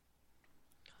modem.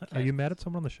 Are you mad at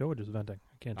someone on the show or just venting?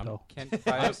 I can't tell. Can't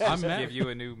Fios just give you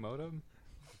a new modem?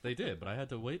 They did, but I had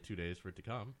to wait 2 days for it to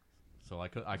come, so I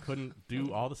couldn't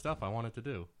do all the stuff I wanted to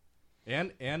do,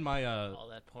 and my All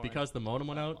that porn. because the modem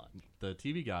went out, the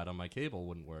TV guide on my cable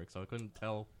wouldn't work, so I couldn't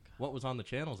tell what was on the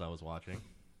channels I was watching.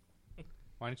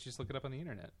 Why don't you just look it up on the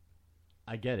internet?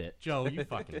 I get it. Joe, you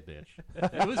fucking bitch.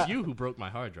 It was you who broke my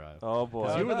hard drive. Oh, boy.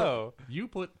 'Cause Oh, you, were no. you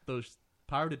put those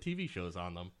pirated TV shows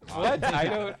on them. What? I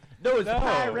don't. Those No.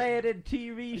 pirated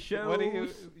TV shows. What do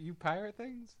you pirate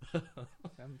things?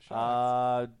 I'm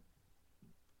shocked.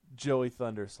 Joey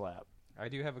Thunderslap. I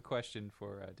do have a question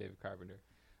for David Carpenter.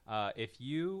 If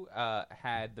you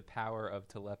had the power of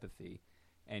telepathy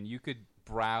and you could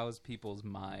browse people's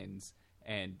minds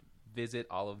and visit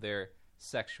all of their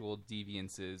sexual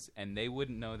deviances and they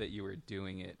wouldn't know that you were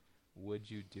doing it, would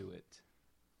you do it?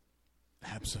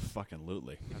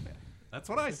 Absolutely. Okay. That's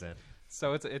what I said.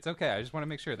 So it's okay. I just want to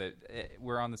make sure that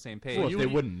we're on the same page. Well, they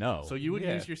wouldn't know. So you would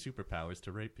use your superpowers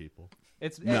to rape people.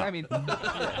 No. I mean,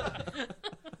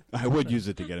 I would use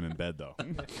it to get him in bed, though.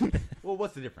 Well,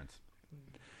 what's the difference?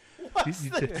 what's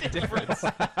the difference?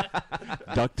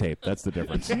 Duct tape. That's the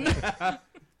difference.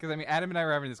 Because I mean, Adam and I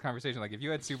were having this conversation. Like, if you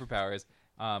had superpowers,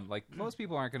 like most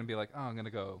people aren't going to be like, "Oh, I'm going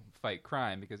to go fight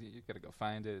crime," because you got to go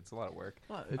find it. It's a lot of work.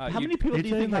 How many people do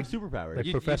you think have like superpowers? Like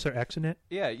Professor X in it?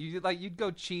 Yeah, you'd go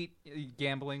cheat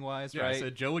gambling wise, Yeah, right? so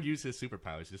Joe would use his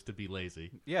superpowers just to be lazy.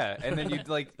 Yeah, and then you'd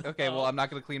like, okay, well, I'm not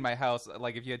going to clean my house.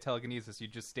 Like, if you had telekinesis,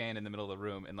 you'd just stand in the middle of the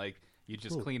room and like you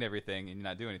just Cool. clean everything and you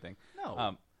not do anything.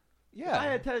 No. Yeah. If I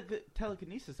had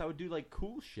telekinesis, I would do like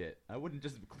cool shit. I wouldn't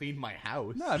just clean my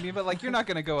house. No, I mean, but like you're not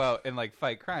going to go out and like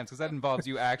fight crimes because that involves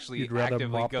you actually You'd rather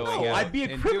actively mop the going No, out. I'd be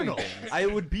a and criminal. Doing things. I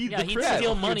would be Yeah, the he'd criminal.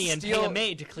 steal You'd money and pay steal- a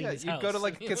maid to clean yeah, his you'd house. go to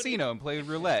like a casino and play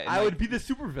roulette. And, I like, would be the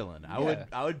supervillain. Yeah.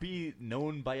 I would be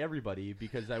known by everybody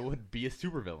because I would be a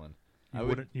supervillain.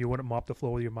 You wouldn't mop the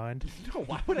floor with your mind? No,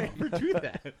 why would I ever do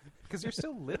that? Because you're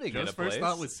still living in Joe's a first place.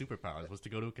 thought with superpowers was to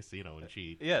go to a casino and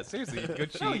cheat. Yeah, seriously, you'd go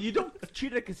cheat. No, you don't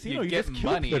cheat at a casino. You get just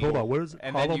kill money. people. Wait, hold on. What is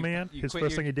And then Hollow you- Man? you His quit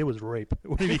first your- thing he did was rape.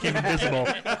 When he became invisible,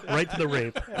 right to the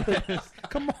rape.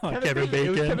 Come on, Kevin Bacon. It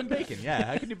was Kevin Bacon. Yeah,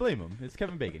 how can you blame him? It's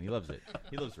Kevin Bacon. He loves it.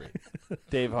 He loves rape.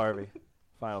 Dave Harvey.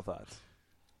 Final thoughts.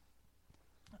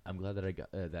 I'm glad that I got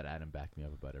that Adam backed me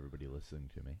up about everybody listening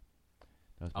to me.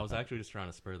 I was actually just trying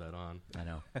to spur that on.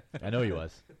 I know he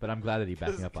was, but I'm glad that he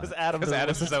backed me up on it. Because Adam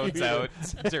zones out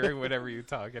during whenever you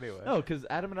talk anyway. No, because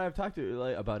Adam and I have talked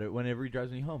about it whenever he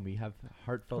drives me home. We have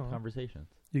heartfelt conversations.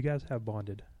 You guys have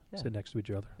bonded, Yeah. sit next to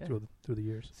each other Yeah. through the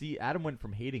years. See, Adam went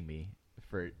from hating me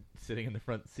for sitting in the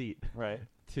front seat, right,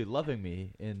 to loving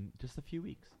me in just a few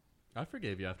weeks. I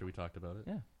forgave you after we talked about it.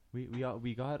 Yeah,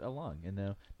 we got along, and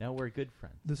now we're good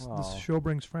friends. This show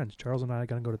brings friends. Charles and I are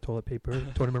gonna go to toilet paper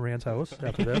Tony Moran's house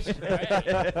after this.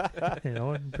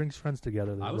 It brings friends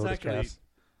together. The I was Lotus actually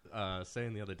Cast.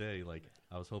 saying the other day, like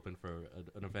I was hoping for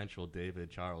an eventual David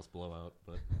Charles blowout,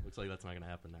 but looks like that's not going to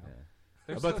happen now.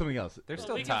 How about something else? There's Well,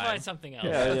 still we time. can find something else.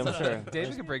 Yeah, I'm sure.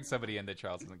 David can bring somebody in that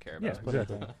Charles doesn't care Yeah, about.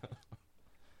 exactly.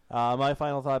 My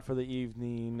final thought for the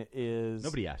evening is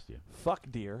Nobody asked you. Fuck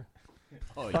deer.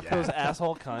 Oh, Fuck yeah. those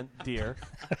asshole cunt deer.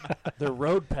 They're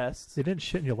road pests. They didn't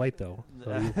shit in your light though.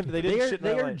 So they didn't shit in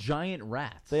They my are light. giant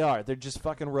rats. They are. They're just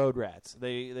fucking road rats.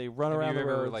 They run around Have the you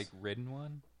ever roads. like ridden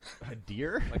one? A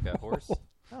deer? Like a horse?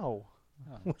 No.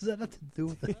 What does that have to do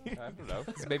with it? I don't know.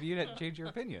 'Cause maybe you'd change your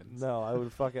opinions. No, I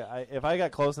would fucking. If I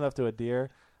got close enough to a deer,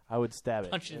 I would stab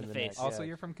it. Punch it in the face. neck. Also, Yeah.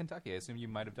 you're from Kentucky. I assume you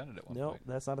might have done it at one No, point.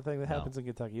 that's not a thing that happens in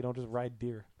Kentucky. You don't just ride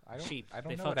deer. Sheep. I don't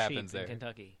They know fuck what happens sheep there. in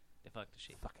Kentucky. They fuck the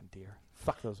sheep. Fucking deer.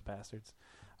 Fuck those bastards.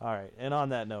 All right, and on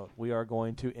that note, we are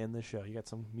going to end the show. You got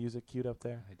some music queued up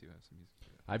there? I do have some music.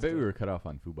 I bet we were cut off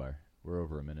on Fubar. We're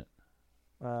over a minute.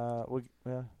 Yeah, who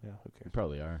We cares?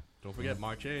 probably are. Don't forget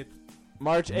March 8th.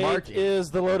 March 8th March 8th.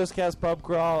 is the Lotus Cast Pub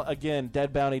Crawl. Again,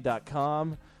 deadbounty.com,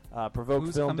 Who's coming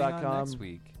provokefilm.com. on next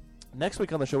week? Next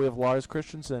week on the show, we have Lars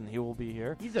Christensen. He will be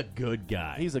here. He's a good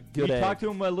guy. He's a good We egg. talked to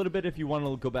him a little bit. If you want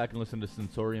to go back and listen to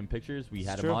Sensorium Pictures, we It's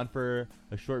had true. him on for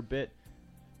a short bit.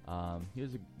 He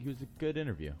was a good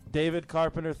interview. David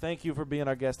Carpenter, thank you for being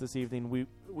our guest this evening. Very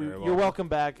You're welcome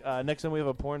back. Next time we have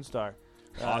a porn star.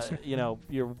 Awesome.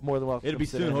 You're more than welcome. It'll be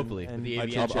to sit soon, in hopefully, and with the and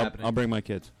AVN chit-chat. happening. I'll bring my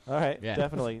kids. All right, Yeah.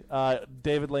 definitely.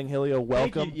 David Langhilio,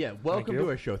 welcome. Thank you. Yeah, welcome to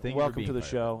our show. Thank you for welcome being to the part of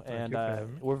show, Thank and you for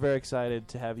having me. we're very excited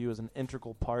to have you as an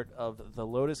integral part of the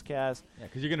Lotus Cast. Yeah,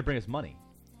 because you're going to bring us money.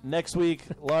 Next week,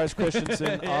 Lars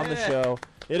Christensen on the show.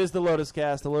 It is the Lotus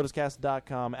Cast,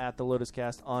 thelotuscast.com, at the Lotus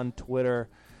Cast on Twitter.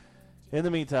 In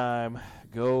the meantime,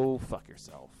 go fuck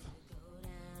yourself.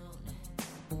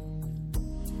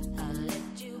 I'll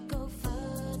let you go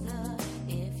further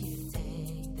if you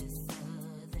take the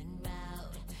southern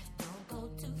route. Don't go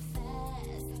too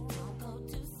fast, don't go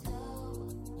too slow.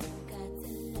 You got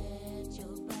to let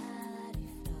your body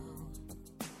flow.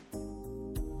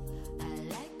 I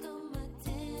like 'em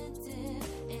attentive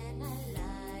and I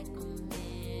like 'em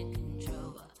in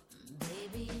control.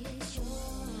 Baby, it's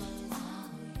yours, all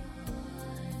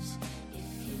yours. If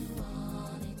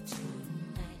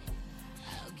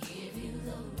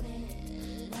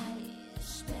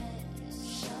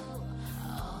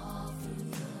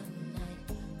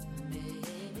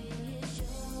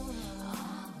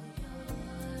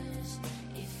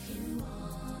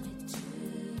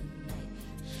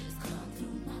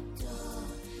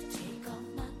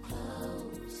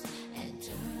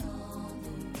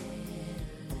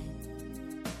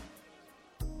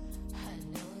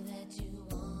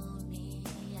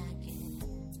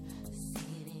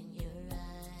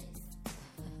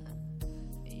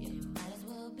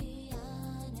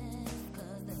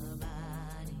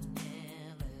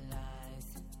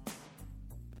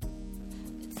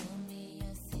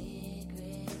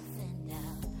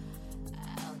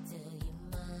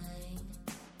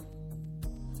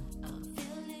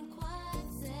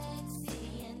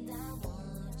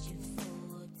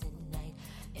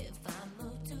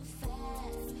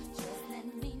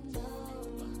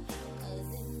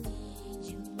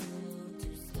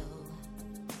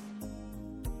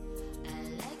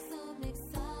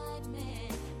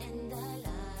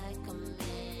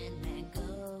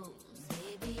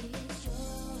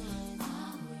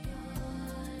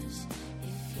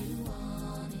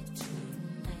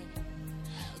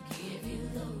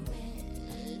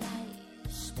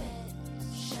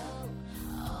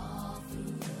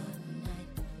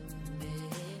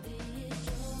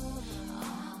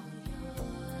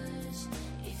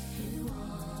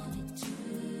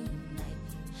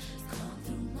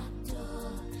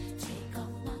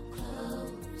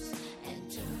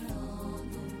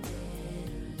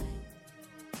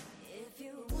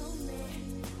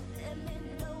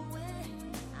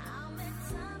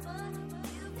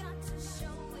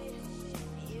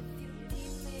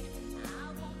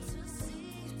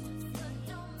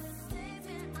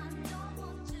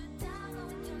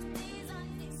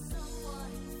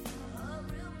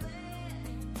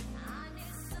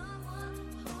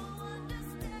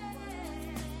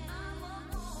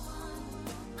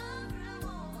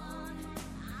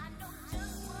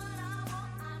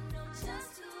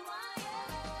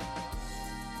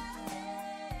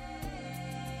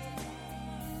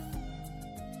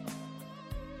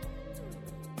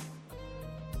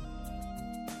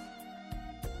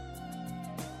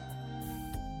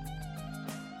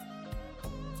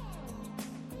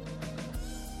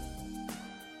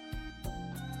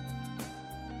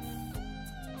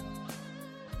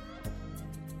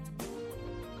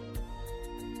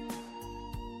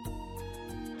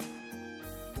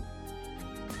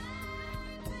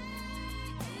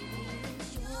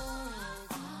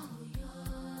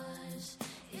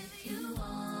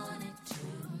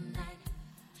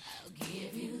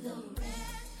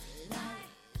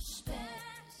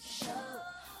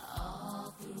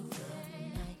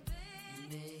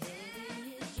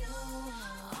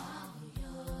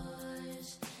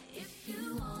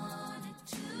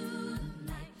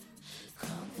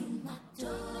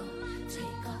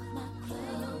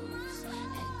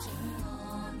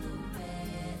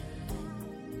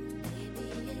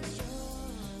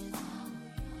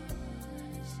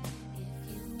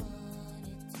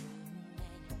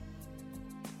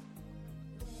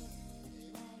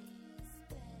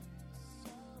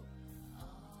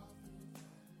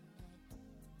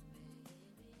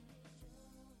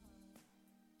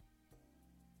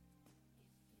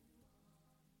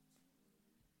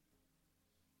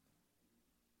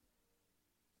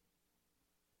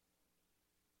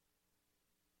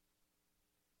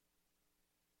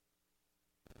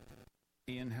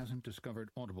Ian hasn't discovered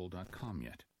Audible.com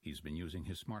yet. He's been using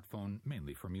his smartphone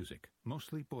mainly for music,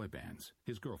 mostly boy bands,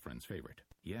 his girlfriend's favorite.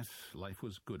 Yes, life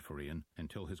was good for Ian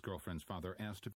until his girlfriend's father asked if